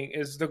I'm getting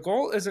is the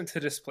goal isn't to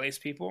displace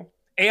people.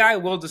 AI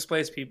will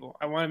displace people.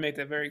 I want to make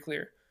that very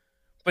clear.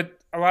 But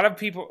a lot of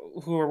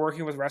people who are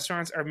working with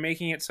restaurants are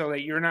making it so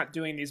that you're not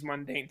doing these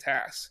mundane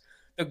tasks.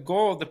 The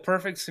goal, the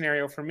perfect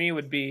scenario for me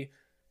would be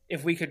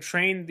if we could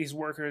train these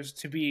workers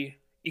to be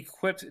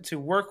equipped to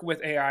work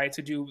with AI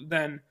to do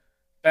then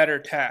better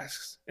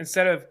tasks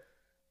instead of,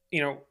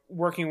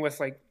 working with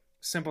like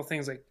simple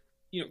things like,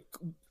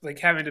 like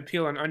having to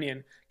peel an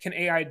onion. Can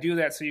AI do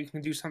that so you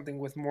can do something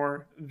with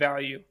more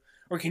value?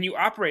 Or can you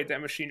operate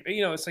that machine?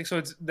 It's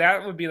like,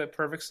 that would be the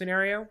perfect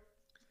scenario.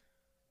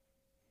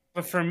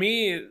 But for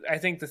me, I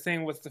think the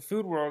thing with the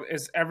food world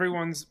is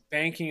everyone's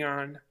banking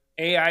on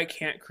AI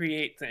can't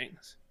create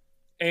things.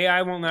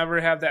 AI will never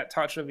have that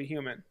touch of a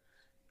human.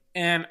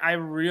 And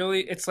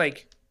it's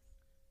like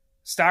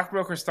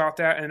stockbrokers thought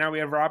that, and now we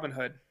have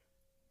Robinhood.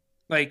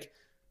 Like,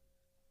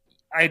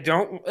 I'm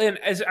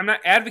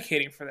not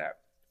advocating for that,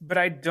 but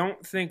I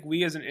don't think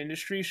we as an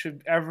industry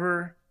should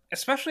ever,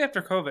 especially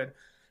after COVID,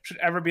 should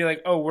ever be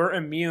like, oh, we're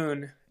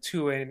immune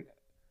to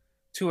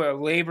a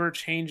labor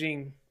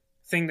changing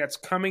thing that's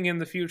coming in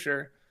the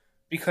future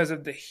because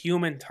of the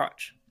human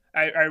touch.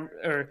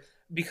 Or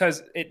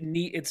because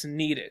it's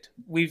needed.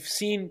 We've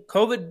seen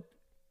COVID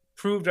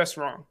proved us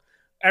wrong.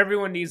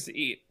 Everyone needs to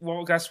eat.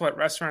 Well, guess what?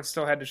 Restaurants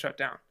still had to shut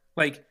down.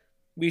 Like,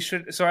 we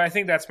should. So I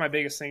think that's my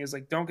biggest thing is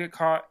like, don't get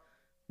caught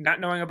not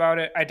knowing about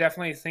it. I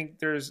definitely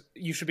think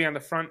you should be on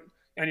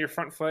your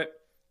front foot.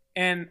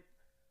 And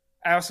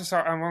I also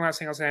saw, one last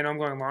thing I'll say, I know I'm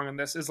going long on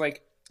this, is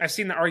like, I've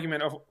seen the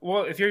argument of,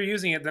 well, if you're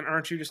using it, then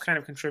aren't you just kind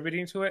of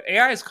contributing to it?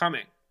 AI is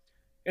coming.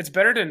 It's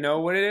better to know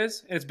what it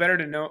is. It's better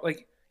to know,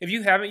 like, if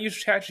you haven't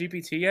used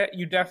ChatGPT yet,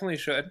 you definitely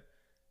should,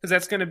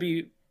 because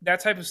that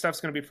type of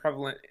stuff's going to be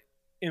prevalent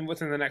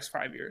within the next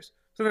 5 years.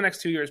 So the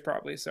next 2 years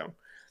probably. So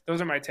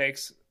those are my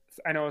takes.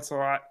 I know it's a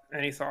lot.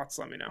 Any thoughts?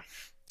 Let me know.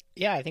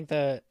 Yeah, I think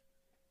the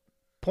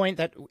point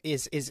that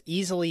is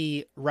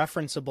easily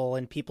referenceable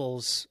in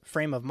people's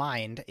frame of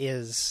mind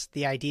is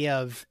the idea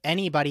of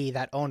anybody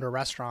that owned a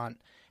restaurant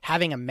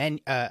having a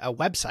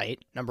website,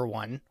 number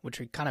one, which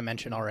we kind of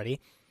mentioned already,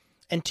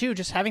 and two,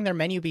 just having their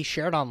menu be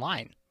shared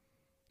online.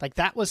 Like,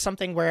 that was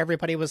something where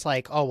everybody was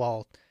like, oh,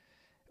 well,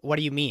 what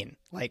do you mean?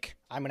 Like,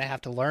 I'm going to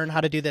have to learn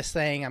how to do this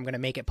thing. I'm going to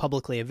make it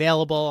publicly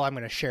available. I'm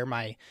going to share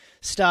my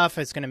stuff.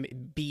 It's going to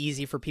be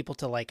easy for people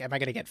to, like, am I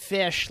going to get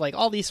fish? Like,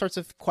 all these sorts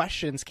of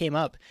questions came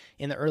up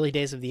in the early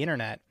days of the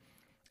internet.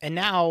 And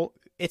now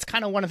it's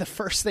kind of one of the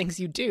first things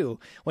you do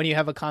when you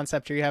have a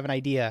concept or you have an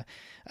idea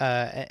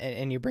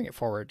and you bring it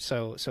forward.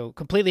 So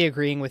completely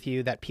agreeing with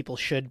you that people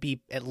should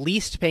be at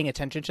least paying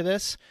attention to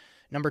this.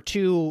 Number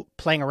two,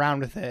 playing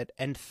around with it.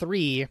 And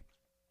three,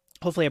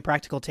 hopefully a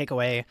practical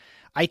takeaway.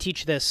 I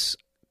teach this,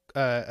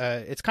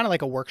 it's kind of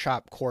like a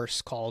workshop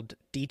course called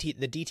the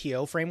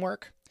DTO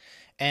framework.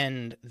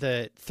 And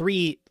the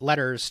 3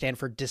 letters stand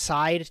for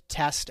decide,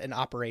 test, and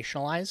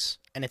operationalize.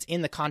 And it's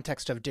in the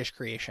context of dish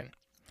creation.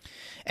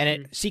 And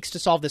it seeks to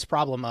solve this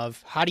problem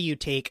of how do you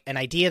take an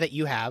idea that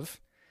you have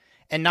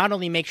and not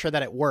only make sure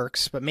that it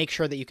works, but make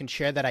sure that you can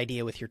share that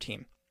idea with your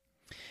team.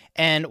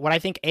 And what I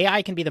think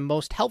AI can be the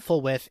most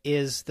helpful with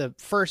is the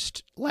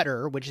first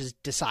letter, which is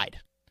decide.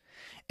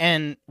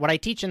 And what I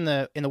teach in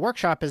the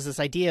workshop is this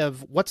idea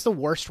of what's the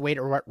worst way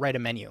to write a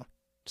menu.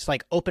 Just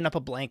like open up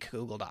a blank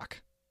Google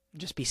Doc,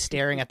 just be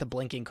staring at the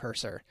blinking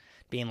cursor,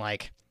 being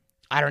like,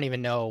 I don't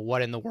even know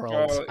what in the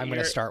world I'm going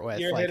to start with.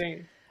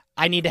 Like,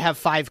 I need to have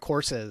 5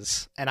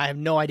 courses and I have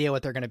no idea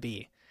what they're going to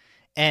be.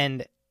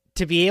 And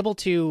to be able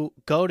to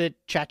go to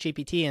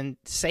ChatGPT and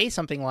say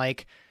something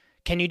like,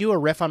 can you do a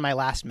riff on my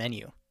last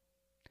menu?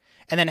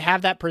 And then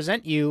have that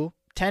present you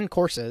 10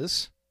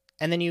 courses.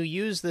 And then you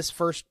use this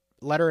first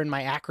letter in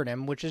my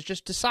acronym, which is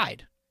just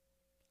decide.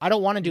 I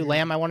don't want to do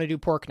lamb. I want to do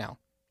pork now.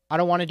 I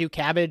don't want to do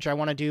cabbage. I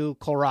want to do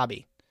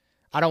kohlrabi.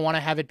 I don't want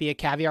to have it be a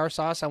caviar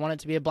sauce. I want it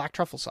to be a black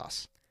truffle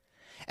sauce.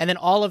 And then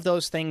all of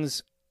those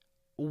things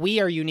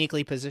we are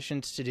uniquely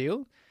positioned to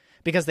do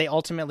because they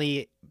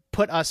ultimately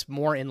put us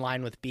more in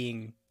line with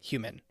being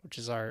human, which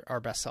is our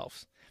best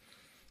selves.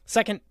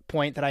 Second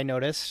point that I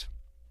noticed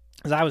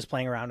as I was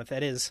playing around with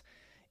it is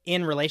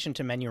in relation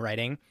to menu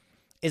writing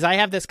is I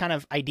have this kind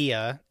of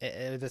idea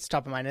that's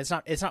top of mind. It's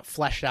not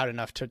fleshed out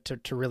enough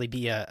to really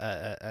be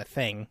a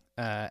thing.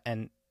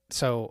 And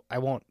so I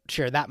won't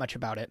share that much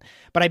about it,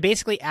 but I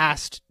basically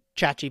asked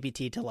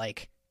ChatGPT to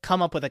like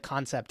come up with a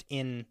concept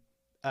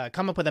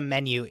come up with a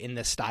menu in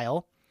this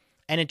style.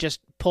 And it just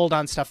pulled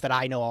on stuff that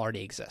I know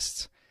already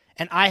exists.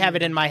 And I have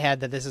it in my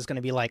head that this is going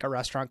to be like a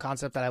restaurant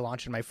concept that I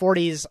launched in my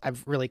 40s.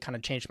 I've really kind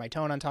of changed my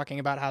tone on talking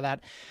about how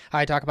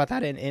I talk about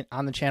that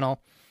on the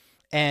channel.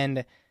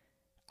 And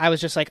I was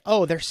just like,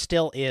 oh, there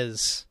still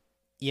is,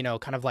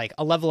 kind of like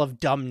a level of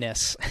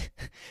dumbness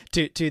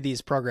to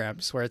these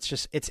programs where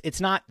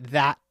it's not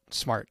that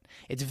smart.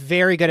 It's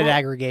very good at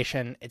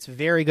aggregation. It's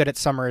very good at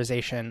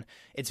summarization.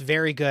 It's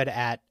very good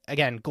at,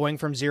 again, going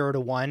from 0 to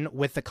 1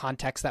 with the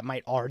context that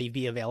might already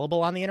be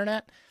available on the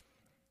internet.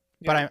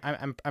 Yeah.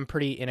 But I'm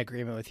pretty in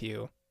agreement with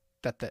you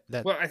that.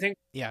 Well, I think.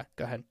 Yeah,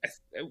 go ahead.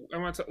 I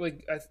want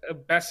to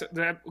best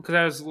because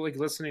I was like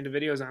listening to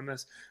videos on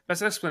this.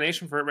 Best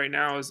explanation for it right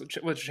now is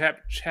with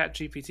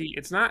ChatGPT.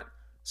 It's not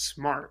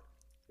smart.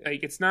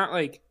 Like, it's not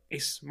like a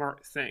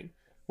smart thing.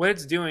 What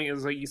it's doing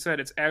is, like you said,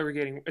 it's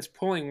aggregating, it's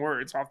pulling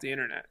words off the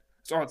internet.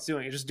 That's all it's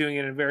doing. It's just doing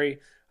it in a very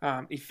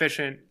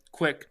efficient,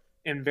 quick,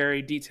 and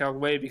very detailed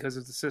way because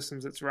of the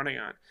systems it's running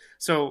on.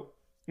 So,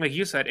 like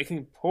you said, it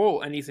can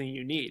pull anything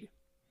you need.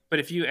 But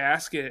if you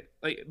ask it,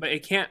 but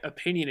it can't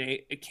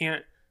opinionate, it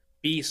can't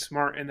be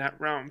smart in that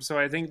realm. So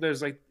I think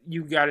there's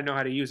you got to know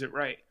how to use it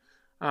right.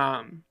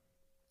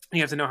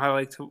 You have to know how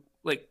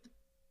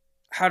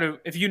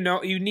if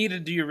you need to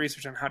do your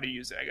research on how to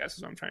use it, I guess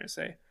is what I'm trying to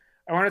say.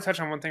 I want to touch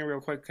on one thing real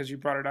quick because you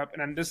brought it up,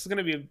 and this is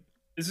going to be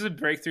this is a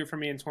breakthrough for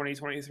me in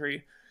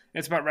 2023.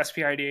 It's about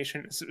recipe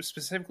ideation,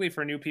 specifically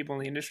for new people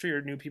in the industry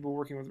or new people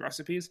working with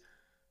recipes.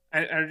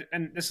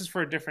 And this is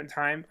for a different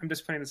time. I'm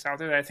just putting this out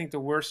there that I think the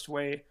worst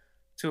way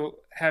to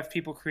have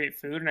people create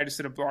food, and I just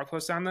did a blog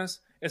post on this,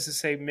 is to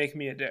say, make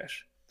me a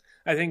dish.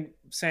 I think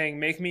saying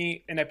make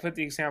me, and I put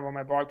the example in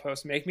my blog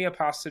post, make me a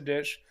pasta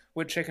dish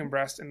with chicken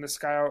breast in the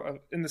style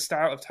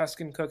of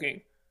Tuscan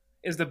cooking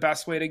is the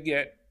best way to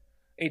get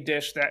a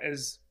dish that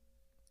is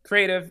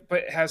creative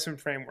but has some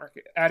framework.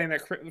 Adding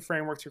that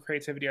framework to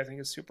creativity, I think,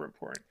 is super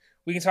important.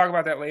 We can talk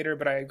about that later,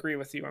 but I agree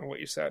with you on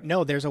what you said.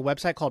 No, there's a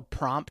website called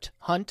Prompt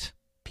Hunt,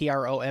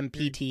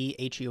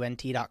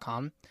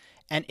 PROMPTHUNT.com,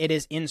 and it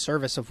is in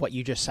service of what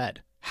you just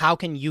said. How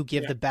can you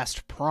give the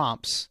best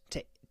prompts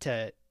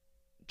to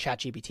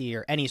ChatGPT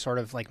or any sort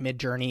of like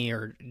Midjourney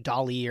or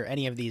DALL-E or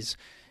any of these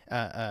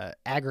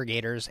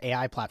aggregators,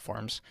 AI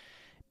platforms,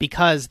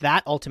 because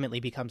that ultimately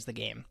becomes the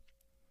game.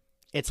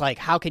 It's like,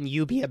 how can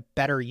you be a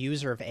better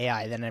user of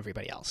AI than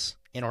everybody else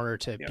in order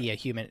to be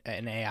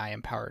an AI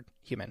empowered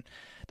human?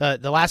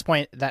 The last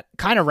point that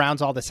kind of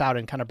rounds all this out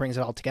and kind of brings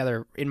it all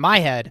together in my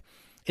head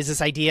is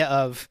this idea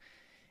of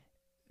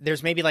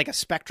there's maybe like a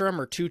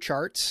spectrum or two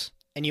charts,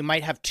 and you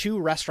might have two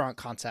restaurant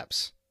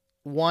concepts.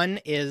 One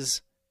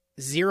is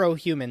 0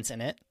 humans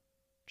in it,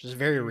 which is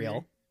very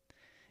real.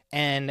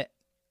 And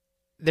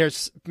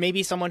there's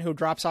maybe someone who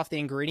drops off the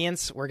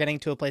ingredients. We're getting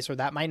to a place where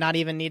that might not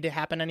even need to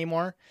happen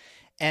anymore.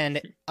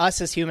 And us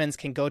as humans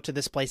can go to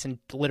this place and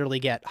literally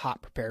get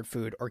hot prepared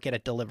food or get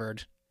it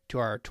delivered to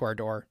our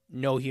door.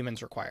 No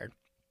humans required.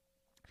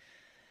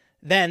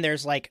 Then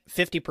there's like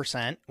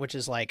 50%, which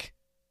is like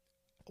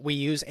we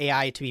use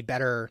AI to be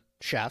better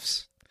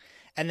chefs.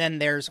 And then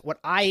there's what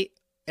I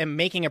am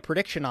making a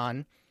prediction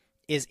on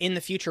is in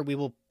the future, we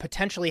will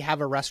potentially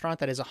have a restaurant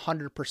that is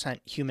 100%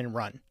 human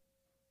run.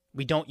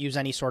 We don't use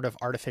any sort of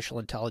artificial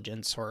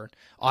intelligence or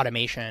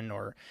automation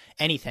or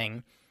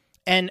anything.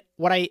 And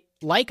what I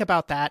like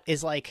about that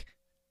is like,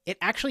 it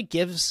actually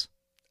gives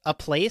a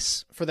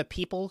place for the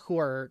people who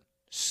are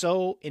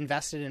so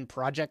invested in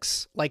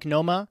projects like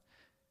Noma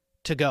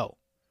to go.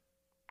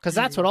 Because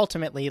that's what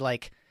ultimately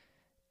like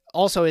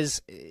also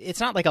is, it's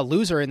not like a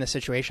loser in the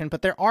situation,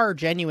 but there are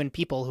genuine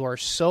people who are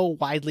so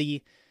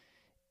widely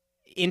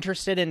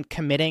interested in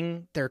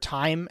committing their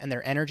time and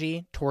their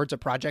energy towards a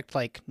project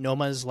like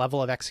Noma's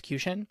level of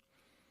execution.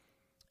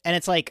 And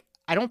it's like,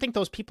 I don't think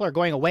those people are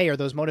going away or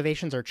those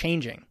motivations are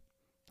changing.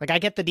 Like I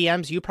get the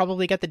DMs, you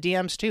probably get the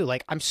DMs too.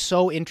 Like I'm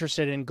so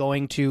interested in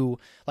going to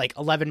like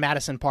 11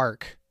 Madison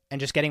Park and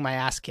just getting my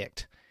ass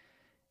kicked.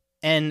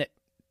 And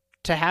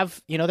to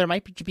have, there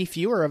might be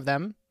fewer of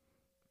them,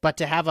 but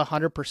to have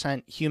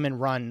 100% human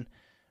run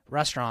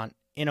restaurant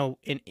in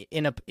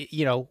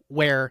a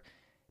where,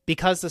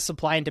 because the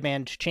supply and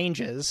demand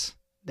changes,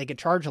 they could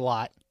charge a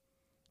lot.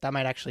 That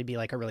might actually be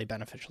like a really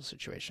beneficial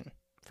situation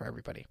for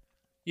everybody.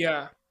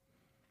 Yeah.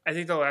 I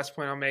think the last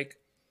point I'll make,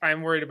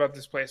 I'm worried about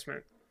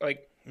displacement.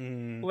 Like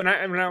when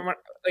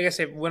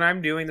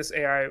I'm doing this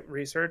AI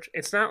research,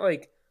 it's not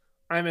like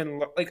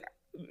like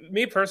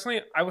me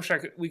personally, I wish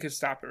we could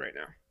stop it right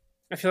now.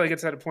 I feel like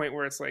it's at a point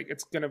where it's like,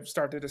 it's going to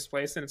start to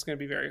displace and it's going to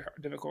be very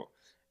difficult.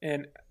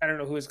 And I don't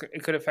know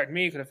it could affect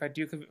me, it could affect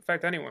you, it could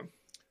affect anyone.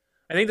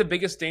 I think the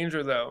biggest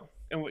danger, though,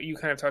 and what you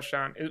kind of touched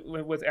on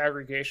with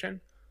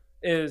aggregation,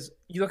 is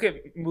you look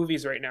at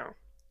movies right now.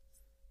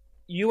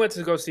 You went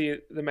to go see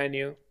The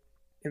Menu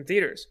in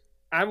theaters.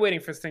 I'm waiting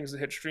for things to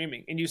hit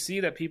streaming, and you see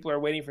that people are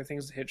waiting for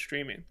things to hit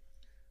streaming.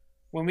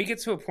 When we get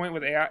to a point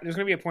with AI, there's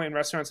going to be a point in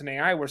restaurants and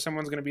AI where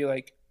someone's going to be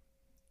like,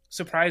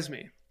 surprise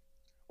me.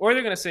 Or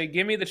they're going to say,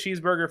 give me the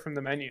cheeseburger from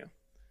the menu.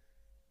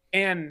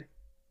 And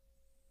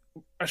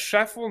a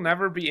chef will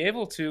never be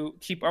able to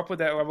keep up with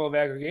that level of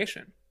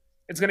aggregation.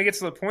 It's going to get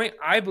to the point,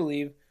 I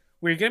believe,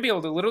 where you're going to be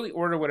able to literally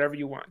order whatever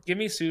you want. Give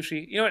me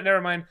sushi. You know what? Never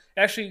mind.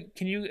 Actually,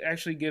 can you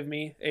actually give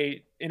me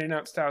a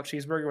In-N-Out style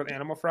cheeseburger with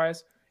animal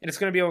fries? And it's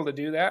going to be able to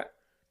do that.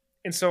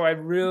 And so I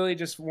really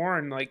just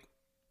warn, like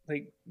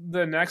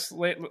the next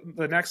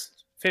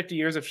 50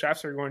 years of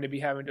chefs are going to be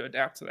having to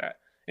adapt to that.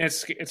 And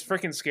it's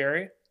freaking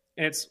scary.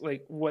 And it's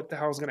like, what the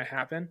hell is going to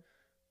happen?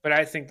 But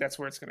I think that's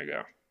where it's going to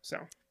go. So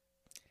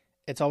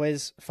it's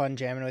always fun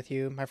jamming with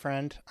you, my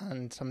friend,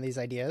 on some of these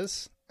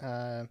ideas.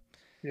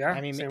 Yeah,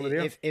 I mean,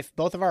 if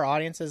both of our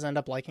audiences end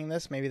up liking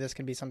this, maybe this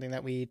can be something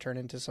that we turn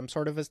into some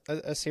sort of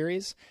a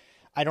series.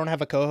 I don't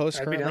have a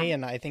co-host currently,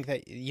 and I think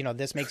that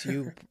this makes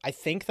you, I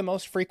think, the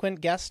most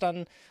frequent guest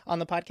on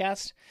the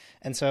podcast,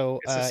 and so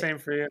it's the same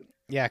for you.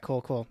 Yeah,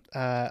 cool.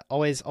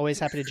 Always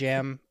happy to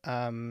jam.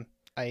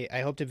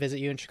 I hope to visit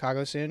you in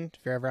Chicago soon.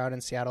 If you're ever out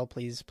in Seattle,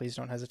 please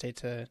don't hesitate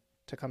to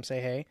come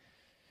say hey.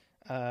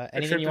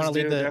 Anything you want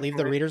to leave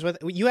the readers with?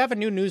 You have a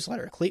new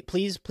newsletter.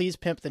 Please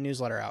pimp the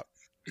newsletter out.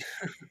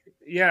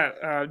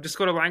 Yeah, just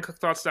go to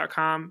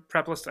linecookthoughts.com,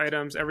 prep list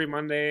items. Every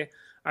Monday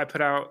I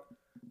put out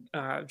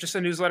just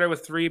a newsletter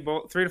with 3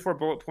 to 4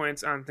 bullet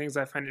points on things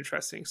I find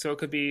interesting. So it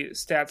could be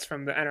stats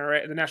from the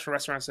NRA, the National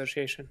Restaurant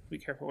Association. Be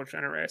careful which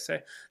NRA I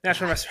say.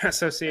 National Restaurant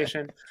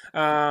Association.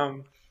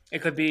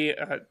 It could be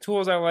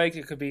tools I like.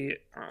 It could be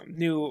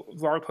new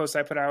blog posts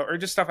I put out, or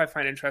just stuff I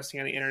find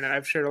interesting on the internet.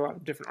 I've shared a lot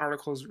of different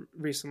articles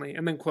recently,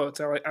 and then quotes.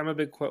 I'm a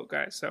big quote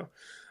guy, so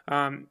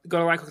go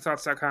to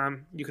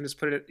linecookthoughts.com. You can just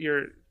put it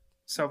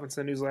yourself into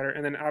the newsletter,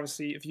 and then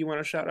obviously if you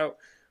want to shout out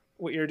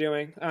what you're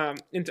doing,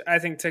 I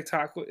think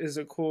TikTok is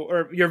a cool,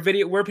 or your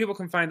video, where people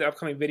can find the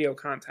upcoming video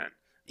content.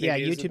 Yeah,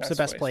 YouTube's the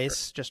best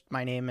place. Just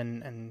my name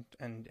and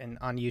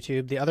on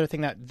YouTube. The other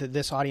thing that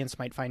this audience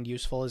might find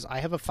useful is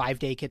I have a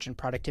 5-day kitchen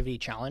productivity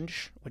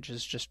challenge, which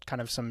is just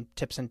kind of some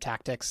tips and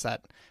tactics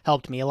that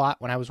helped me a lot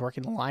when I was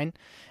working the line.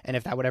 And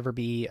if that would ever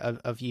be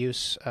of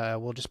use,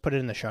 we'll just put it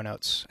in the show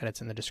notes, and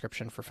it's in the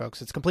description for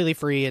folks. It's completely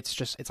free.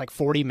 It's like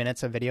 40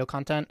 minutes of video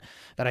content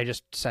that I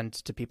just send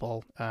to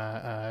people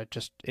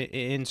just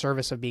in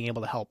service of being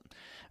able to help.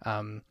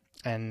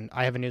 And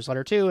I have a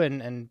newsletter too,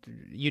 and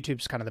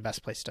YouTube's kind of the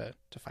best place to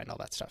find all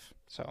that stuff.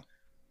 So,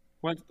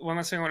 one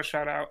last thing I want to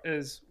shout out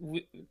is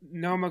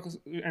Noma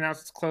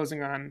announced it's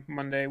closing on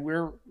Monday.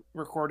 We're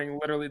recording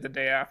literally the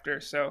day after,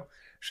 so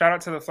shout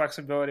out to the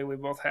flexibility we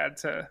both had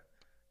to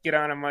get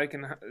on a mic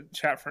and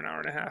chat for an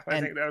hour and a half.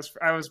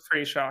 I was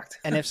pretty shocked.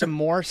 And if some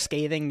more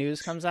scathing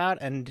news comes out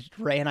and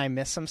Ray and I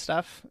miss some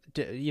stuff,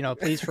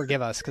 please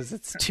forgive us, because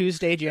it's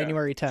Tuesday,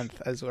 January 10th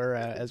as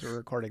we're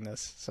recording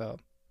this. So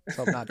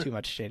not too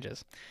much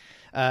changes.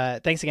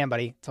 Thanks again,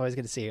 buddy. It's always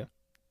good to see you.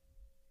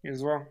 You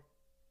as well.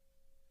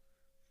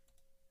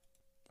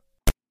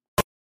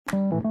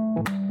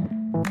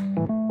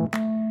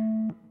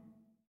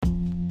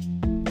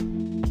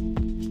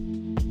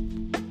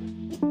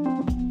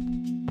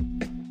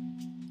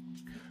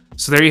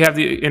 So there you have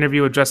the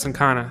interview with Justin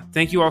Khanna.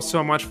 Thank you all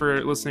so much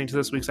for listening to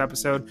this week's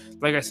episode.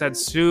 Like I said,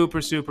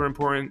 super, super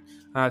important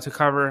to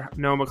cover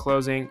Noma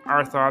closing.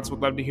 Our thoughts.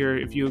 Would love to hear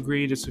if you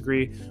agree,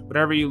 disagree,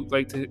 whatever you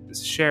like to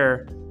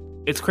share.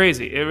 It's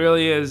crazy. It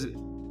really is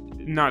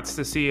nuts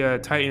to see a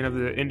titan of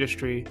the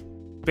industry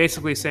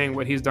basically saying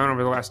what he's done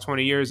over the last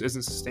 20 years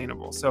isn't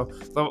sustainable. So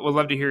we'd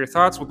love to hear your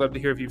thoughts. We'd love to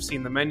hear if you've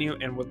seen the menu,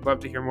 and would love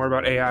to hear more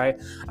about AI.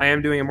 I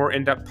am doing a more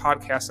in-depth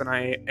podcast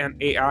on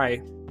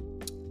AI.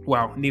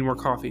 Wow, need more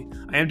coffee.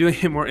 I am doing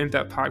a more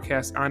in-depth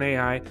podcast on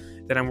AI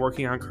that I'm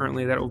working on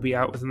currently that will be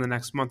out within the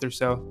next month or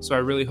so. So I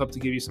really hope to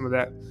give you some of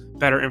that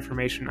better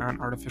information on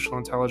artificial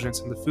intelligence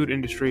in the food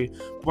industry.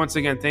 Once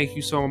again, thank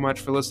you so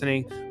much for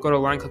listening. Go to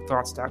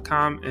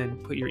linecookedthoughts.com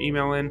and put your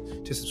email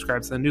in to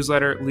subscribe to the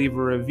newsletter, leave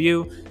a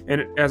review.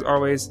 And as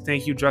always,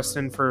 thank you,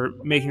 Justin, for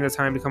making the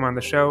time to come on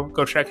the show.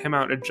 Go check him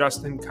out at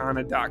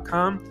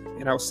justinkhanna.com,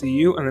 and I'll see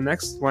you on the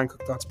next Line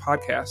Cooked Thoughts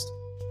podcast.